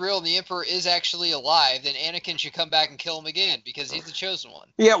was real and the Emperor is actually alive, then Anakin should come back and kill him again because he's the chosen one.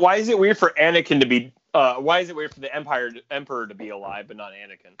 Yeah, why is it weird for Anakin to be why is it weird for the Emperor to be alive but not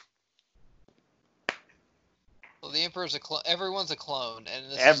Anakin? Well, the Emperor's a clone. Everyone's a clone,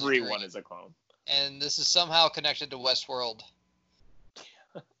 and this Everyone is a clone. And this is somehow connected to Westworld.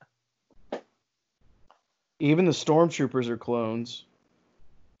 Even the stormtroopers are clones.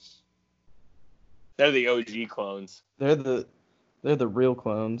 They're the OG clones. They're the real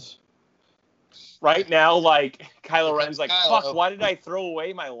clones. Right now, like, Kylo Ren's like, Kylo. fuck, why did I throw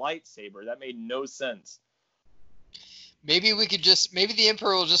away my lightsaber? That made no sense. Maybe the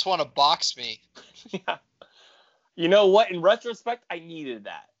Emperor will just want to box me. Yeah. You know what? In retrospect, I needed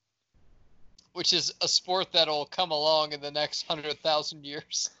that. Which is a sport that'll come along in the next 100,000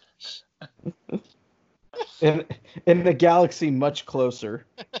 years. In the galaxy much closer.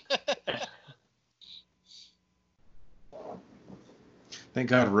 Thank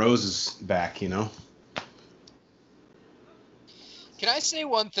God Rose is back, you know? Can I say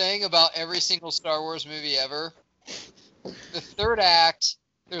one thing about every single Star Wars movie ever? The third act,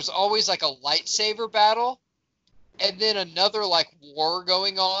 there's always like a lightsaber battle, and then another like war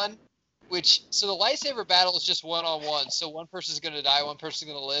going on. So the lightsaber battle is just one-on-one. So one person's going to die, one person's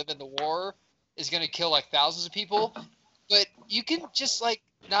going to live, and the war is going to kill like thousands of people. But you can just like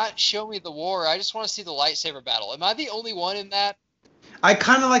not show me the war. I just want to see the lightsaber battle. Am I the only one in that? I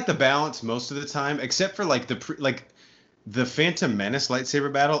kind of like the balance most of the time, except for like the Phantom Menace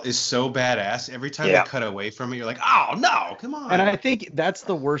lightsaber battle is so badass. Every time they cut away from it, you're like, oh no, come on. And I think that's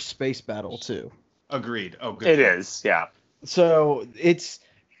the worst space battle too. Agreed. Oh, good. It is, yeah. So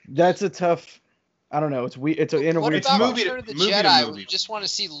that's a tough. I don't know. It's weird. It's in a What weird about spot. Return of the movie to Jedi? movie. We just want to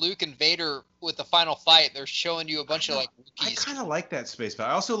see Luke and Vader with the final fight. They're showing you a bunch of like I Wookiees. kind of like that space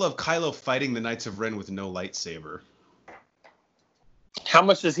battle. I also love Kylo fighting the Knights of Ren with no lightsaber. How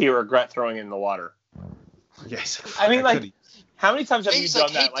much does he regret throwing it in the water? Yes. I mean, like, could've- how many times have you He's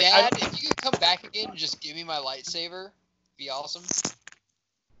done like, hey, that? Like, Dad, if you could come back again and just give me my lightsaber, it'd be awesome.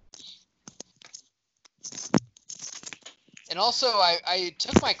 And also, I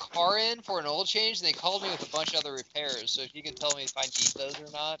took my car in for an oil change, and they called me with a bunch of other repairs. So if you can tell me if I need those or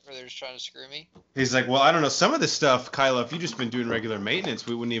not, or they're just trying to screw me. He's like, well, I don't know. Some of this stuff, Kylo, if you just been doing regular maintenance,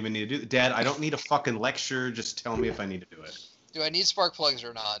 we wouldn't even need to do it. Dad, I don't need a fucking lecture. Just tell me if I need to do it. Do I need spark plugs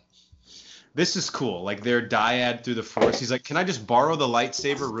or not? This is cool. Like, they're dyad through the Force. He's like, can I just borrow the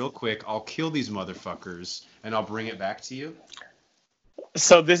lightsaber real quick? I'll kill these motherfuckers, and I'll bring it back to you.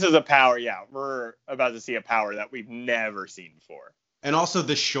 so this is a power, yeah. We're about to see a power that we've never seen before. And also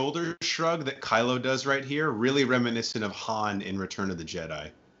the shoulder shrug that Kylo does right here, really reminiscent of Han in Return of the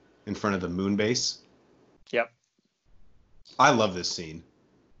Jedi, in front of the moon base. Yep. I love this scene.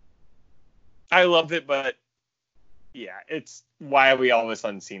 I love it, but yeah, it's why have we all of a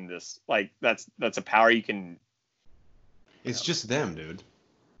sudden seen this? Like that's a power you can. It's just them, dude.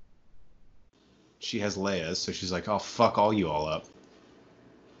 She has Leia's, so she's like, "I'll fuck all you all up."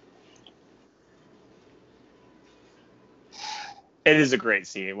 It is a great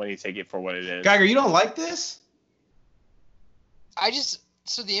scene when you take it for what it is. Geiger, you don't like this?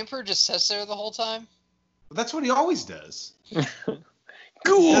 So the Emperor just sits there the whole time? That's what he always does.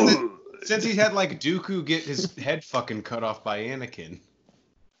 Cool. Since he had like Dooku get his head fucking cut off by Anakin.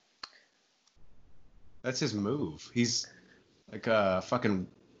 That's his move. He's like a fucking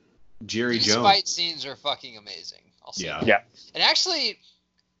Jerry These Jones. fight scenes are fucking amazing. I'll say that. Yeah. And actually,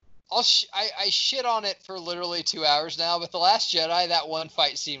 I shit on it for literally 2 hours now, but The Last Jedi, that one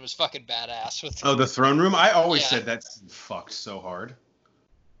fight scene was fucking badass. Oh, the throne room? I always Yeah. said that's fucked so hard.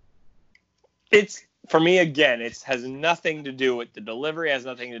 It's for me again. It has nothing to do with the delivery. Has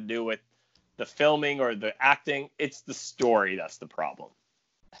nothing to do with the filming or the acting. It's the story that's the problem.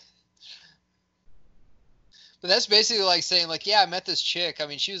 But that's basically like saying, like, yeah, I met this chick. I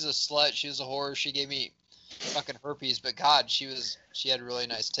mean, she was a slut. She was a whore. She gave me fucking herpes. But God, she had really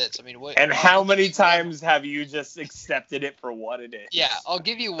nice tits. I mean, what? And how many times have you just accepted it for what it is? Yeah, I'll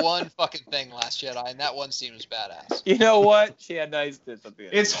give you one fucking thing, Last Jedi, and that one scene was badass. You know what? She had nice tits at the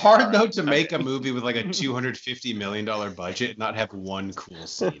end. It's hard though to make a movie with like a $250 million budget and not have one cool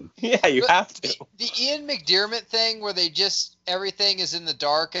scene. Yeah, you have to. The Ian McDiarmid thing where everything is in the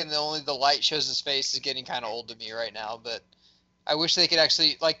dark and only the light shows his face is getting kind of old to me right now. But I wish they could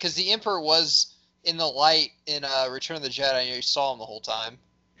actually, like, because the Emperor was in the light in Return of the Jedi, you saw him the whole time.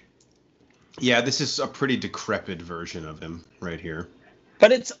 Yeah, this is a pretty decrepit version of him right here.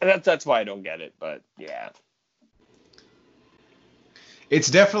 But that's why I don't get it. But yeah, It's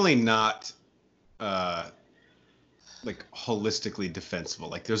definitely not like holistically defensible.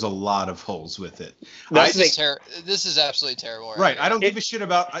 Like there's a lot of holes with it. This is absolutely terrible. Right. I don't give a shit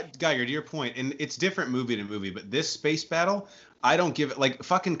about Geiger, to your point, and it's different movie to movie, but this space battle, I don't give it, like,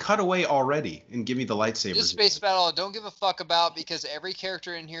 fucking cut away already and give me the lightsabers. This space battle I don't give a fuck about because every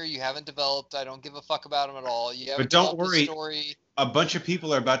character in here you haven't developed. I don't give a fuck about them at all. You haven't But don't developed worry, the story. a bunch of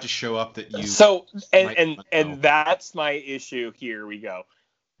people are about to show up that you. So might and not know. and that's my issue. Here we go.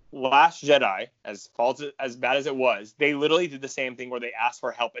 Last Jedi, as bad as it was, they literally did the same thing where they asked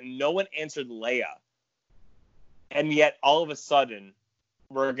for help and no one answered Leia. And yet all of a sudden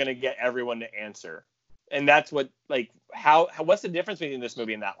we're gonna get everyone to answer. And that's what, like, what's the difference between this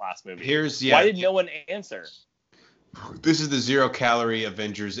movie and that last movie? Why did no one answer? This is the 0-calorie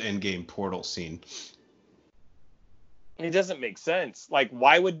Avengers Endgame portal scene. It doesn't make sense. Like,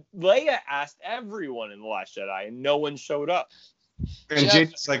 why would Leia ask everyone in The Last Jedi and no one showed up? And Jeff,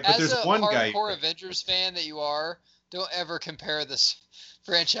 Jade's like, but as there's a one guy. hardcore Avengers fan that you are, don't ever compare this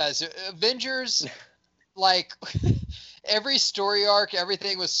franchise. Avengers, like, every story arc,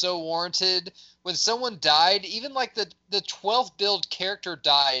 everything was so warranted. When someone died, even like the 12th build character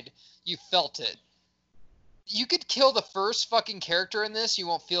died, you felt it. You could kill the first fucking character in this, you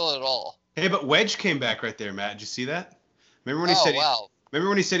won't feel it at all. Hey, but Wedge came back right there, Matt. Did you see that? Remember when he said? Wow. Remember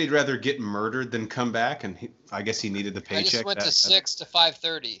when he said he'd rather get murdered than come back, and I guess he needed the paycheck. I just went to 6 to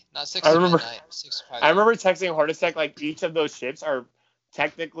 5:30, not 6 I to remember- midnight. 6 to 5:30. I remember texting Hornacek, like, each of those ships are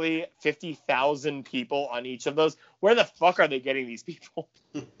technically 50,000 people on each of those. Where the fuck are they getting these people?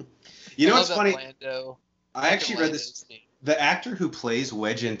 You know I what's love funny? Lando. I actually read Lando's this. theme. The actor who plays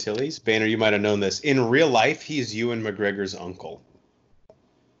Wedge Antilles, Banner, you might have known this. In real life, he is Ewan McGregor's uncle.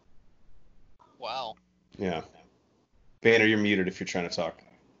 Wow. Yeah. Banner, you're muted if you're trying to talk.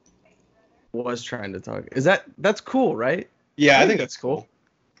 Was trying to talk. That's cool, right? Yeah, I think think that's that's cool. cool.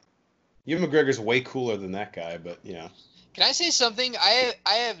 Ewan McGregor's way cooler than that guy, but yeah. Can I say something? I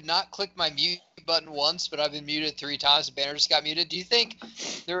have not clicked my mute button once, but I've been muted 3 times. Banner just got muted. Do you think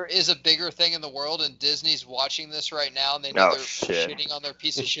there is a bigger thing in the world and Disney's watching this right now and they know Oh, they're shit. shitting on their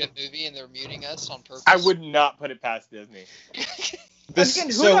piece of shit movie and they're muting us on purpose? I would not put it past Disney. Again,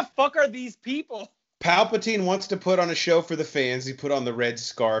 who the fuck are these people? Palpatine wants to put on a show for the fans. He put on the red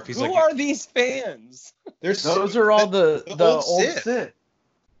scarf. He's Who like, are these fans? Those are all the old Sith. Sith.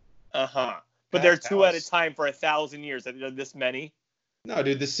 Uh-huh. But That's they're 2 at a Alice. time for 1,000 years. Are there this many? No,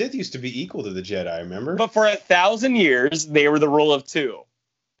 dude, the Sith used to be equal to the Jedi, remember? But for 1,000 years, they were the rule of 2.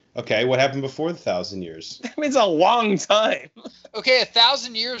 Okay, what happened before the 1,000 years? That means a long time. Okay,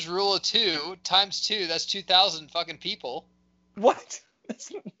 1,000 years rule of 2 times 2. That's 2,000 fucking people. What?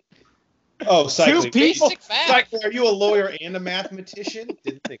 Oh, cycling. Two people. Basic math. Cycling, are you a lawyer and a mathematician?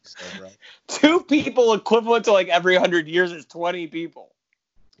 Didn't think so, bro. 2 people equivalent to like every 100 years is 20 people.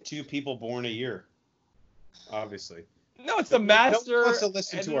 2 people born a year. Obviously. No, it's a No one master wants to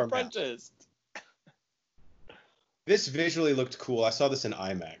listen and to an our math. apprentice. This visually looked cool. I saw this in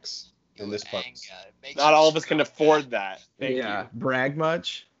IMAX. And this part. Not all of us can afford that. Thank yeah. you. Brag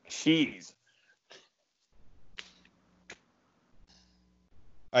much? Jeez.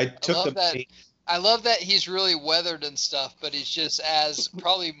 I took I love that he's really weathered and stuff, but he's just as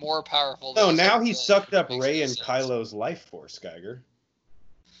probably more powerful. No, than now he's he ever sucked been. up Makes Rey no and sense. Kylo's life force, Geiger.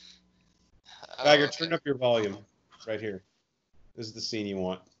 Oh, Geiger, okay. turn up your volume. Right here. This is the scene you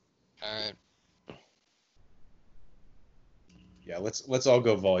want. All right. Yeah, let's all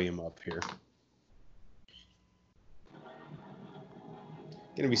go volume up here.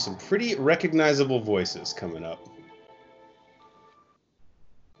 Gonna be some pretty recognizable voices coming up.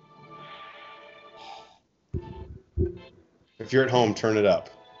 If you're at home, turn it up.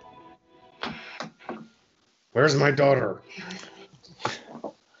 Where's my daughter?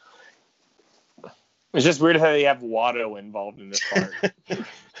 It's just weird how they have Watto involved in this part.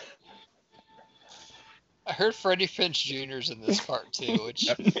 I heard Freddie Finch Jr.'s in this part too, which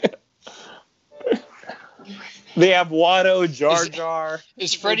They have Watto, Jar Jar.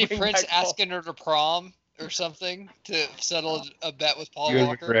 is Freddie bring Prince back Paul- asking her to prom or something to settle a bet with Paul Ewan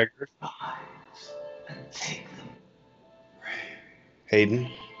Walker. McGregor. Hayden.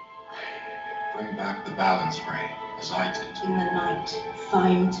 Bring back the balance, Rey, as I did. In the night,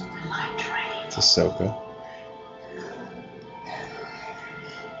 find the light ray. Ahsoka.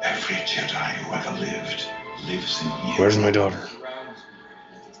 Every Jedi who ever lived lives in you. Where's my daughter?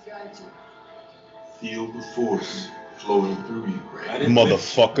 Feel the Force flowing through you, Rey.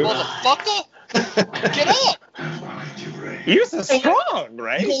 Motherfucker. Motherfucker, get up! Find you, Rey. You're so strong, You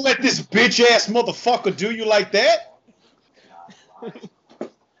right? gonna let this bitch ass motherfucker do you like that?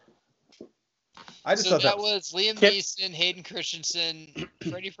 I just So thought that that was was Liam Kip- Neeson, Hayden Christensen,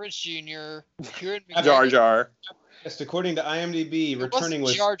 Freddie Prince Jr., Ewan Jar McGregor. Jar. Yes, according to IMDb, It returning wasn't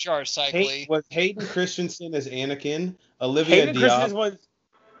was Jar Jar Cycly. was Hayden Christensen as Anakin, Olivia Hayden Diop, Christensen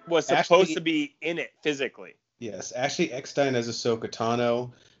was supposed Ashley- to be in it physically. yes, Ashley Eckstein as Ahsoka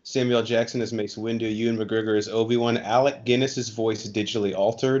Tano, Samuel Jackson as Mace Windu, Ewan McGregor as Obi-Wan, Alec Guinness's voice digitally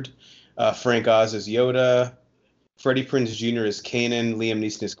altered, Frank Oz as Yoda, Freddie Prinze Jr. as Kanan, Liam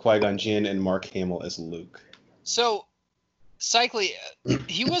Neeson as Qui-Gon Jinn, and Mark Hamill as Luke. So, Cycly,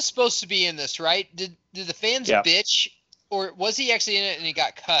 he was supposed to be in this, right? Did the fans Yeah. bitch, or was he actually in it and he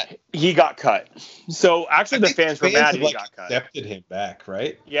got cut? He got cut. So actually, the I think fans were mad he like, got cut. accepted him back,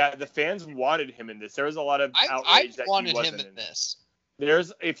 right? Yeah, the fans wanted him in this. There was a lot of I outrage that he wanted wasn't him in this.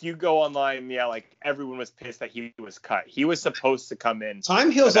 There's, if you go online, yeah, like everyone was pissed that he was cut. He was supposed to come in. Time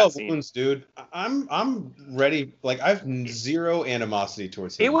heals For that all scene. wounds, dude. I'm ready. Like I've zero animosity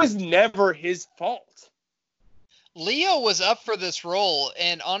towards him. It was never his fault. Leo was up for this role,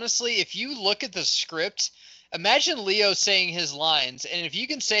 and honestly, if you look at the script, imagine Leo saying his lines, and if you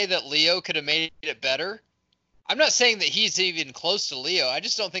can say that Leo could have made it better, I'm not saying that he's even close to Leo. I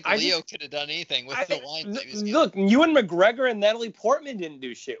just don't think Leo could have done anything with the lines that he was giving. Look, Ewan McGregor and Natalie Portman didn't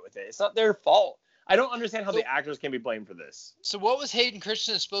do shit with it. It's not their fault. I don't understand how the actors can be blamed for this. So what was Hayden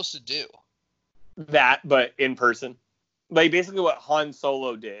Christensen supposed to do? That, but in person. Like basically what Han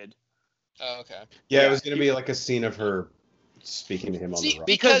Solo did. Oh, okay. Yeah, Yeah, it was gonna be like a scene of her speaking to him on the rock.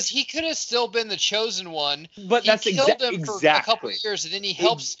 Because he could have still been the chosen one. But that's he killed him exactly. for a couple of years, and then he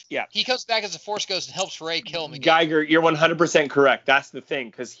helps. Yeah. He comes back as a Force Ghost and helps Rey kill him again. Geiger, you're 100% correct. That's the thing,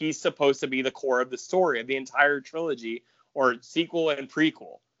 because he's supposed to be the core of the story of the entire trilogy, or sequel and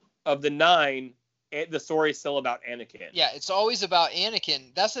prequel. Of the 9, the story is still about Anakin. Yeah, it's always about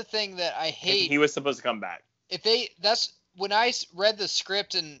Anakin. That's the thing that I hate. And he was supposed to come back. That's when I read the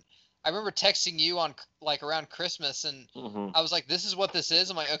script, and I remember texting you on like around Christmas, and I was like, "This is what this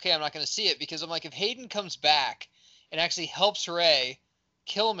is." I'm like, "Okay, I'm not going to see it," because I'm like, if Hayden comes back and actually helps Rey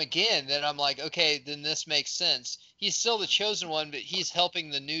kill him again, then I'm like, okay, then this makes sense. He's still the chosen one, but he's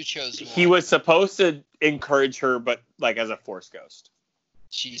helping the new chosen one. He was supposed to encourage her, but like as a Force ghost.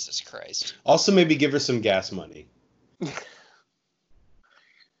 Jesus Christ. Also, maybe give her some gas money.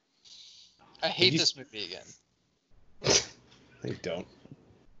 I hate this movie again. I don't.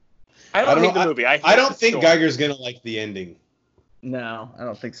 I don't hate the movie. I don't think Geiger's gonna like the ending. No, I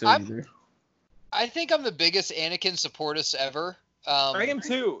don't think so either. I think I'm the biggest Anakin supportist ever. I am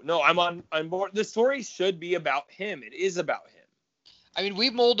too. No, I'm on board. The story should be about him. It is about him. I mean, we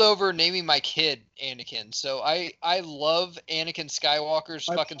mulled over naming my kid Anakin, so I love Anakin Skywalker's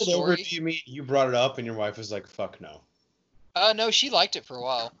fucking story. Do you mean you brought it up and your wife was like, "Fuck no"? No, she liked it for a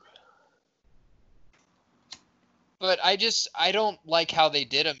while. But I don't like how they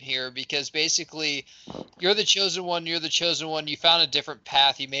did him here, because basically you're the chosen one, you found a different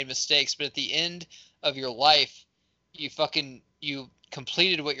path, you made mistakes, but at the end of your life, you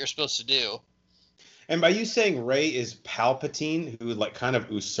completed what you're supposed to do. And by you saying Rey is Palpatine, who like kind of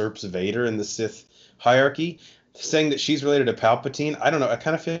usurps Vader in the Sith hierarchy, saying that she's related to Palpatine, I don't know, I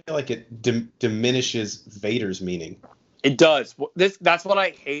kind of feel like it diminishes Vader's meaning. It does. That's what I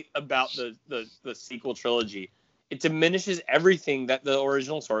hate about the sequel trilogy. It diminishes everything that the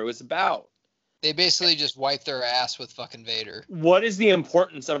original story was about. They basically just wipe their ass with fucking Vader. What is the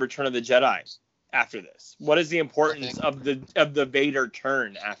importance of Return of the Jedi after this? What is the importance of the Vader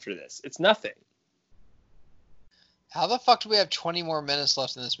turn after this? It's nothing. How the fuck do we have 20 more minutes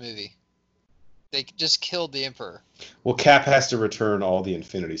left in this movie? They just killed the Emperor. Well, Cap has to return all the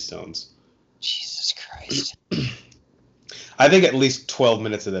Infinity Stones. Jesus Christ. I think at least 12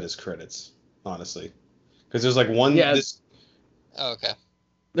 minutes of that is credits, honestly. Because there's like one... Yeah. Oh, okay.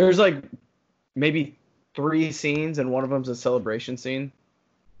 There's like maybe 3 scenes, and one of them's a celebration scene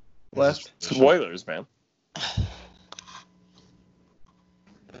left. Spoilers, man.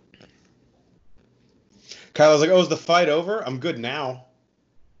 Kylo's like, oh, is the fight over? I'm good now.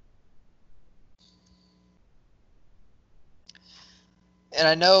 And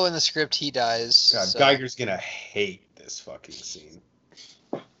I know in the script he dies. God, so. Geiger's gonna hate this fucking scene.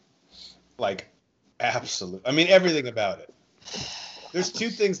 Like, absolute. I mean, everything about it. There's 2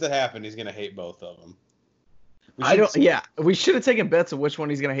 things that happen. He's gonna hate both of them. We should have taken bets of which one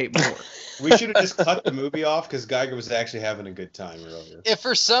he's gonna hate more. We should have just cut the movie off because Geiger was actually having a good time earlier. If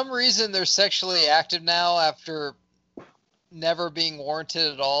for some reason they're sexually active now after never being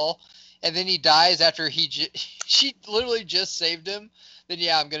warranted at all, and then he dies after she literally just saved him, then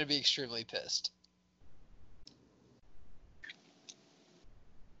yeah, I'm gonna be extremely pissed.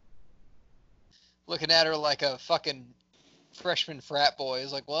 Looking at her like a fucking freshman frat boy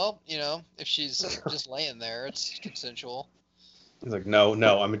is like, well, if she's just laying there, it's consensual. He's like, no,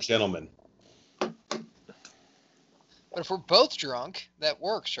 I'm a gentleman. But if we're both drunk, that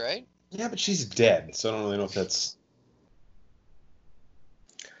works, right? Yeah, but she's dead, so I don't really know if that's...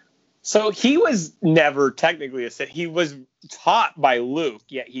 So he was never technically a Sith. He was taught by Luke,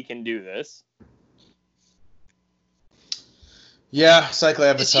 yet he can do this. Yeah, Cyclo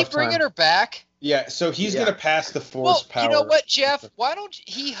have a Is tough he bringing time. her back? Yeah, so he's going to pass the Force power. You know what, Jeff? Why don't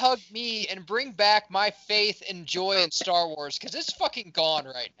he hug me and bring back my faith and joy in Star Wars? Because it's fucking gone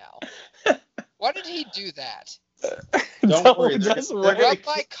right now. Why did he do that? Don't worry. Rub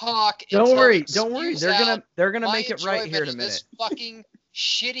my cock. Don't worry. Spews They're gonna my make it right here in a enjoyment of minute. This fucking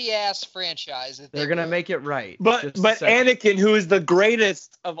shitty ass franchise. That They're gonna make it right. But Anakin, who is the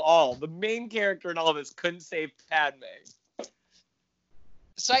greatest of all, the main character in all of this, couldn't save Padme.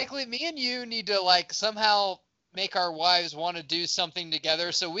 Cycling, me and you need to somehow make our wives want to do something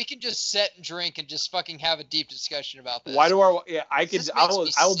together so we can just sit and drink and just fucking have a deep discussion about this. Why do I will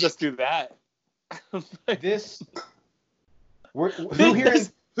just do that.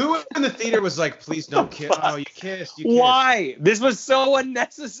 Who in the theater was like, please don't kiss? Oh, you kissed. Why? This was so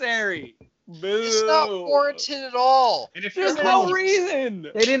unnecessary. Boo. It's not warranted at all. And if There's no reason.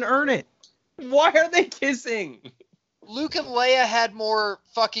 They didn't earn it. Why are they kissing? Luke and Leia had more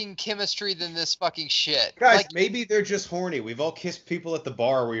fucking chemistry than this fucking shit. Guys, maybe they're just horny. We've all kissed people at the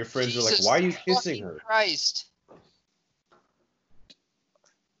bar where your friends are like, why are you kissing her? Christ.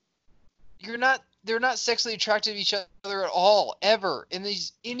 They're not sexually attracted to each other at all, ever, in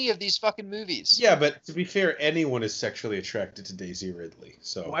any of these fucking movies. Yeah, but to be fair, anyone is sexually attracted to Daisy Ridley.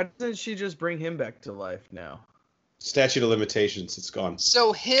 So why doesn't she just bring him back to life now? Statute of limitations, it's gone.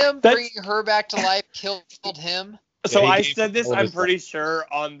 So bringing her back to life killed him? So Yeah, I said this, I'm pretty sure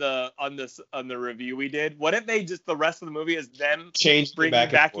on the review we did. What if they just the rest of the movie is them bringing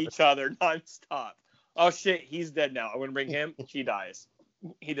back each other nonstop? Oh shit, he's dead now. I'm gonna bring him. She dies.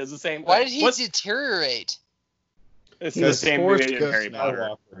 He does the same thing. Why did he deteriorate? It's the same movie in Harry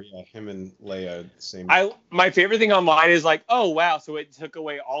Potter. Yeah, him and Leia, same. My favorite thing online is like, oh wow, so it took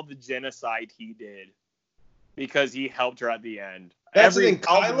away all the genocide he did because he helped her at the end. That's the thing,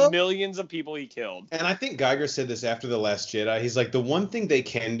 all the millions of people he killed. And I think Geiger said this after The Last Jedi. He's like, the one thing they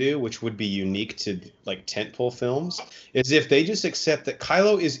can do, which would be unique to like tentpole films, is if they just accept that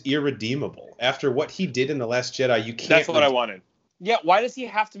Kylo is irredeemable. After what he did in The Last Jedi, you can't. That's what I wanted. Yeah, why does he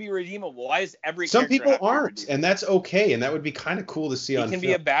have to be redeemable? Why is every Some people aren't, and that's okay, and that would be kind of cool to see on film. He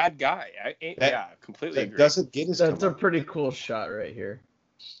can be a bad guy. Completely agree. Doesn't get his. That's a pretty cool shot right here.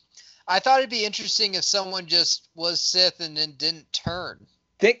 I thought it'd be interesting if someone just was Sith and then didn't turn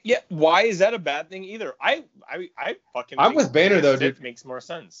Why is that a bad thing either? I fucking. I'm with Banner though, dude. It makes more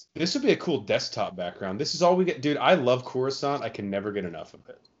sense. This would be a cool desktop background. This is all we get, dude. I love Coruscant. I can never get enough of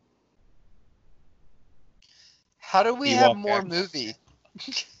it. How do we have more movie?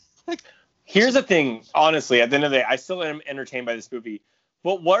 Here's the thing, honestly, at the end of the day, I still am entertained by this movie.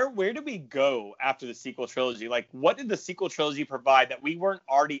 But where do we go after the sequel trilogy? Like, what did the sequel trilogy provide that we weren't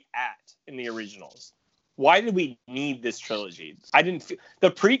already at in the originals? Why did we need this trilogy?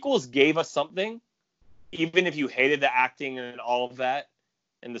 The prequels gave us something, even if you hated the acting and all of that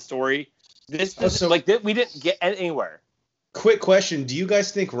and the story. We didn't get anywhere. Quick question: do you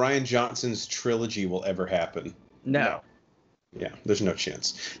guys think Rian Johnson's trilogy will ever happen? No. Yeah, there's no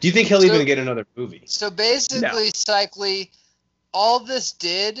chance. Do you think he'll even get another movie? So basically, Cycly, all this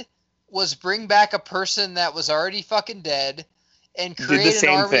did was bring back a person that was already fucking dead and create an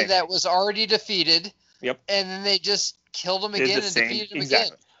army that was already defeated. Yep. And then they just killed him again and defeated him again.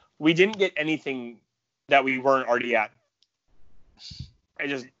 We didn't get anything that we weren't already at.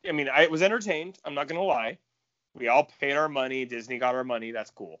 I was entertained. I'm not going to lie. We all paid our money. Disney got our money.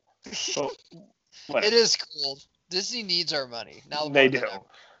 That's cool. So, it is cool. Disney needs our money. Now they do.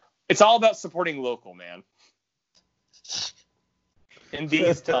 It's all about supporting local, man. In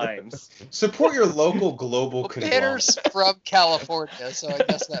these times. Support your local global conglomerate. Banner's from California, so I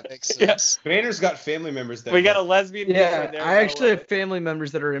guess that makes sense. Yeah. Banner's got family members that... We got a lesbian... Yeah, there, I actually have family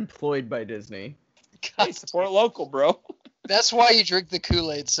members that are employed by Disney. Hey, support local, bro. That's why you drink the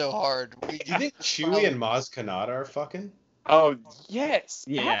Kool-Aid so hard. Do you think Chewie and Maz Kanata are fucking? Oh, yes.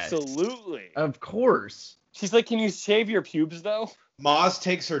 Absolutely. Of course. She's like, can you shave your pubes, though? Maz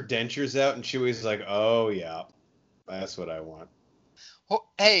takes her dentures out, and Chewie's like, oh, yeah. That's what I want. Well,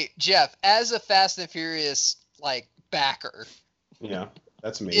 hey, Jeff, as a Fast and Furious, backer. Yeah,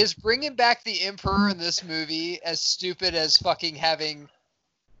 that's me. Is bringing back the Emperor in this movie as stupid as fucking having...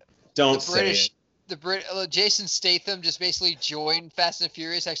 Don't say it. Jason Statham just basically joined Fast and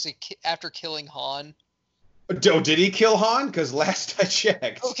Furious after killing Han. Oh, did he kill Han? Because last I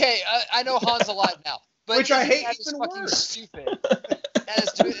checked. Okay, I know Han's alive now. But which I hate even fucking worse. Stupid.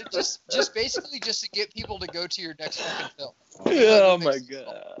 Just basically just to get people to go to your next fucking film. Oh my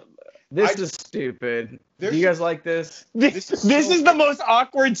god. This is stupid. Do you guys like this? This is the most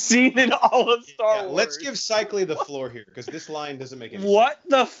awkward scene in all of Star Wars. Let's give Cycly the floor here, because this line doesn't make any sense. What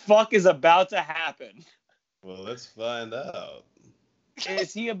the fuck is about to happen? Well, let's find out.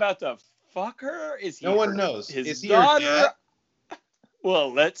 Is he about to fuck her? Is he no one knows. His daughter?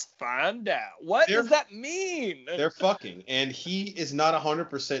 Well, let's find out. What does that mean? They're fucking, and he is not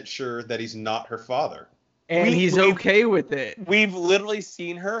 100% sure that he's not her father. And he's okay with it. We've literally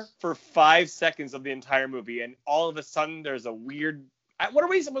seen her for 5 seconds of the entire movie, and all of a sudden there's a weird... What are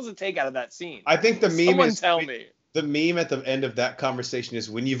we supposed to take out of that scene? I think the meme Someone tell me. The meme at the end of that conversation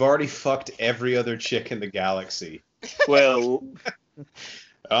is when you've already fucked every other chick in the galaxy. Well...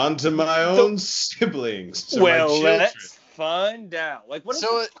 Onto my own siblings. Let's find out.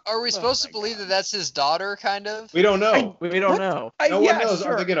 Are we supposed to believe that that's his daughter, kind of? We don't know. We don't know. No one knows.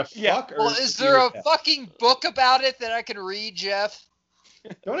 Sure. Are they gonna fuck? Well, is there a fucking book about it that I can read, Jeff?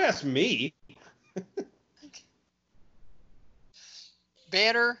 Don't ask me.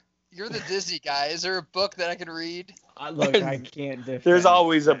 Banner, you're the Disney guy. Is there a book that I can read? Look, I can't defend. There's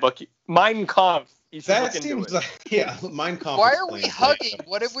always a book. Mein Kampf. That seems like, yeah, Mein Kampf. Why are we hugging?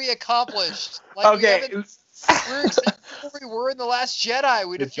 What have we accomplished? Okay. We're exactly where we were in The Last Jedi.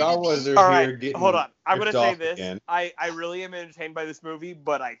 We defeated All right, hold on. I'm going to say this. Again. I really am entertained by this movie,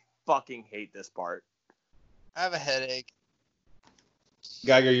 but I fucking hate this part. I have a headache.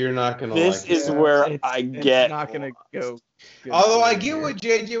 Geiger, you're not going to like this. This is where I get... It's not going to go good. Although I get what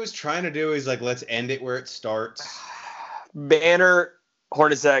JJ was trying to do. He's like, let's end it where it starts. Banner,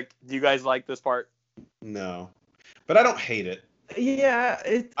 Hornacek, do you guys like this part? No. But I don't hate it. Yeah,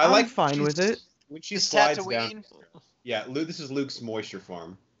 I'm fine with it. When she slides down. Yeah, this is Luke's moisture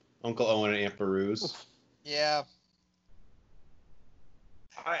farm. Uncle Owen and Aunt Beru's. Yeah.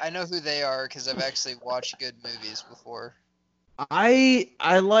 I know who they are because I've actually watched good movies before. I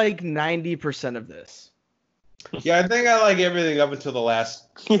like 90% of this. Yeah, I think I like everything up until the last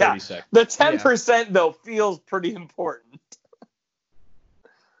 30 seconds. The 10% though feels pretty important.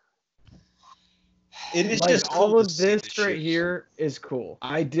 It is like, just cool all of this right here is cool.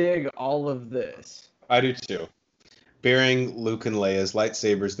 I dig all of this. I do too. Burying Luke and Leia's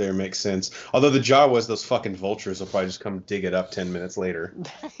lightsabers there makes sense. Although the Jawas, those fucking vultures, will probably just come dig it up 10 minutes later.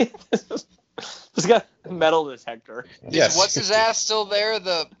 It's got a metal detector. Yes. What's his ass still there?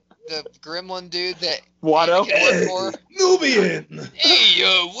 The gremlin dude that Watto. Nubian.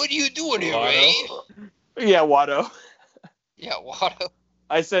 Hey, what are you doing here, Ray? Yeah, Watto. Yeah, Watto.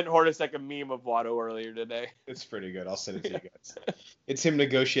 I sent Hornacek a meme of Watto earlier today. It's pretty good. I'll send it to you guys. It's him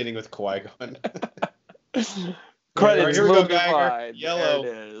negotiating with Qui-Gon. Credits here we will go, be Geiger. fine. Yellow.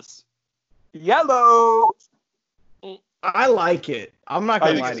 There it is. Yellow. I like it. I'm not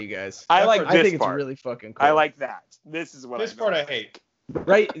gonna think lie it's- to you guys. I like I this think part. it's really fucking cool. I like that. This is what This I part I don't hate.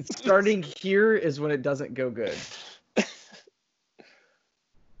 Right, starting here is when it doesn't go good.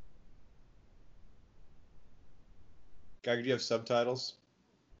 Geiger, do you have subtitles?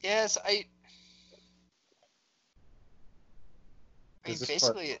 Yes, I mean, Is this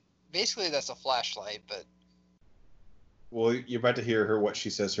part- basically that's a flashlight, but Well, you're about to hear what she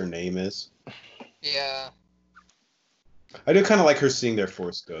says her name is. yeah. I do kind of like her seeing their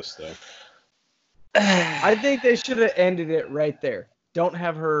Force ghost, though. I think they should have ended it right there. Don't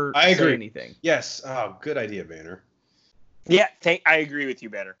have her I agree. say anything. Yes. Oh, good idea, Banner. Yeah, I agree with you,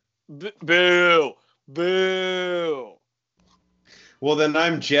 Banner. Boo. Boo. Well, then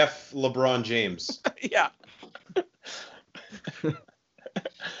I'm Jeff LeBron James. Yeah.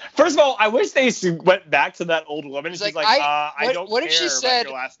 First of all, I wish they went back to that old woman. She's She's like, like, I- I what- don't what care if she about said,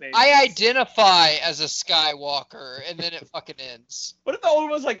 your last name. I identify as a Skywalker, and then it fucking ends. What if the old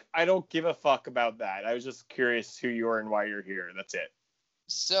woman's like, I don't give a fuck about that. I was just curious who you are and why you're here. That's it.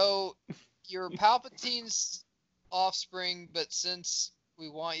 So, you're Palpatine's offspring, but since we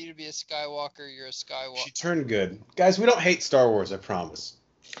want you to be a Skywalker, you're a Skywalker. She turned good. Guys, we don't hate Star Wars, I promise.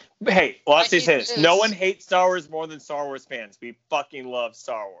 But hey, well, let's I say hate this. this. No one hates Star Wars more than Star Wars fans. We fucking love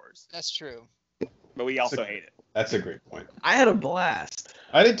Star Wars. That's true. But we also hate it. That's a great point. I had a blast.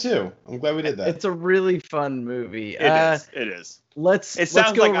 I did too. I'm glad we did that. It's a really fun movie. It is. It is. Let's It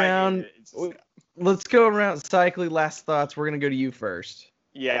sounds go like around. I hate it. It's just- Let's go around cycling. Last thoughts. We're gonna go to you first.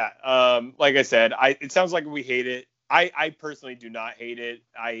 Yeah. Like I said, it sounds like we hate it. I personally do not hate it.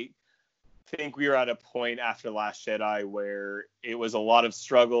 I think we were at a point after Last Jedi where it was a lot of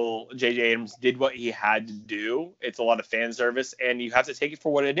struggle. J.J. Abrams did what he had to do. It's a lot of fan service, and you have to take it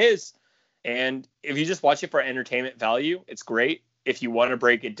for what it is. And if you just watch it for entertainment value, it's great. If you want to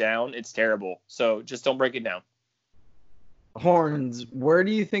break it down, it's terrible. So just don't break it down. Horns. Where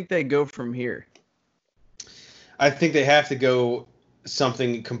do you think they go from here? I think they have to go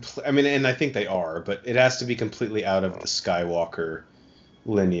something complete. I mean, and I think they are, but it has to be completely out of the Skywalker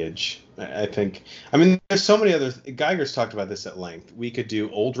lineage. I think. I mean, there's so many other. Geiger's talked about this at length. We could do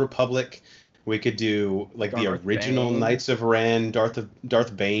Old Republic. We could do like the Darth original Bane. Knights of Ren,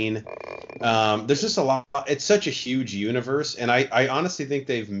 Darth Bane. There's just a lot. It's such a huge universe, and I honestly think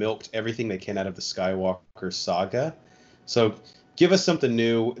they've milked everything they can out of the Skywalker saga. So give us something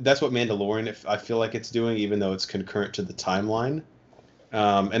new. That's what Mandalorian, I feel like it's doing, even though it's concurrent to the timeline.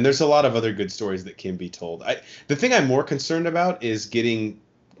 And there's a lot of other good stories that can be told. The thing I'm more concerned about is getting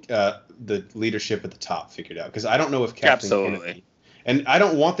the leadership at the top figured out, because I don't know if Absolutely. Kennedy, and I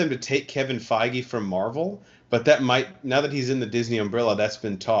don't want them to take Kevin Feige from Marvel, but that might, now that he's in the Disney umbrella, that's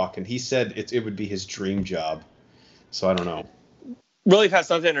been talk, and he said it would be his dream job. So I don't know. Really fast,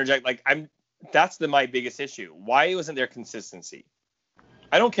 not to interject. That's my biggest issue. Why wasn't there consistency?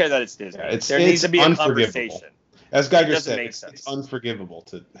 I don't care that it's Disney. Yeah, there needs to be a unforgivable. conversation. As Geiger doesn't said, make it's sense. unforgivable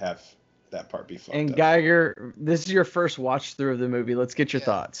to have that part be fucked And up. Geiger, this is your first watch through of the movie. Let's get your Yeah.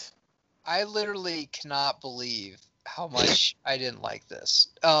 thoughts. I literally cannot believe how much I didn't like this.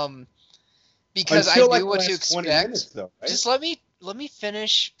 Because I Until, knew like, what the to last 20 expect. minutes, though, right? Just let me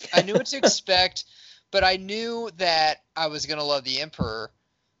finish. I knew what to expect, but I knew that I was gonna love the Emperor,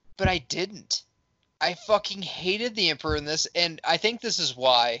 but I didn't. I fucking hated the Emperor in this, and I think this is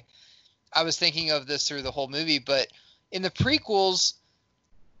why I was thinking of this through the whole movie. But in the prequels,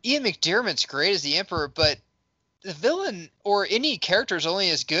 Ian McDiarmid's great as the Emperor, but the villain or any character is only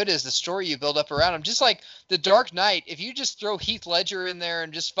as good as the story you build up around him. Just like the Dark Knight, if you just throw Heath Ledger in there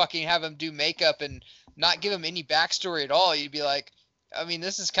and just fucking have him do makeup and not give him any backstory at all, you'd be like, I mean,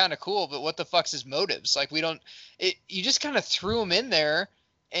 this is kind of cool, but what the fuck's his motives? Like, you just kind of threw him in there,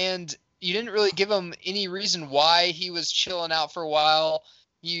 and you didn't really give him any reason why he was chilling out for a while.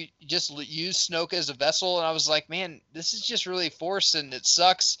 You just used Snoke as a vessel, and I was like, man, this is just really forced, and it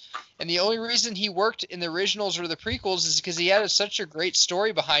sucks. And the only reason he worked in the originals or the prequels is because he had such a great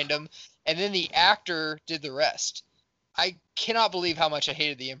story behind him, and then the actor did the rest. I cannot believe how much I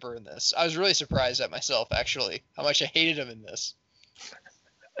hated the Emperor in this. I was really surprised at myself, actually, how much I hated him in this.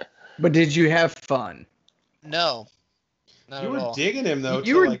 But did you have fun? No. Not You at were all. digging him, though. You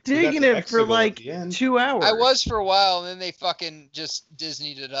till, were like, we got digging to him for Exegol at like the end. 2 hours. I was for a while, and then they fucking just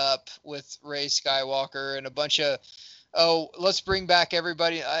Disneyed it up with Rey Skywalker and a bunch of, let's bring back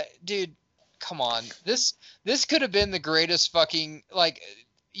everybody. Dude, come on. This could have been the greatest fucking, like,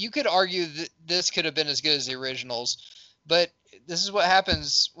 you could argue that this could have been as good as the originals, but this is what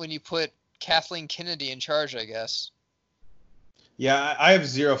happens when you put Kathleen Kennedy in charge, I guess. Yeah, I have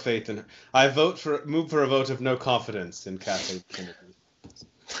zero faith in her. I move for a vote of no confidence in Kathleen Kennedy.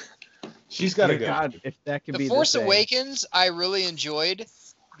 She's got to go. God, if that could be The Force thing. Awakens, I really enjoyed.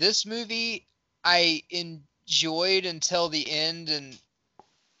 This movie, I enjoyed until the end, and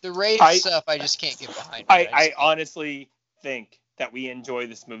the Rey stuff, I just can't get behind. I honestly think that we enjoy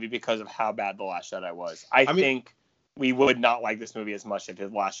this movie because of how bad The Last Jedi was. I think we would not like this movie as much if The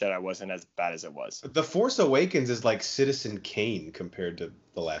Last Jedi wasn't as bad as it was. The Force Awakens is like Citizen Kane compared to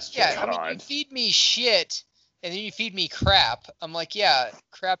The Last Jedi. Yeah, I mean, you feed me shit, and then you feed me crap. I'm like, yeah,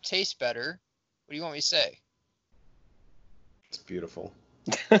 crap tastes better. What do you want me to say? It's beautiful.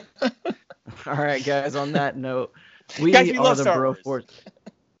 All right, guys. On that note, we Guys, we are love the Star Bro Wars. Force.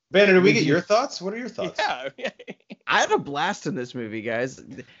 Banner, did we get your thoughts? What are your thoughts? Yeah. I had a blast in this movie, guys.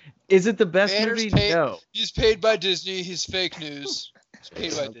 Is it the best Banner's movie? paid- No. He's paid by Disney. He's fake news. He's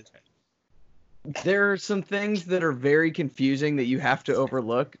paid by Disney. There are some things that are very confusing that you have to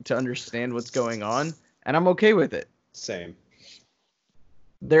overlook to understand what's going on, and I'm okay with it. Same.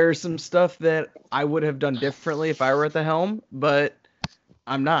 There's some stuff that I would have done differently if I were at the helm, but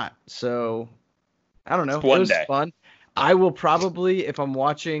I'm not. So, I don't know. One it was day. fun. I will probably, if I'm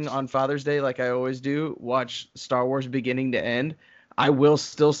watching on Father's Day like I always do, watch Star Wars beginning to end. I will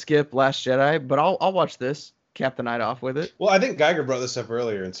still skip Last Jedi, but I'll watch this, cap the night off with it. Well, I think Geiger brought this up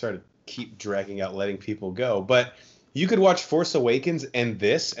earlier and started keep dragging out letting people go. But you could watch Force Awakens and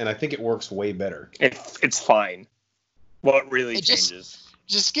this, and I think it works way better. It's fine. What really It just- changes?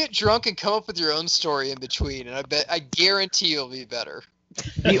 Just get drunk and come up with your own story in between, and I guarantee it'll be better.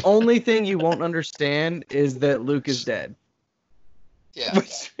 The only thing you won't understand is that Luke is dead. Yeah.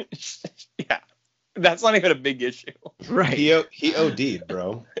 Yeah. That's not even a big issue. Right. He OD'd,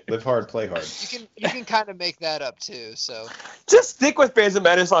 bro. Live hard, play hard. You can kind of make that up too. So Just stick with Phantom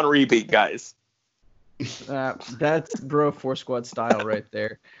Menace on repeat, guys. That's Bro Force Squad style right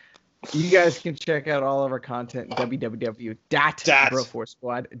there. You guys can check out all of our content at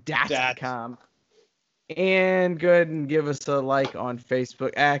www.broforcesquad.com. And go ahead and give us a like on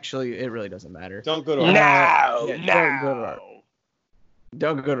Facebook. Actually, it really doesn't matter. Don't go to No, our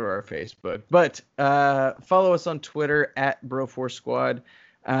Don't go to our Facebook. But follow us on Twitter at BroForceSquad.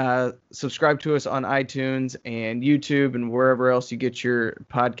 Subscribe to us on iTunes and YouTube and wherever else you get your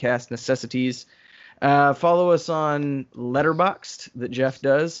podcast necessities. Follow us on Letterboxd that Jeff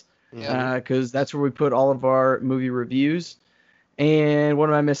does, because that's where we put all of our movie reviews. And what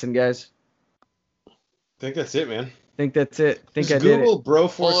am I missing, guys? I think that's it, man. Think that's it. Think Just I did Google it. Bro pull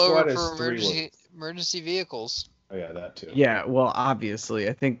Force Squad over as for 3 words. emergency vehicles. Oh yeah, that too. Yeah, well, obviously.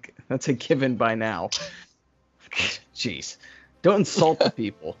 I think that's a given by now. Jeez. Don't insult the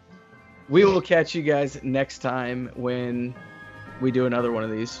people. We will catch you guys next time when we do another one of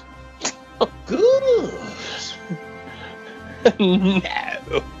these. Good.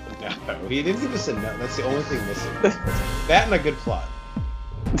 No. No, he didn't give us a no. That's the only thing missing. That and a good plot.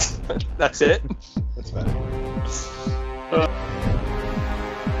 That's it? That's better.